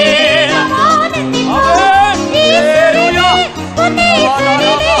அகமகிழ்ந்தே நாம் ஆனந்திப்போம் இயேசுவிலே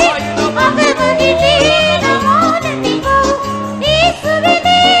பொன்னேசரிலே அகமகிழ்ந்தே நாம் ஆனந்திப்போம்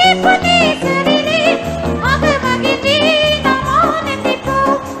இயேசுவிலே பொன்னேசரிலே அகமகிழ்ந்தே நாம்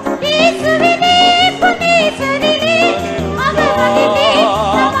ஆனந்திப்போம் இயேசுவிலே பொன்னேசரிலே அகமகிழ்ந்தே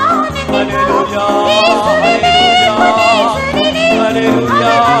நாம் ஆனந்திப்போம் இயேசுவிலே பொன்னேசரிலே ஹல்லேலூயா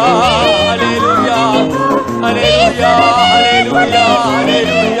ஹல்லேலூயா ஹல்லேலூயா ஹல்லேலூயா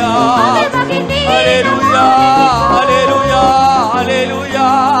ஹல்லேலூயா ஹல்லேலூயா ஹல்லேலூயா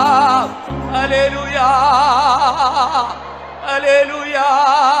ஹல்லேலூயா ஹல்லேலூயா ஹல்லேலூயா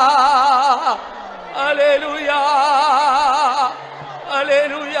ஹல்லேலூயா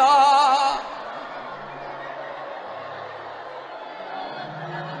ஹல்லேலூயா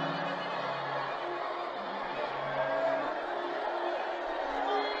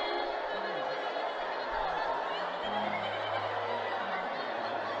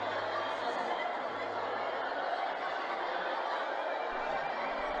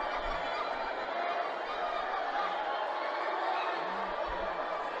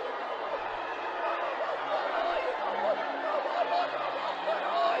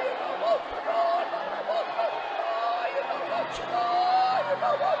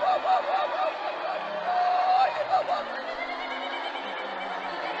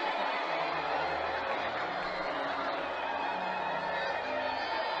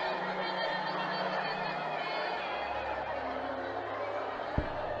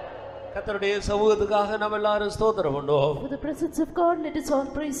கர்த்தருடைய சமூகத்துக்காக நாம் எல்லாரும் ஸ்தோத்திரம் பண்ணுவோம். For the presence of God, let us all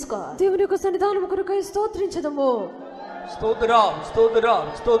praise God. దేవుని యొక్క సన్నిధానం కొరకై స్తోత్రించదము. ஸ்தோத்திரம் ஸ்தோத்திரம்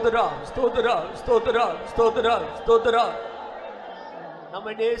ஸ்தோத்திரம் ஸ்தோத்திரம் ஸ்தோத்திரம் ஸ்தோத்திரம் ஸ்தோத்திரம்.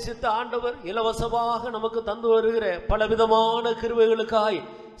 நம்மை நேசித்த ஆண்டவர் இலவசமாக நமக்கு தந்து வருகிற பலவிதமான கிருபைகளுக்காய்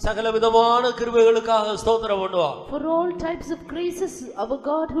சகல விதமான கிருபைகளுக்காக ஸ்தோத்திரம் பண்ணுவோம். For all types of graces, our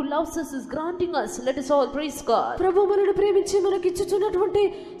God who loves us is granting us. Let us all praise God. ప్రభు మనల్ని ప్రేమించి మనకి ఇచ్చుచున్నటువంటి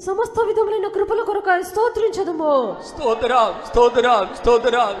సమస్త విధములైన కృపల కొరకై స్తోత్రించదము. ஸ்தோத்திரம் ஸ்தோத்திரம்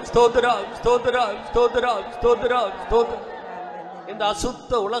ஸ்தோத்திரம் ஸ்தோத்திரம் ஸ்தோத்திரம் ஸ்தோத்திரம் ஸ்தோத்திரம் ஸ்தோத்திரம். இந்த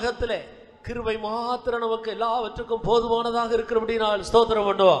அசுத்த உலகத்திலே கிருபை மாத்திரம் நமக்கு எல்லாவற்றுக்கும் போதுமானதாக இருக்கிறபடியால் ஸ்தோத்திரம்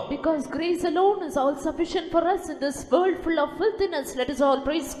பண்ணுவோம். Because grace alone is all sufficient for us in this world full of filthiness, let us all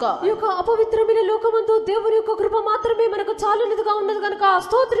praise God. ఈ యొక్క అపవిత్రమైన లోకమందు దేవుని యొక్క కృప మాత్రమే మనకు చాలినదిగా ఉన్నది కనుక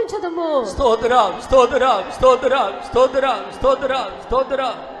స్తోత్రించదము. ஸ்தோத்திரம் ஸ்தோத்திரம் ஸ்தோத்திரம் ஸ்தோத்திரம் ஸ்தோத்திரம்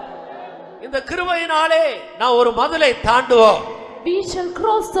ஸ்தோத்திரம். இந்த கிருபையினாலே நான் ஒரு மதிலை தாண்டுவோம். we shall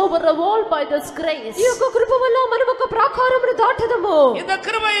cross over a wall by this grace. ఈ యొక్క కృప వల్ల మనం ఒక ప్రాకారమును దాటెదము. இந்த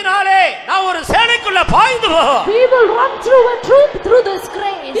கிருபையினாலே நான் ஒரு சேனைக்குள்ள பாய்ந்துவோம். We will run through a troop through this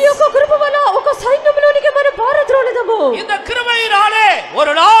grace. ఈ యొక్క కృప వల్ల ఒక సైన్యములోనికి మనం పారద్రోలెదము. இந்த கிருபையினாலே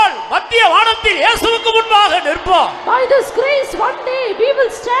ஒரு நாள் மத்திய வானத்தில் இயேசுவுக்கு முன்பாக நிற்போம். By this grace one day we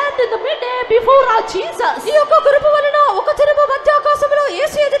will stand in the midday before our Jesus. ఈ యొక్క కృప వలన ఒక దినము మధ్య ఆకాశములో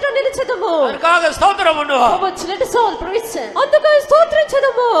యేసు ఎదుట నిలిచెదము. அதற்காக ஸ்தோத்திரம் பண்ணுவோம். For which let us all praise him. అందుకై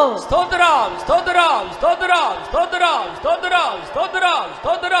స్తోత్రించెదము. ஸ்தோத்திரம் ஸ்தோத்திரம் ஸ்தோத்திரம் ஸ்தோத்திரம் ஸ்தோத்திரம் ஸ்தோத்திரம்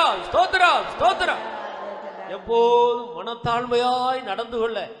ஸ்தோத்திரம் ஸ்தோத்திரம் ஸ்தோத்திரம். எப்போதும் மனத்தாழ்மையாய் நடந்து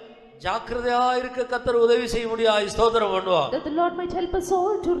கொள்ள ஜாக்கிரதையாய் இருக்க கர்த்தர் உதவி செய்ய முடியாய் ஸ்தோத்திரம் பண்ணுவோம். That the Lord might help us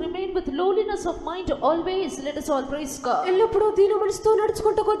all to remain with lowliness of mind always. Let us all praise God. ఎల్లప్పుడూ దీన మనసుతో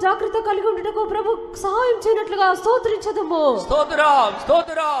నడుచుకుంటకు జాగ్రత్త కలిగి ఉండుటకు ప్రభు సహాయం చేయనట్లుగా స్తోత్రించెదము. ஸ்தோத்திரம்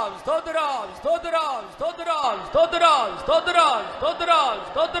ஸ்தோத்திரம் ஸ்தோத்திரம் ஸ்தோத்திரம் ஸ்தோத்திரம் ஸ்தோத்திரம் ஸ்தோத்திரம் ஸ்தோத்திரம்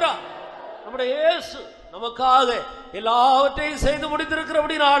ஸ்தோத்திரம். நம்முடைய இயேசு நமக்காக எல்லாவற்றையும் செய்து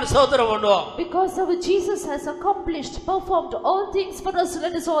முடித்திருக்கிறபடியால் ஸ்தோத்திரம் பண்ணுவோம். Because our Jesus has accomplished, performed all things for us,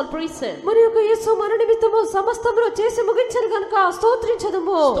 let us all praise him. మరి యొక్క యేసు మన నిమిత్తము సమస్తమును చేసి ముగించెను గనుక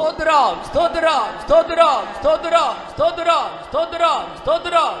స్తోత్రించెదము. ஸ்தோத்திரம் ஸ்தோத்திரம் ஸ்தோத்திரம் ஸ்தோத்திரம் ஸ்தோத்திரம் ஸ்தோத்திரம்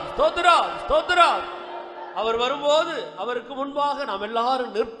ஸ்தோத்திரம் ஸ்தோத்திரம் ஸ்தோத்திரம். அவர் வரும்போது அவருக்கு முன்பாக நாம்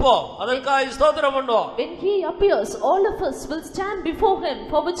எல்லாரும் நிற்போம். அதற்காக ஸ்தோத்திரம் பண்ணுவோம். When he appears, all of us will stand before him,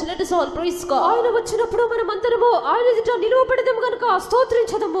 for which let us all praise God. ఆయన వచ్చినప్పుడు మనమందరము ఆయన ఎదుట నిలువబడదము గనుక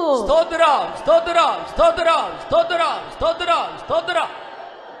స్తోత్రించెదము. ஸ்தோத்திரம் ஸ்தோத்திரம் ஸ்தோத்திரம் ஸ்தோத்திரம் ஸ்தோத்திரம் ஸ்தோத்திரம்.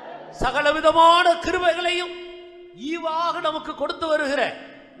 சகலவிதமான கிருபைகளையும் ஈவாக நமக்கு கொடுத்து வருகிற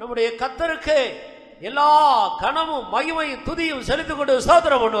நம்முடைய கர்த்தருக்கு எல்லா கனமும் மகிமையும் துதியும் செலுத்திக் கொண்டு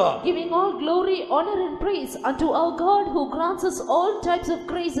ஸ்தோத்திரம் பண்ணுவோம். Giving all glory, honor and praise unto our God who grants us all types of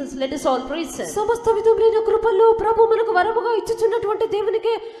graces, let us all praise him. సమస్త విధములైన కృపలు ప్రభు మనకు వరముగా ఇచ్చుచున్నటువంటి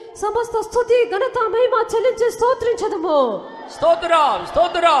దేవునికి సమస్త స్తుతి ఘనత మహిమ చెల్లించి స్తోత్రించెదము. ஸ்தோத்திரம்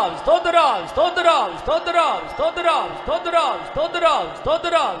ஸ்தோத்திரம் ஸ்தோத்திரம் ஸ்தோத்திரம் ஸ்தோத்திரம் ஸ்தோத்திரம் ஸ்தோத்திரம் ஸ்தோத்திரம்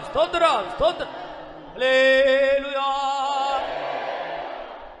ஸ்தோத்திரம் ஸ்தோத்திரம் ஸ்தோத்திரம். ஹல்லேலூயா.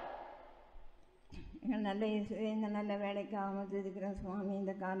 நல்ல இயேசுவே, இந்த நல்ல வேலைக்காக துதிக்கிறோம் சுவாமி.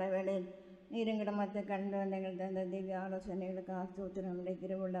 இந்த கால வேளையில் நீருங்கிட மற்ற கண்டு எங்கள் தந்த திவ்ய ஆலோசனைகளுக்காக ஸ்தோத்திரம். இந்த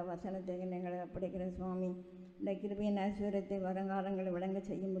கிருபையுள்ள வசனத்தை எங்களை ஒப்படைக்கிற சுவாமி. இந்த கிருபையின் ஐஸ்வர்யத்தை வருங்காலங்களை விளங்க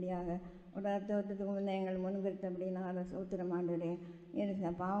செய்யும்படியாக ஒரு அர்த்தத்துக்கு முன்னே எங்கள் முன்னிறுத்தபடினால ஸ்தோத்திரம் ஆண்டவரே.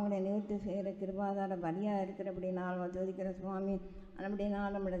 பாவங்களை நிவர்த்தி செய்கிற கிருபாதார பலியாக இருக்கிறபடினால் துதிக்கிற சுவாமி.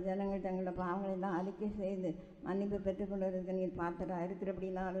 அப்படினால் நம்முடைய ஜனங்கள் தங்களோட பாவங்களை எல்லாம் அறிக்கை செய்து மன்னிப்பு பெற்றுக்கொள்வதற்கு நீர் பாத்திரம்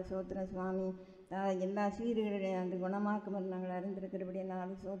இருக்கிறபடினால சோத்திரம் சுவாமி. எல்லா சீர்களையும் அந்த குணமாக்கும் நாங்கள்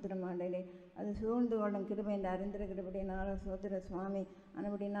அறிந்திருக்கிறபடினாலும் சோத்திரம் ஆண்டவரே. அது சூழ்ந்து கொள்ளும் கிருபை என்று அறிந்திருக்கிறபடினாலும் சோத்திர சுவாமி.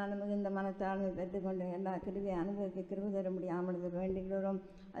 அதுபடினாலும் மிகுந்த மனத்தாழ்மை பெற்றுக்கொண்டு எல்லா கிருபையை அனுபவிக்க கிருபை தர முடியாமல் வேண்டுகிறோம்.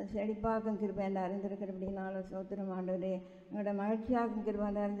 அது செழிப்பாக்கும் கிருபை என்று அறிந்திருக்கிறபடினாலும் சோத்திரம் ஆண்டவரே. எங்களோட மகிழ்ச்சியாக்கும் கிருபை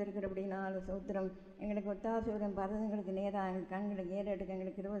என்று அறிந்திருக்கிறபடினாலும் சோத்திரம். எங்களுக்கு ஒத்தாசூரம் பரதங்களுக்கு நேராக எங்கள் கண்களுக்கு ஏறெடுக்க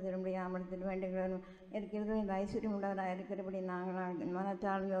எங்களுக்கு கிருபை தர முடியாமல் வேண்டுகிறோம். இருக்கிறது இந்த ஐஸ்வர்யம் உள்ளவராக இருக்கிறபடி நாங்கள்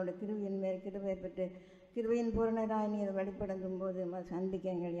மனத்தாழ்மையோட கிருபையின் மேல் கிருபை பெற்று கிருபையின் பூரணராய் நீர் வெளிப்படுத்தும் போது சந்திக்க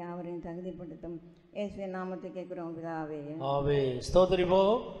எங்கள் யாவரையும் தகுதிப்படுத்தும் இயேசுவின் நாமத்தை கேட்கிறோம் பிதாவே. ஆமென்.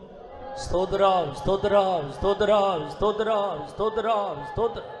 ஸ்தோத்திரிப்போம். ஸ்தோத்திரம் ஸ்தோத்திரம் ஸ்தோத்திரம் ஸ்தோத்திரம் ஸ்தோத்திரம்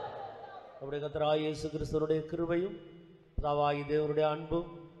ஸ்தோத்திரம். நம்முடைய கர்த்தராகிய இயேசு கிறிஸ்துவினுடைய கிருபையும் பிதாவாகிய தேவனுடைய அன்பும்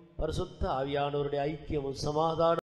பரிசுத்த ஆவியானவருடைய ஐக்கியமும் சமாதானம்